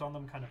of propped on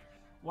them, kind of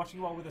watching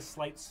you all with a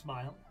slight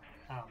smile.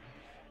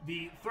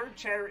 The third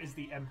chair is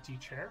the empty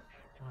chair.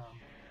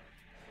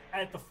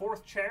 At the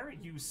fourth chair,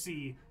 you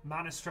see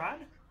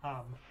Manistrad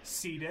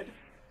seated,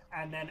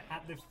 and then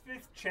at the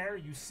fifth chair,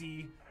 you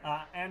see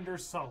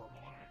Anders Solomon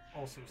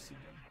also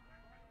seated.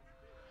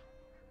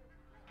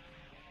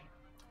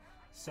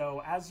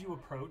 So as you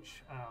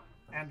approach,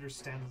 Anders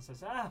stands and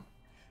says,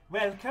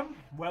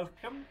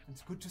 welcome.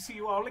 It's good to see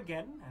you all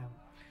again.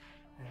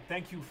 And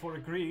thank you for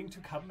agreeing to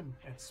come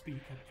and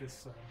speak at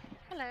this.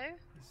 Hello.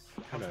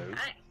 This Hello.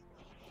 Hi.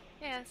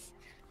 Yes.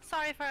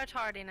 Sorry for our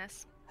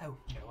tardiness. Oh,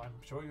 no, I'm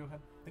sure you have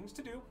things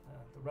to do.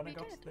 The runner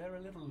got did. there a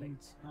little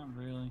late. Not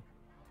really.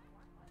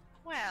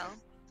 Well,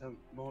 So,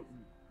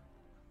 Morton,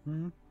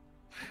 Hmm?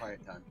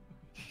 quiet time.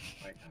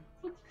 Quiet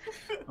time.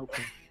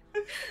 Okay.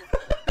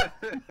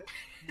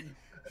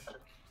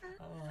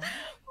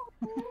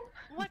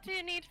 what do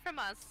you need from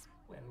us?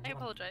 Well, I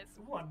apologize.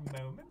 One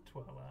moment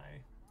while I.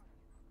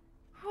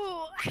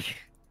 Whew.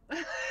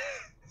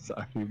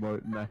 Sorry,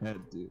 Morton, I had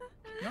to.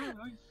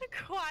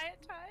 Quiet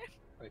time.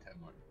 Quiet time,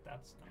 Morton.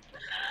 That's not.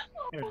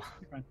 There it is.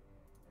 You're fine.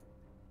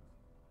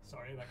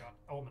 Sorry, that got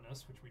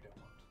ominous, which we don't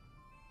want.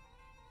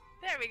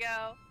 There we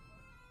go.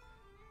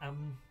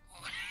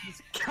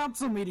 This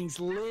council meeting's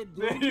lit,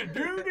 Fucking.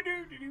 dude.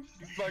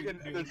 Fucking,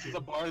 this is a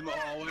bar in the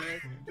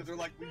hallway. Because they're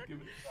like, we give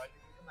it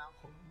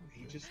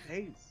He just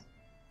stays.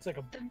 It's like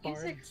a The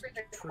bard music for the trick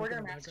in the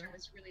quartermaster background.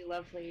 was really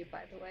lovely,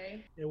 by the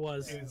way. It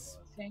was. It was.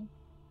 Okay.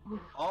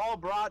 All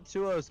brought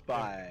to us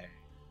by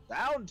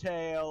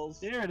Downtails.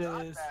 There it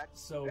is.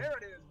 So, There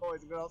it is,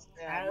 boys and girls.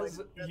 And as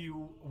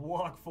you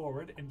walk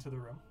forward into the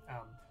room,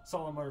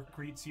 Solomon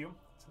greets you.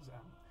 Says,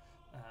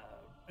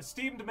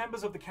 esteemed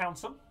members of the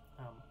council,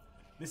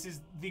 this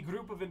is the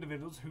group of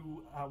individuals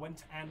who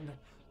went and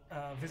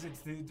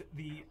visited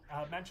the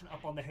mansion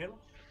up on the hill,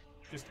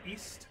 just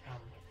east.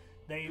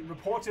 They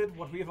reported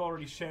what we have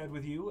already shared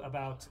with you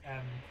about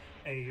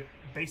a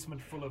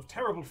basement full of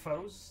terrible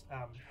foes,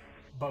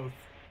 both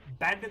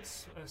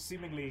bandits,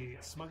 seemingly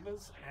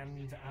smugglers,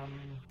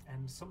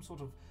 and some sort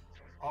of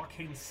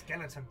arcane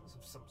skeletons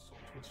of some sort,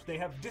 which they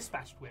have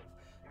dispatched with.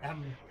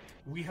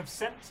 We have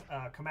sent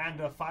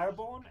Commander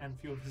Fireborn and a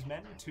few of his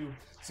men to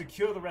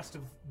secure the rest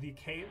of the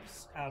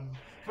caves.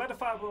 Commander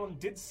Fireborn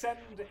did send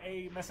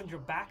a messenger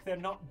back. They're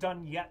not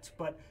done yet,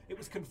 but it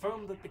was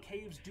confirmed that the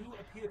caves do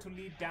appear to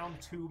lead down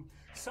to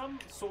some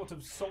sort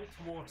of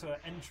saltwater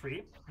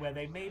entry where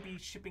they may be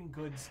shipping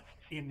goods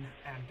in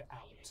and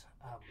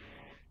out.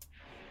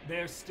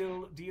 They're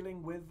still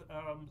dealing with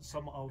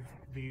some of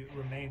the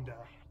remainder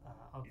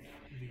of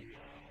the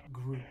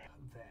group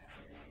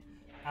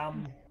there.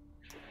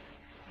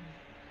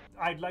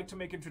 I'd like to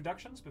make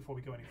introductions before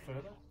we go any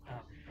further.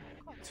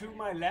 To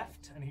my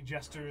left, and he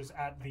gestures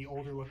at the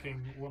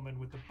older-looking woman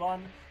with the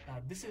bun,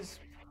 this is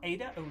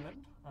Ada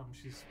Oland.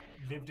 She's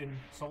lived in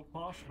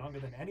Saltmarsh longer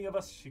than any of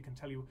us. She can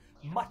tell you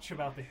much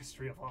about the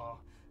history of our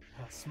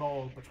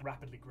small but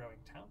rapidly growing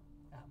town.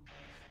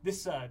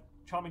 This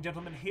charming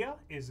gentleman here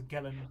is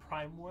Gellin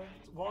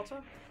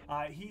Primewater.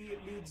 He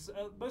leads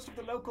most of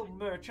the local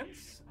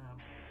merchants.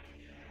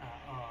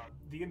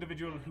 The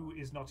individual who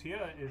is not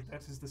here,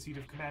 that is the seat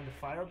of Commander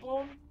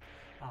Fireborn.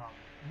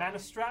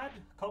 Manistrad,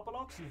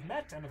 Copalox, you've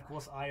met, and of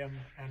course I am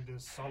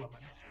Anders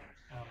Solomon.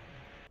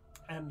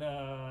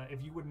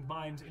 If you wouldn't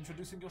mind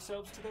introducing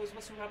yourselves to those of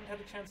us who haven't had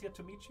a chance yet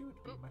to meet you,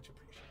 it'd be much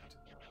appreciated.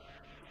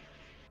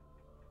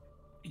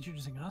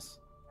 Introducing us?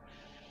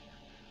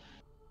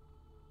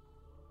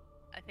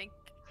 I think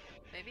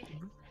maybe.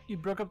 You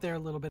broke up there a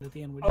little bit at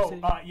the end. Would you say?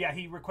 Yeah,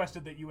 he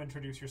requested that you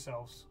introduce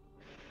yourselves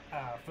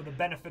for the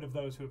benefit of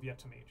those who have yet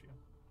to meet you.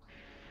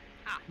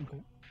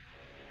 Okay.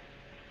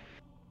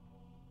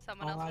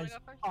 Someone else want to go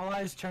first? All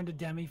eyes turn to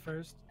Demi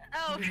first.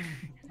 Oh.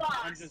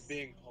 I'm just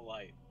being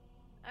polite.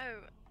 Oh.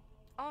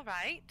 All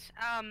right.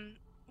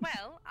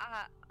 Well,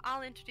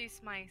 I'll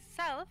introduce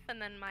myself, and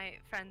then my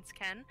friends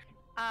can.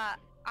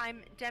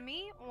 I'm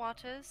Demi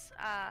Waters.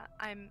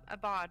 I'm a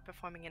bard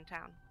performing in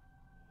town.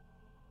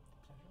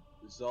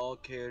 Zal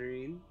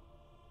Kareen.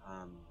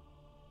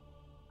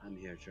 I'm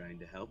here trying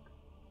to help.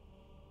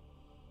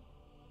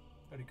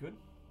 Very good.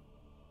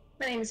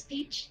 My name is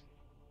Peach.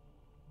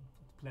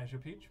 Pleasure,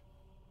 Peach.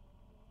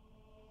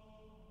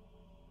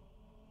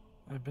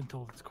 I've been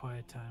told it's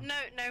quiet time.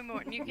 No,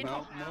 Morton, you can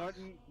talk now.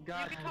 Morton, You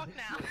can talk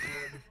now.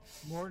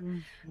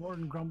 Morton,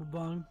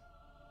 Grumblebung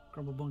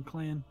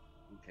clan.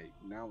 Okay,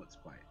 now it's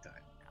quiet time.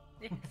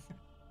 Yes.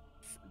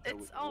 So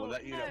It's we'll all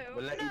let you know. no,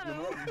 We'll let you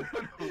know.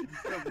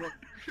 no.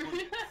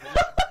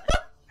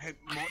 Hey,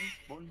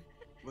 Morton,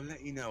 we'll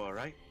let you know,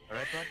 alright?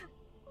 Alright, bud?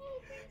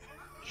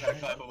 Can I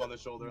clap him on the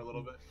shoulder a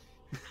little bit?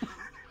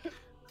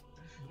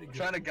 I'm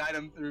trying to guide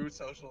him through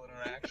social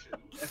interaction.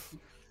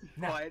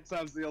 Now, Quiet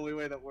sounds the only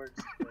way that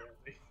works,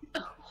 apparently.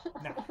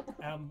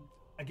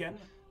 again,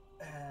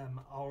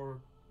 our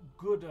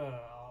good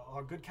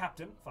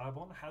captain,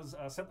 Fireborn, has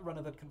sent the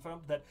runner that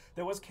confirmed that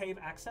there was cave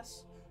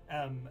access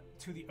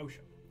to the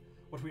ocean.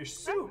 What we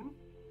assume,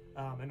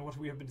 and what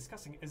we have been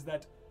discussing, is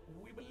that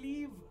we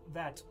believe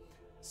that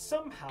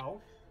somehow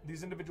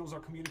these individuals are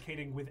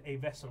communicating with a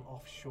vessel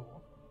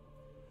offshore.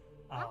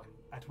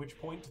 At which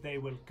point they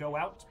will go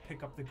out,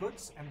 pick up the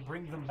goods, and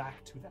bring them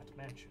back to that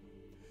mansion.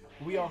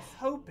 We are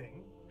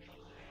hoping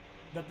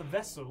that the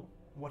vessel,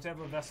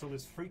 whatever vessel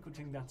is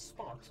frequenting that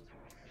spot,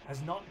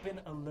 has not been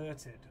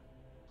alerted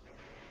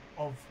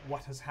of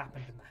what has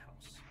happened in the house.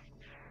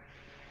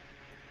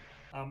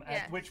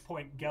 Yes. At which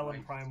point,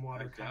 Gellin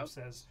Primewater I kind of doubt.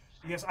 says,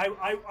 "Yes,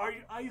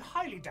 I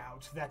highly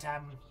doubt that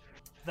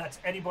that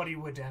anybody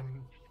would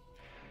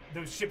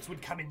those ships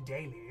would come in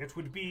daily. It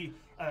would be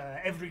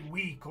every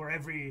week or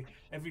every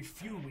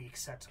few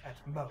weeks at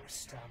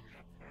most.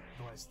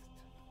 Otherwise,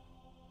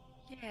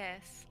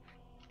 Yes.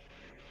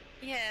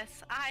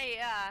 Yes,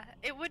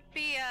 it would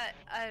be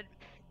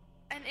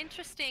an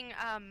interesting,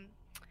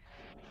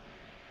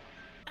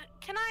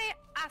 can I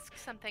ask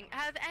something?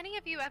 Have any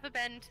of you ever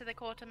been to the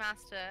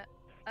quartermaster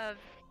of,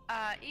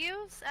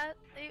 Eos?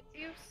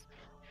 Eos?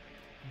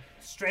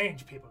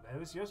 Strange people,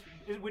 those.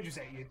 Would you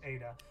say,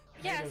 Ada?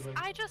 Yes,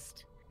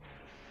 Ada's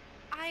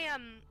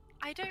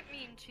I don't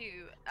mean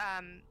to,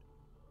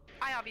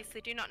 I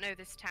obviously do not know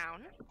this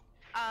town,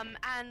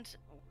 and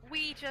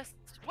we just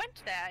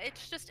went there.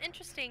 It's just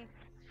interesting,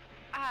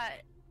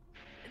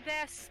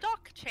 their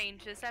stock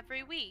changes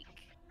every week.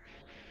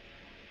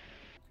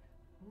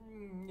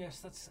 Yes,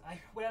 that's.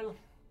 Well,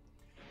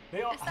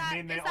 they are. Is that, I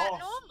mean, they is that all.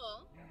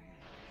 normal?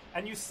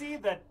 And you see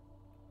that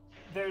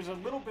there's a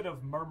little bit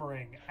of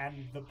murmuring,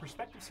 and the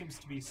perspective seems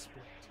to be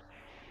split.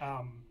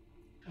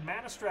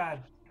 Manistrad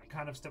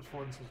kind of steps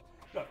forward and says,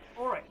 "Look,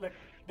 all right, look,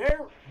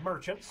 they're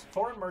merchants,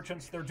 foreign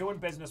merchants. They're doing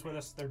business with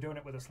us. They're doing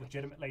it with us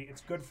legitimately.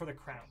 It's good for the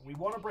crown. We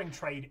want to bring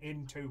trade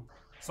into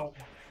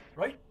Saltmarsh,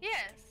 right?"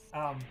 Yes.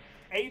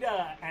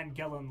 Ada and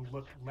Gellin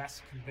look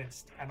less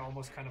convinced and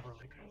almost kind of are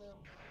like,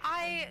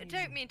 I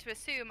don't mean to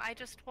assume, I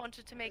just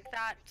wanted to make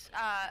that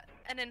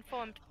an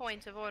informed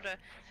point of order.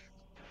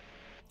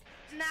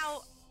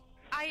 Now,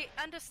 I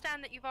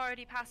understand that you've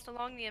already passed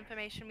along the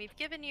information we've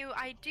given you.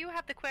 I do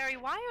have the query,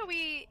 why are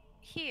we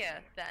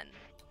here, then?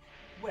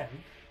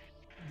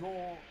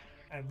 well,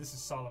 and this is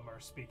Solomar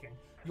speaking,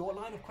 your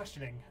line of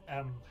questioning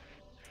and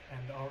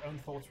our own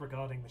thoughts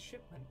regarding the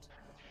shipment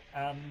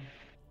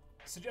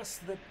suggests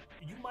that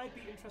you might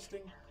be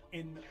interested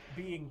in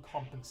being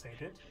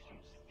compensated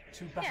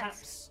to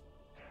perhaps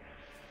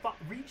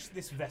reach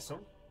this vessel,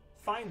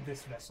 find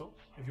this vessel,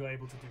 if you're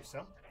able to do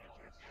so,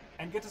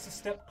 and get us a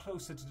step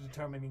closer to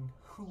determining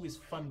who is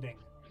funding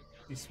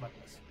these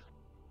smugglers.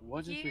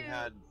 What if we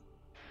had...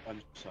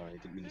 I'm sorry, I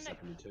didn't mean to step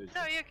on your toes.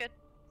 No, you're good.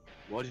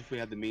 What if we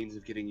had the means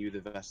of getting you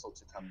the vessel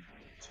to come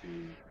to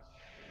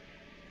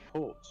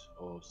port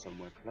or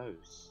somewhere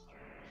close?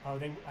 Oh,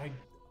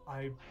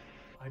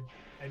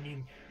 I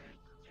mean,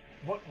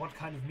 what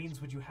kind of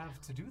means would you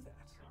have to do that?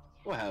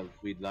 Well,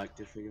 we'd like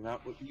to figure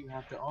out what you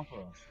have to offer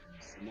us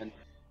first, and then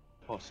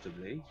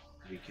possibly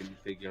we can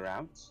figure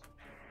out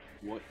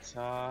what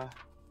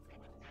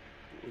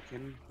we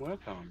can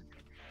work on.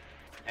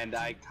 And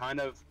I try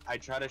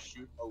to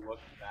shoot a look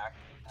back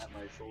at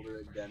my shoulder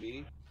at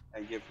Demi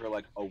and give her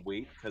like a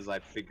wink because I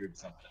figured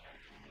something.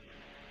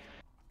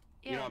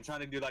 Yeah. You know, I'm trying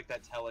to do like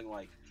that telling,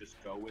 like,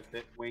 just go with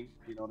it wink,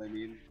 you know what I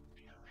mean?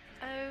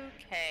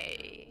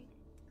 Okay.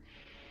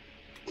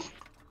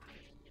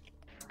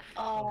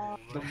 Oh.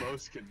 The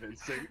most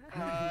convincing.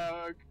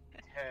 Okay.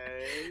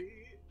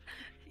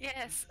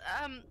 Yes,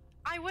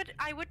 I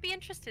would be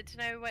interested to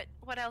know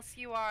what else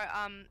you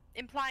are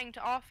implying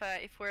to offer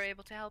if we're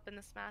able to help in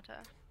this matter.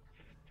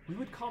 We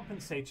would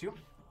compensate you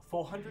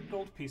 400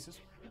 gold pieces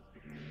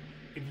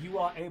if you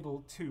are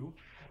able to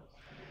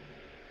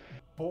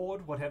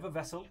board whatever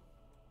vessel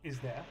is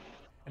there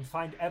and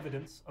find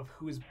evidence of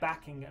who is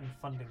backing and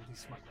funding these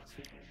smugglers.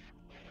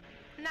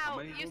 Now, How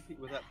many gold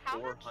pieces? Was that how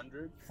much?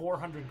 400?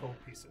 400 gold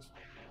pieces.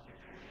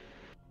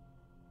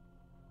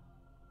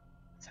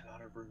 That's a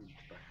lot of rooms,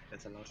 bro.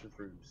 That's a lot of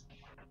rooms.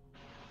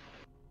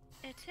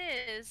 It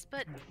is,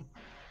 but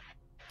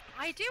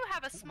I do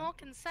have a small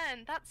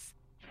concern. That's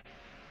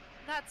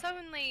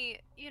only,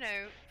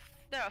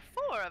 there are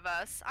 4 of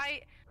us.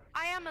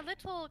 I am a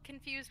little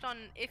confused on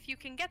if you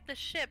can get the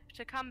ship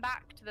to come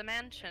back to the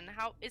mansion.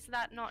 How is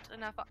that not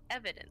enough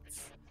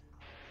evidence?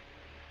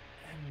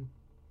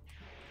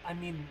 I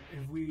mean,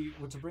 if we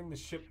were to bring the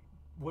ship,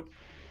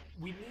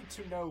 we need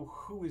to know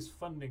who is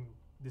funding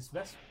this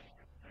vessel,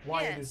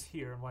 why it is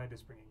here, and why it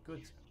is bringing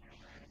goods.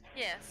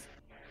 Yes.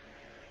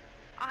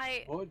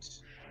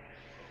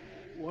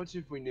 What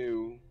if we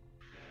knew...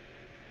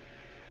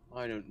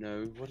 I don't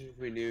know. What if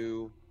we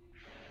knew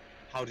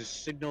how to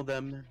signal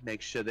them,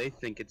 make sure they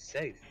think it's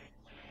safe?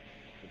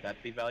 Would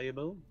that be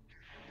valuable?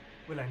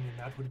 Well, I mean,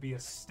 that would be a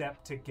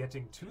step to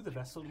getting to the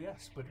vessel,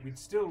 yes, but we'd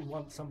still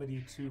want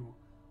somebody to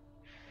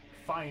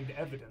find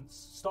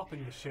evidence.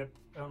 Stopping the ship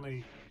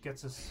only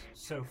gets us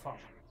so far.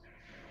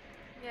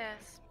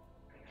 Yes.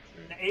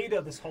 And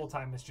Ada, this whole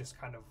time, is just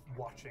kind of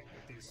watching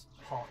with these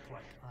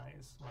hawk-like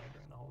eyes,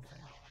 monitoring the whole thing.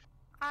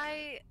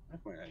 I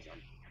That's my eyes on.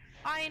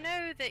 I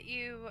know that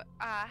you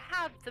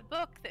have the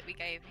book that we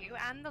gave you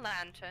and the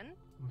lantern.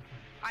 Mm-hmm.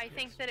 I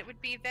think that it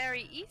would be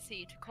very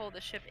easy to call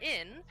the ship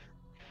in.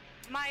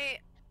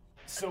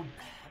 So,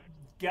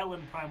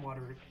 Gellin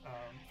Primewater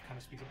kind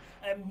of speaks up.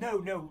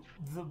 No,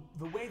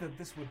 the way that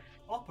this would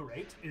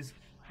operate is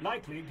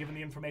likely, given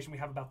the information we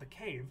have about the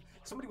cave,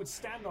 somebody would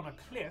stand on a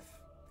cliff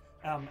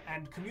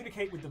and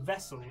communicate with the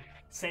vessel,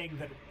 saying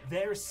that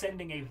they're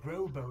sending a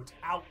rowboat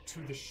out to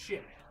the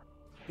ship.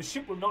 The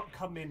ship will not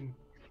come in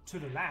to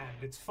the land.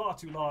 It's far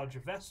too large a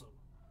vessel.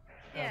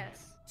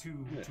 Yes. To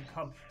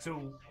come.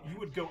 So you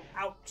would go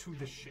out to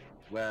the ship.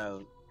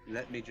 Well,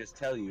 let me just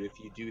tell you, if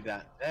you do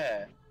that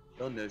there,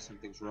 they'll know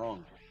something's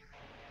wrong.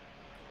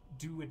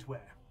 Do it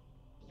where?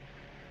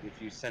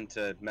 if you sent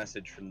a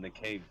message from the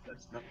cave,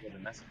 that's not where the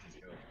messages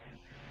go.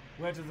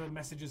 Where do the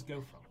messages go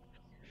from?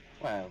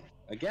 Well,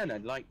 again,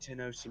 I'd like to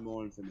know some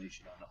more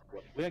information on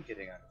what we're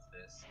getting out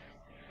of this,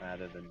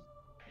 rather than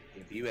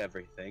give you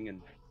everything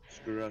and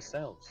screw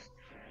ourselves.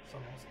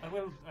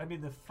 Well, I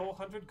mean, the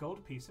 400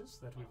 gold pieces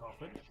that we've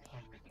offered.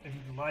 If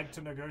you'd like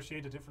to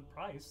negotiate a different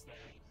price, then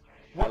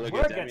what look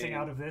we're at getting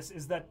Damien. out of this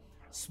is that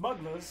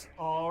smugglers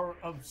are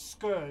of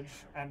scourge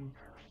and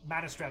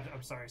magistrate.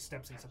 I'm sorry,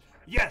 steps in.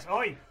 Yes,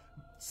 oi!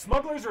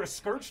 Smugglers are a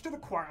scourge to the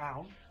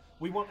crown.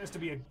 We want this to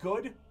be a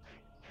good,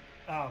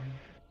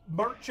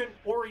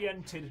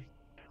 merchant-oriented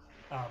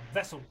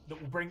vessel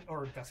that will bring,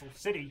 or vessel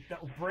city that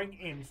will bring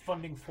in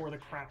funding for the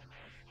crown.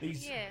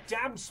 These Yes.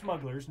 damn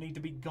smugglers need to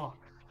be gone.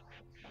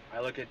 I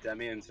look at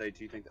Demi and say,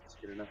 do you think that's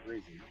good enough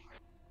reason?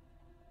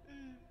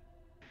 Mm.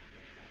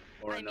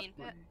 Or I enough mean,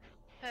 money?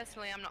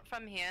 Personally, I'm not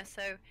from here,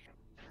 so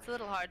it's a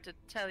little hard to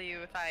tell you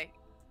if I.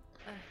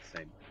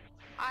 Same.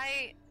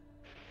 I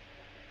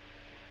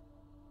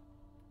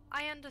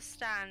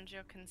understand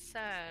your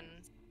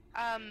concerns.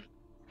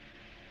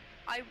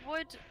 I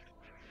would.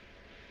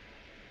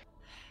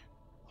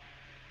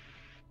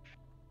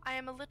 I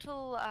am a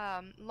little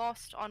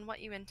lost on what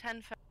you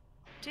intend for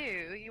do.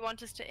 You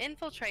want us to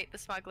infiltrate the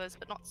smugglers,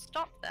 but not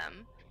stop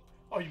them.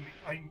 Oh, you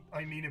mean,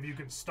 I mean, if you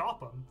can stop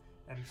them,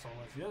 and so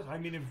on. Yes, I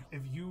mean,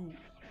 if you,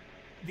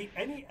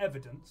 any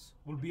evidence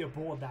will be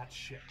aboard that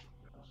ship.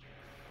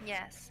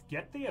 Yes.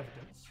 Get the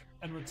evidence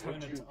and return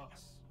Would it you- to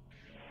us.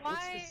 What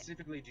Why?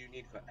 specifically do you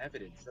need for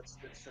evidence? That's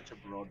such a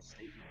broad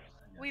statement.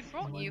 I We guess.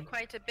 brought you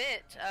quite a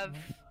bit of.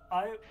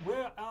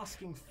 We're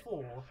asking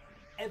for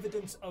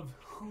evidence of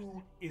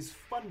who is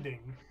funding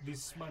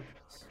these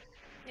smugglers.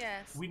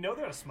 Yes. We know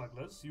there are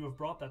smugglers. You have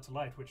brought that to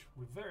light, which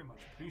we very much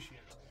appreciate.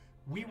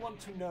 We want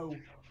to know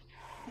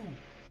who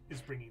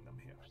is bringing them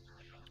here.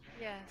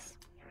 Yes.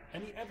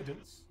 Any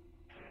evidence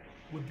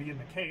would be in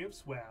the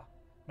caves where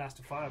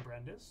Master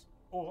Firebrand is,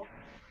 or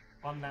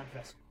on that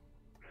vessel.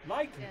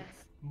 Likely,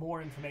 Yes.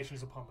 more information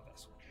is upon the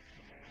vessel.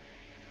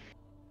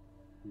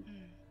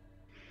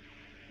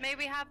 May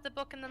we have the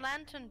book and the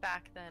lantern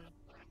back then?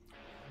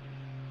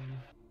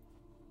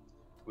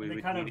 We They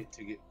would kind need of- it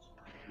to get.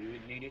 We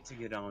would need it to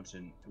get on,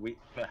 and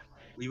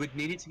we would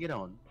need it to get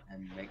on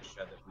and make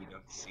sure that we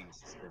don't seem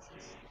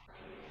suspicious.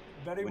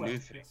 Very What well. do you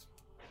think? Yes.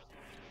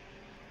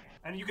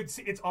 And you can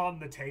see it's on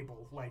the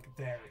table, like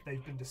there.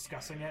 They've been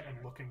discussing it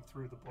and looking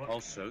through the book.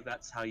 Also,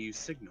 that's how you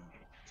signal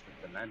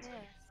with the lantern.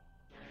 Yes.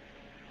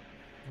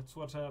 That's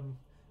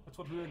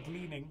what we were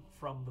gleaning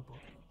from the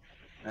book.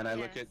 And I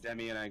look Yes. at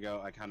Demi and I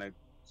go,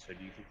 so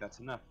do you think that's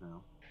enough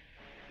now?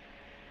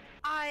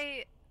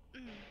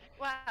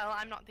 Well,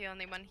 I'm not the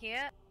only one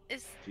here.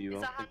 Is Do you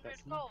all think 100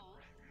 that's enough? gold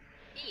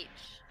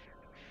each?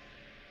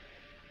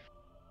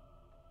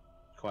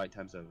 Quiet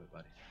time's over,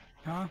 buddy.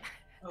 Huh?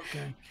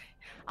 Okay.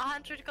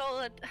 100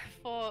 gold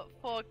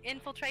for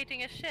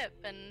infiltrating a ship.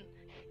 And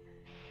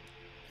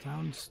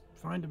Sounds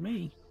fine to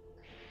me.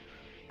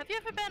 have you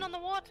ever been on the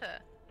water?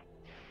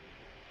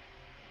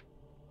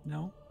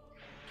 No?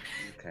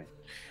 Okay,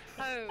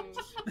 Oh,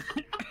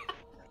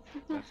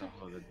 that's a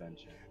whole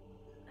adventure.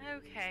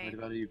 okay. What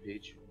about you,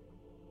 Peach?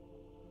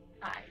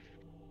 I'm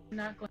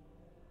not going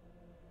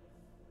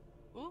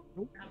Ooh.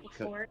 out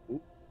before.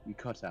 Oop, you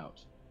cut out.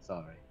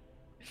 Sorry.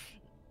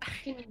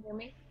 Can you hear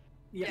me?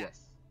 Yeah.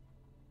 Yes.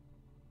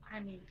 I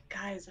mean,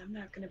 guys, I'm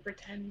not gonna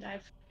pretend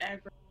I've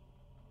ever.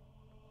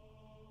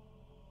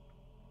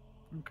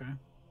 Okay.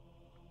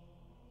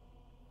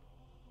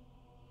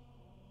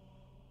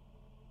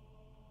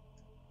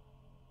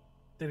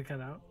 Did it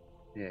cut out?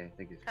 Yeah, I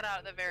think it's. Cut out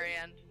at the very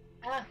end.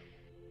 Ah.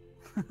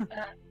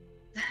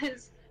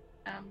 Guys,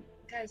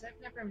 guys,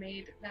 I've never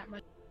made that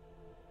much.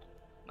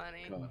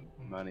 Money.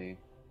 Money.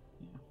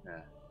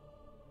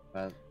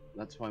 Yeah.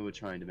 That's why we're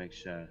trying to make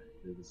sure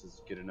that this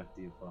is a good enough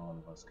deal for all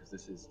of us, because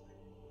this is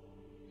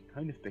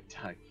kind of big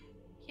time,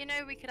 You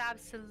know, we could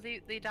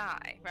absolutely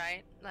die,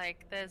 right?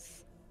 Like,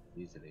 there's.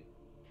 easily.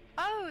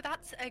 Oh,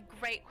 that's a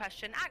great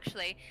question,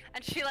 actually.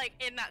 And she, like,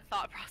 in that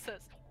thought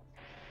process.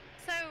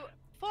 So,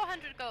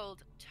 400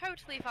 gold,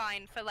 totally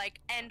fine for, like,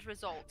 end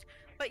result.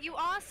 But you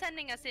are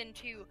sending us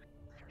into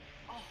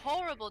a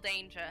horrible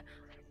danger.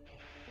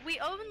 We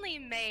only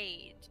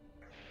made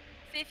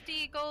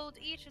 50 gold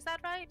each, is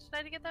that right?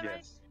 Did I get that right?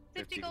 Yes.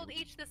 50 gold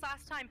each this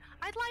last time.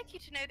 I'd like you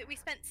to know that we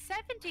spent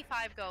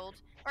 75 gold.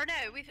 Or no,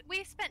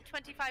 we spent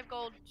 25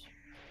 gold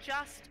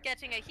just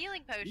getting a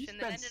healing You potion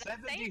that spent ended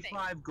up saving.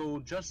 75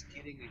 gold just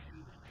getting a healing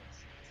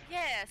potion.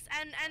 Yes,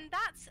 and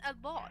that's a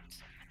lot.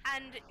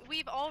 And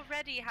we've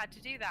already had to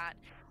do that.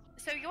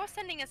 So you're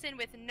sending us in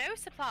with no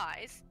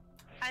supplies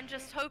and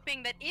just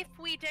hoping that if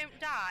we don't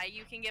die,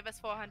 you can give us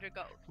 400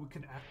 gold. We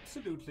can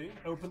absolutely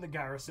open the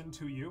garrison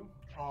to you.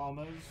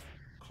 Armors,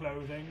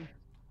 clothing,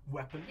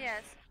 weapons,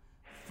 Yes.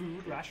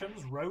 food,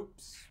 rations,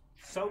 ropes,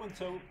 so and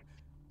so.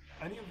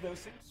 Any of those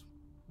things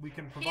we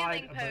can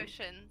provide. Healing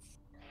potions.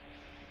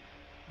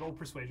 Roll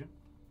persuasion.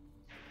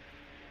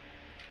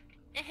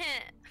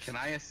 Can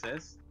I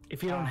assist?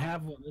 If you don't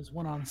have one, there's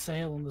one on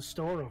sale in the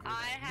store over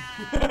I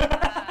there.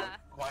 have.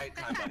 Quiet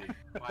time, buddy.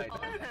 Quiet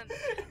Hold time.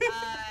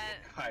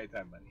 on. Quiet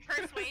time, buddy.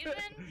 Persuasion?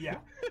 Yeah.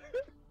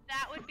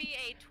 That would be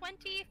a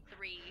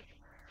 23.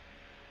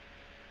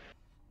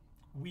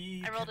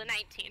 We I rolled a can,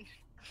 19.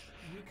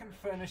 we can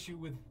furnish you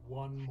with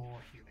one more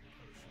healing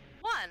potion.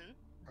 One?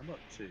 I'm up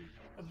 2.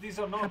 These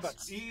are not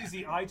about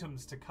easy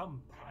items to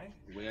come by.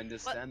 We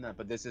understand that,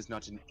 but this is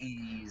not an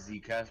easy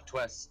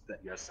quest that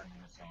you're sending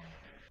us on.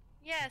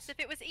 Yes, if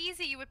it was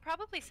easy, you would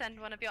probably send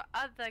one of your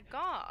other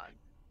gods.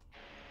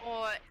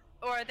 Or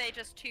are they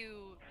just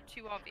too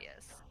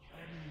obvious?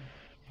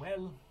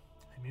 Well,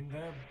 I mean,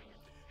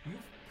 you've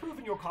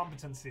proven your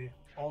competency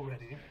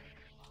already.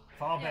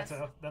 Far Yes.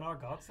 better than our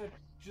gods. They're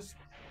just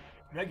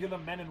regular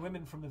men and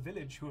women from the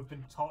village who have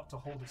been taught to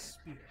hold a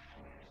spear.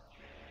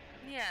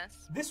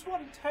 Yes. This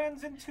one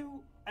turns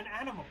into an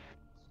animal.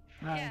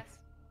 Yes.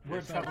 Word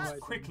Yes, travels otherwise-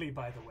 quickly,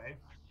 by the way.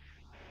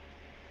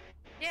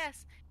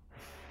 Yes.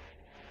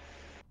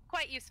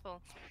 Quite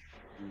useful.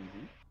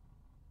 Mm-hmm.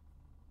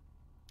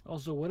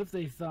 Also, what if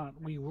they thought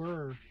we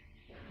were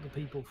the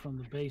people from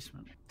the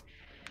basement?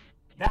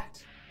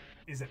 That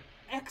is an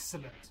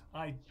excellent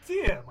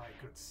idea, my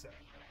good sir.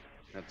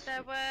 That's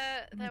There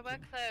were Okay.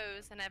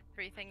 clothes and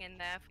everything in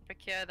there. If we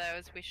procure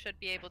those, we should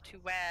be able to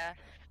wear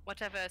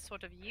whatever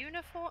sort of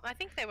uniform. I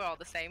think they were all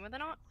the same, were they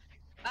not?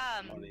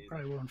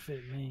 Probably won't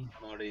fit me.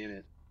 I'm already in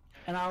it.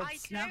 And I'll I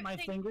snap don't my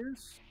think-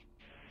 fingers,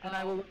 and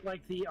I will look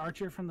like the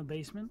archer from the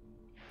basement.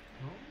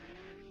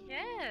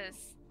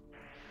 Yes.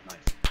 Nice.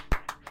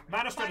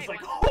 Manister is Quite like,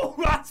 oh,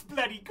 that's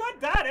bloody good,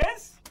 that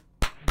is!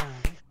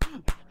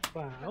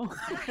 Wow.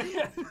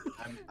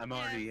 I'm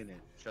already in it.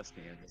 Trust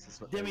me, this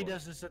is what they Demi want.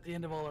 does this at the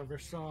end of all of her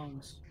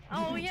songs.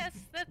 Oh yes,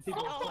 that's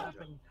People oh,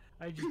 clapping.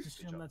 I just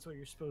assume that's what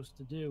you're supposed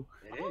to do.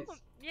 It oh, is.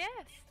 yes.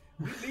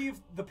 We leave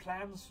the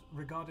plans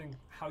regarding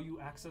how you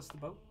access the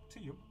boat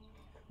to you.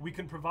 We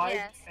can provide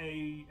Yes.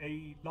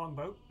 a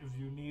longboat if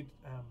you need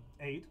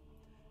aid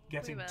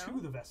getting will. to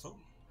the vessel.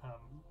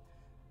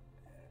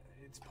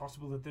 It's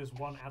possible that there's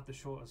one at the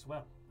shore as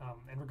well.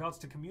 In regards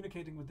to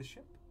communicating with the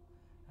ship,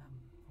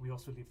 we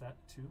also leave that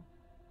to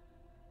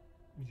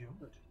you.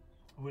 Good.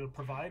 We'll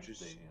provide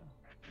Just- the...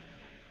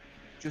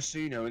 Just so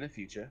you know, in the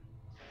future,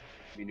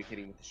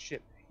 communicating with the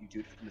ship, you do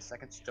it from the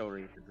second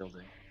story of the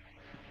building.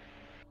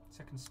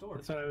 second story.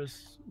 That's what I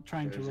was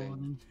trying to There's roll a-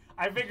 in.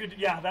 I figured,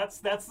 yeah, that's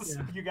the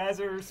Yeah. you guys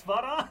are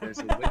spot on. There's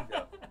a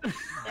window.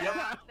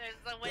 Yeah, there's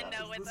a window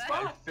That was with the it.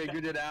 spot. I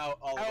figured it out.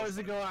 All of a Hours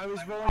sudden. ago, I was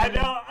rolling. I in-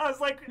 know. I was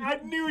like, I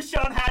knew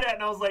Sean had it,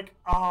 and I was like,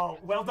 oh,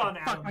 well done,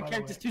 Adam. Fuck, my by the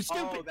character's way. too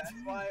stupid. Oh, that's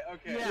why.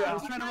 Okay. Yeah, I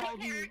was trying to My roll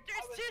the. character's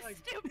I was too like-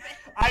 stupid.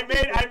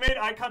 I made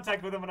eye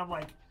contact with him, and I'm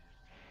like,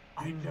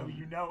 I know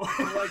you know.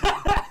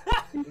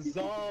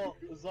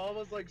 Zal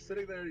was like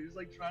sitting there, he was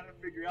like trying to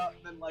figure out,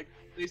 and then like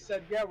they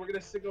said, yeah, we're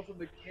gonna signal from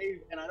the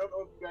cave, and I don't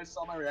know if you guys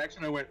saw my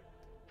reaction. I went,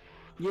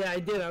 Yeah, I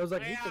did. I was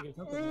like, you Yeah. figured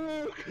something.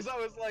 ooh, because I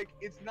was like,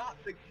 it's not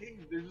the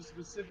cave. There's a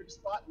specific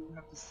spot you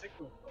have to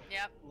signal from.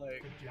 Yep.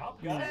 Like, Good job,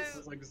 Yeah. guys. I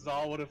was like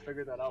Zal would have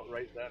figured that out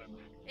right then.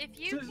 If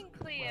you Just- can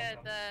clear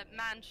Well the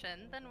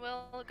mansion, then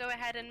we'll go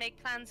ahead and make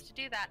plans to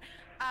do that.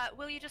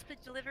 Will you just be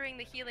delivering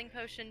the healing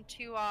potion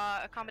to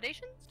our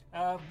accommodations?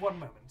 One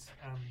moment.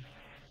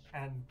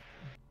 And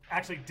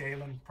actually,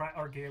 Galen,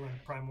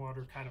 Prime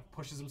Water, kind of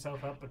pushes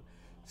himself up and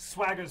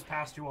swaggers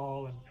past you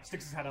all and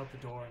sticks his head out the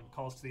door and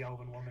calls to the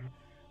elven woman.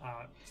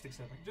 Sticks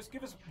his head like, just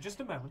give us just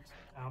a moment.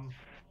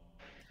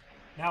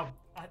 Now,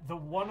 the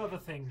one other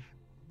thing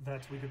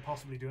that we could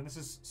possibly do, and this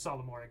is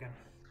Solomor again,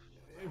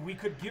 we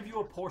could give you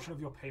a portion of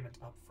your payment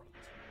up front.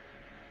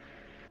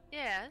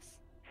 Yes.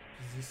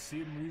 Does this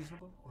seem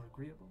reasonable or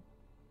agreeable?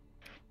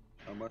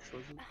 How much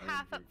was it? I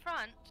Half didn't up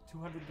front.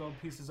 200 gold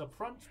pieces up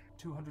front,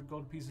 200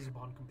 gold pieces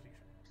upon completion.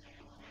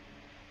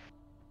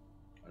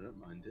 I don't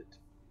mind it.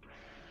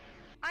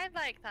 I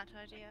like that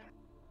idea.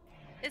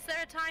 Is there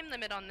a time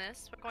limit on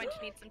this? We're going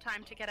to need some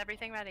time to get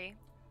everything ready.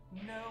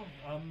 No,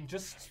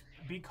 just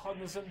be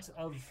cognizant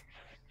of,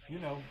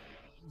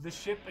 the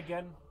ship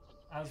again,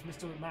 as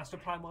Mr. Master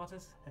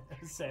Primatus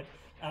has said.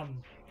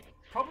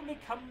 Probably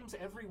comes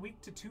every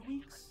week to 2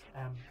 weeks.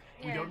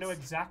 We don't know Yes.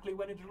 exactly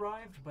when it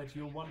arrived, but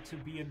you'll want to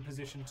be in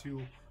position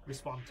to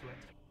respond to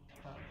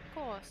it. Of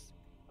course.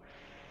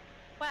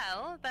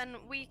 Well, then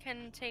we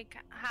can take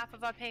half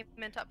of our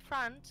payment up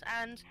front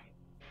and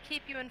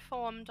keep you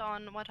informed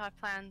on what our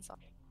plans are.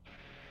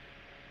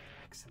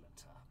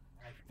 Excellent.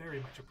 I very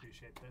much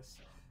appreciate this.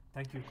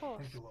 Thank you.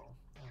 course. Thank you all.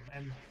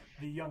 And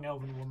the young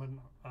elven woman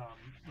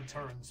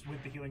returns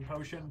with the healing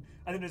potion,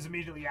 and then is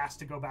immediately asked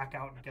to go back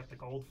out and get the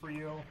gold for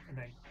you, and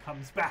then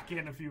comes back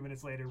in a few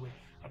minutes later with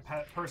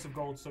a purse of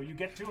gold. So you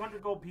get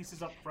 200 gold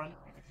pieces up front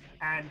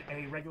and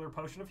a regular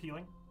potion of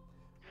healing.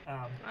 The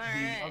other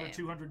Alright.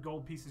 200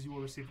 gold pieces you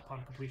will receive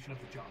upon completion of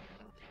the job.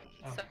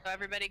 So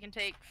everybody can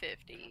take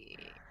 50.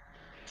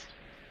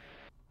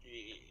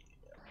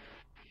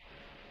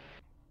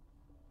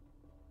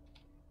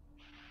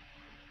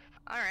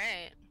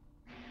 Alright.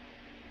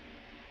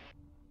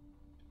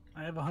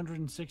 I have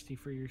 160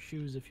 for your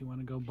shoes if you want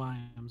to go buy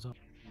them. So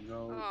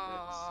No,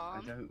 Aw.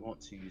 I don't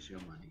want to use your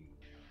money.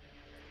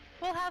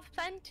 We'll have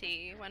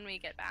plenty when we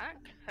get back,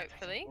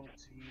 hopefully.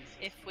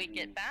 If we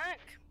get back.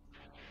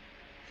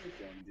 We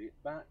can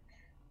get back,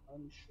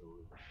 I'm sure.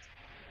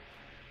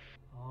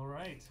 All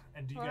right.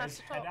 And do you We'll have guys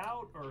to head talk.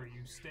 out, or are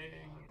you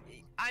staying?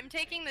 I'm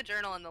taking the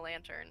journal and the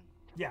lantern.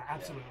 Yeah,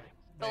 absolutely.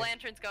 The They-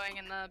 lantern's going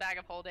in the bag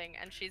of holding,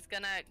 and she's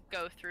gonna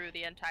go through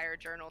the entire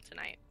journal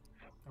tonight.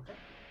 Okay.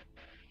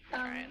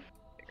 Try and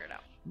figure it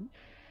out.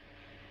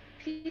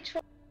 Peach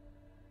will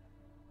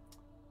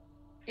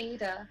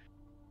Ada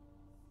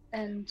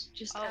and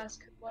just Oh.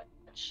 ask what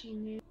she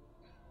knew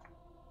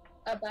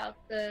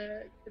about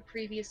the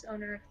previous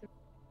owner of the.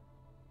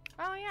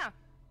 Oh, yeah.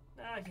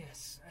 Ah,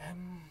 yes.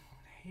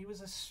 He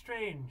was a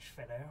strange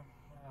fellow.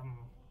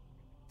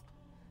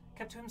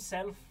 Kept to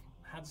himself,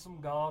 had some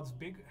guards,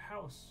 big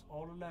house,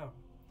 all alone.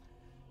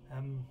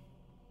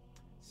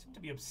 Seemed to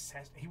be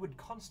obsessed. He would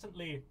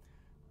constantly.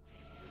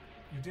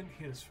 You didn't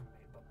hear this from me,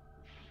 but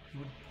he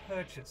would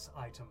purchase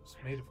items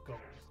made of gold,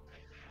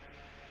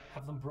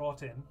 have them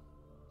brought in,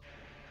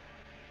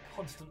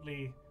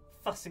 constantly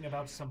fussing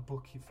about some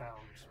book he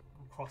found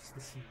across the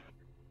sea.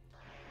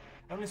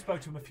 I only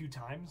spoke to him a few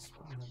times.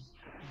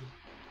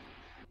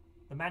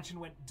 The mansion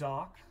went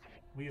dark.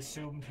 We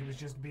assumed he was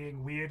just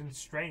being weird and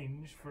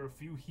strange for a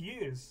few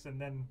years, and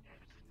then,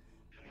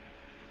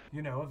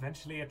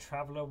 eventually a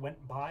traveler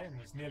went by and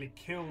was nearly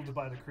killed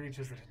by the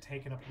creatures that had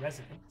taken up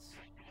residence.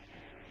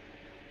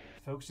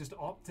 Folks just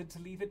opted to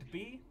leave it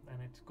be,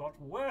 and it got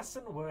worse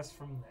and worse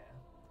from there.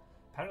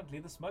 Apparently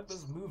the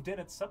smugglers moved in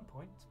at some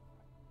point.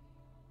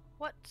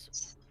 What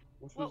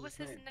was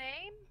his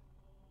name?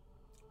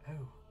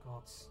 Oh,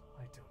 gods,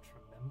 I don't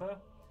remember.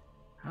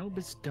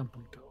 Albus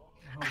Dumbledore.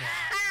 Hold on.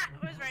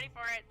 I was ready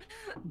for it.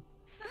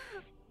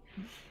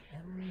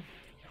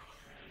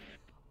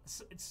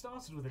 It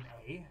started with an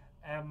A.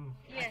 I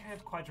Yes.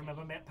 can't quite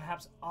remember.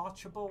 Perhaps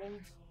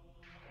Archibald?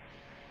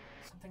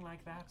 Something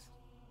like that?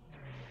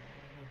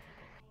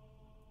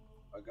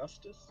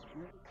 Augustus?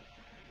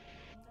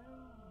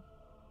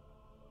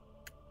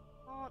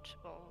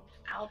 Archibald.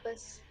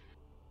 Albus.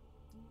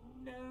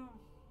 No,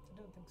 I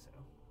don't think so.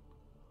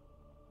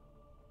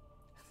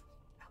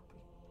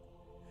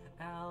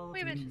 Albie.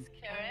 We were just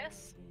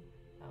curious.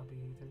 I'll be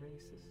the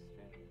racist.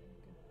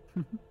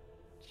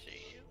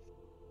 Jeez.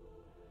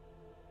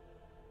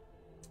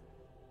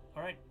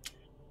 All right.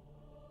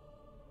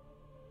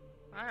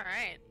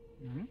 Alright.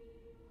 Mm-hmm.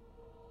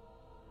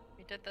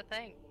 We did the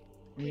thing.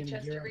 Peach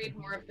has to read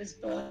more of this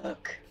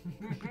book.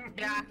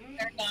 Yeah.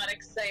 They're not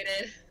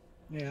excited.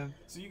 Yeah.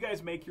 So you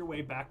guys make your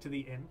way back to the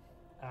inn,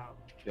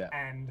 Yeah.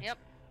 and Yep.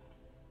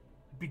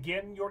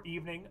 begin your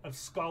evening of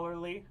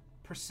scholarly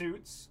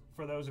pursuits.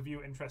 For those of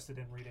you interested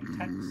in reading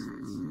texts,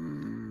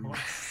 more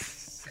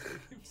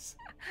saves.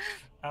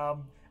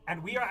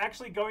 And we are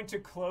actually going to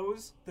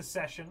close the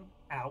session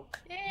out.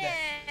 Yeah.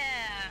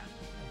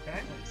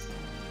 Okay.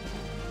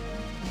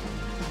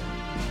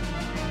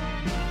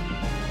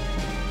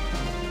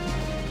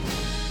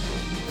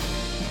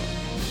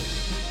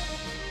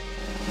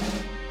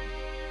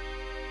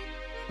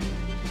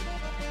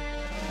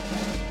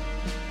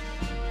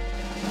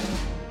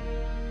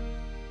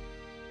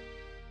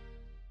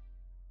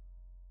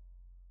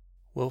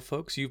 Well,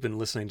 folks, you've been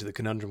listening to the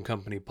Conundrum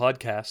Company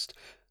podcast.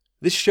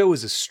 This show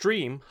is a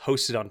stream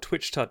hosted on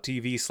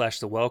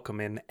twitch.tv/The Welcome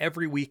Inn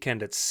every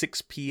weekend at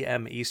 6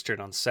 p.m. Eastern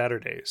on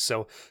Saturdays,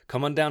 so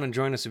come on down and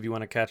join us if you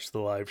want to catch the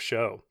live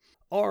show.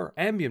 Our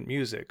ambient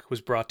music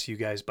was brought to you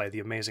guys by the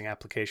amazing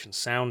application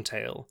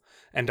Soundtail,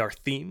 and our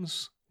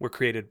themes were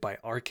created by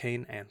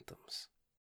Arcane Anthems.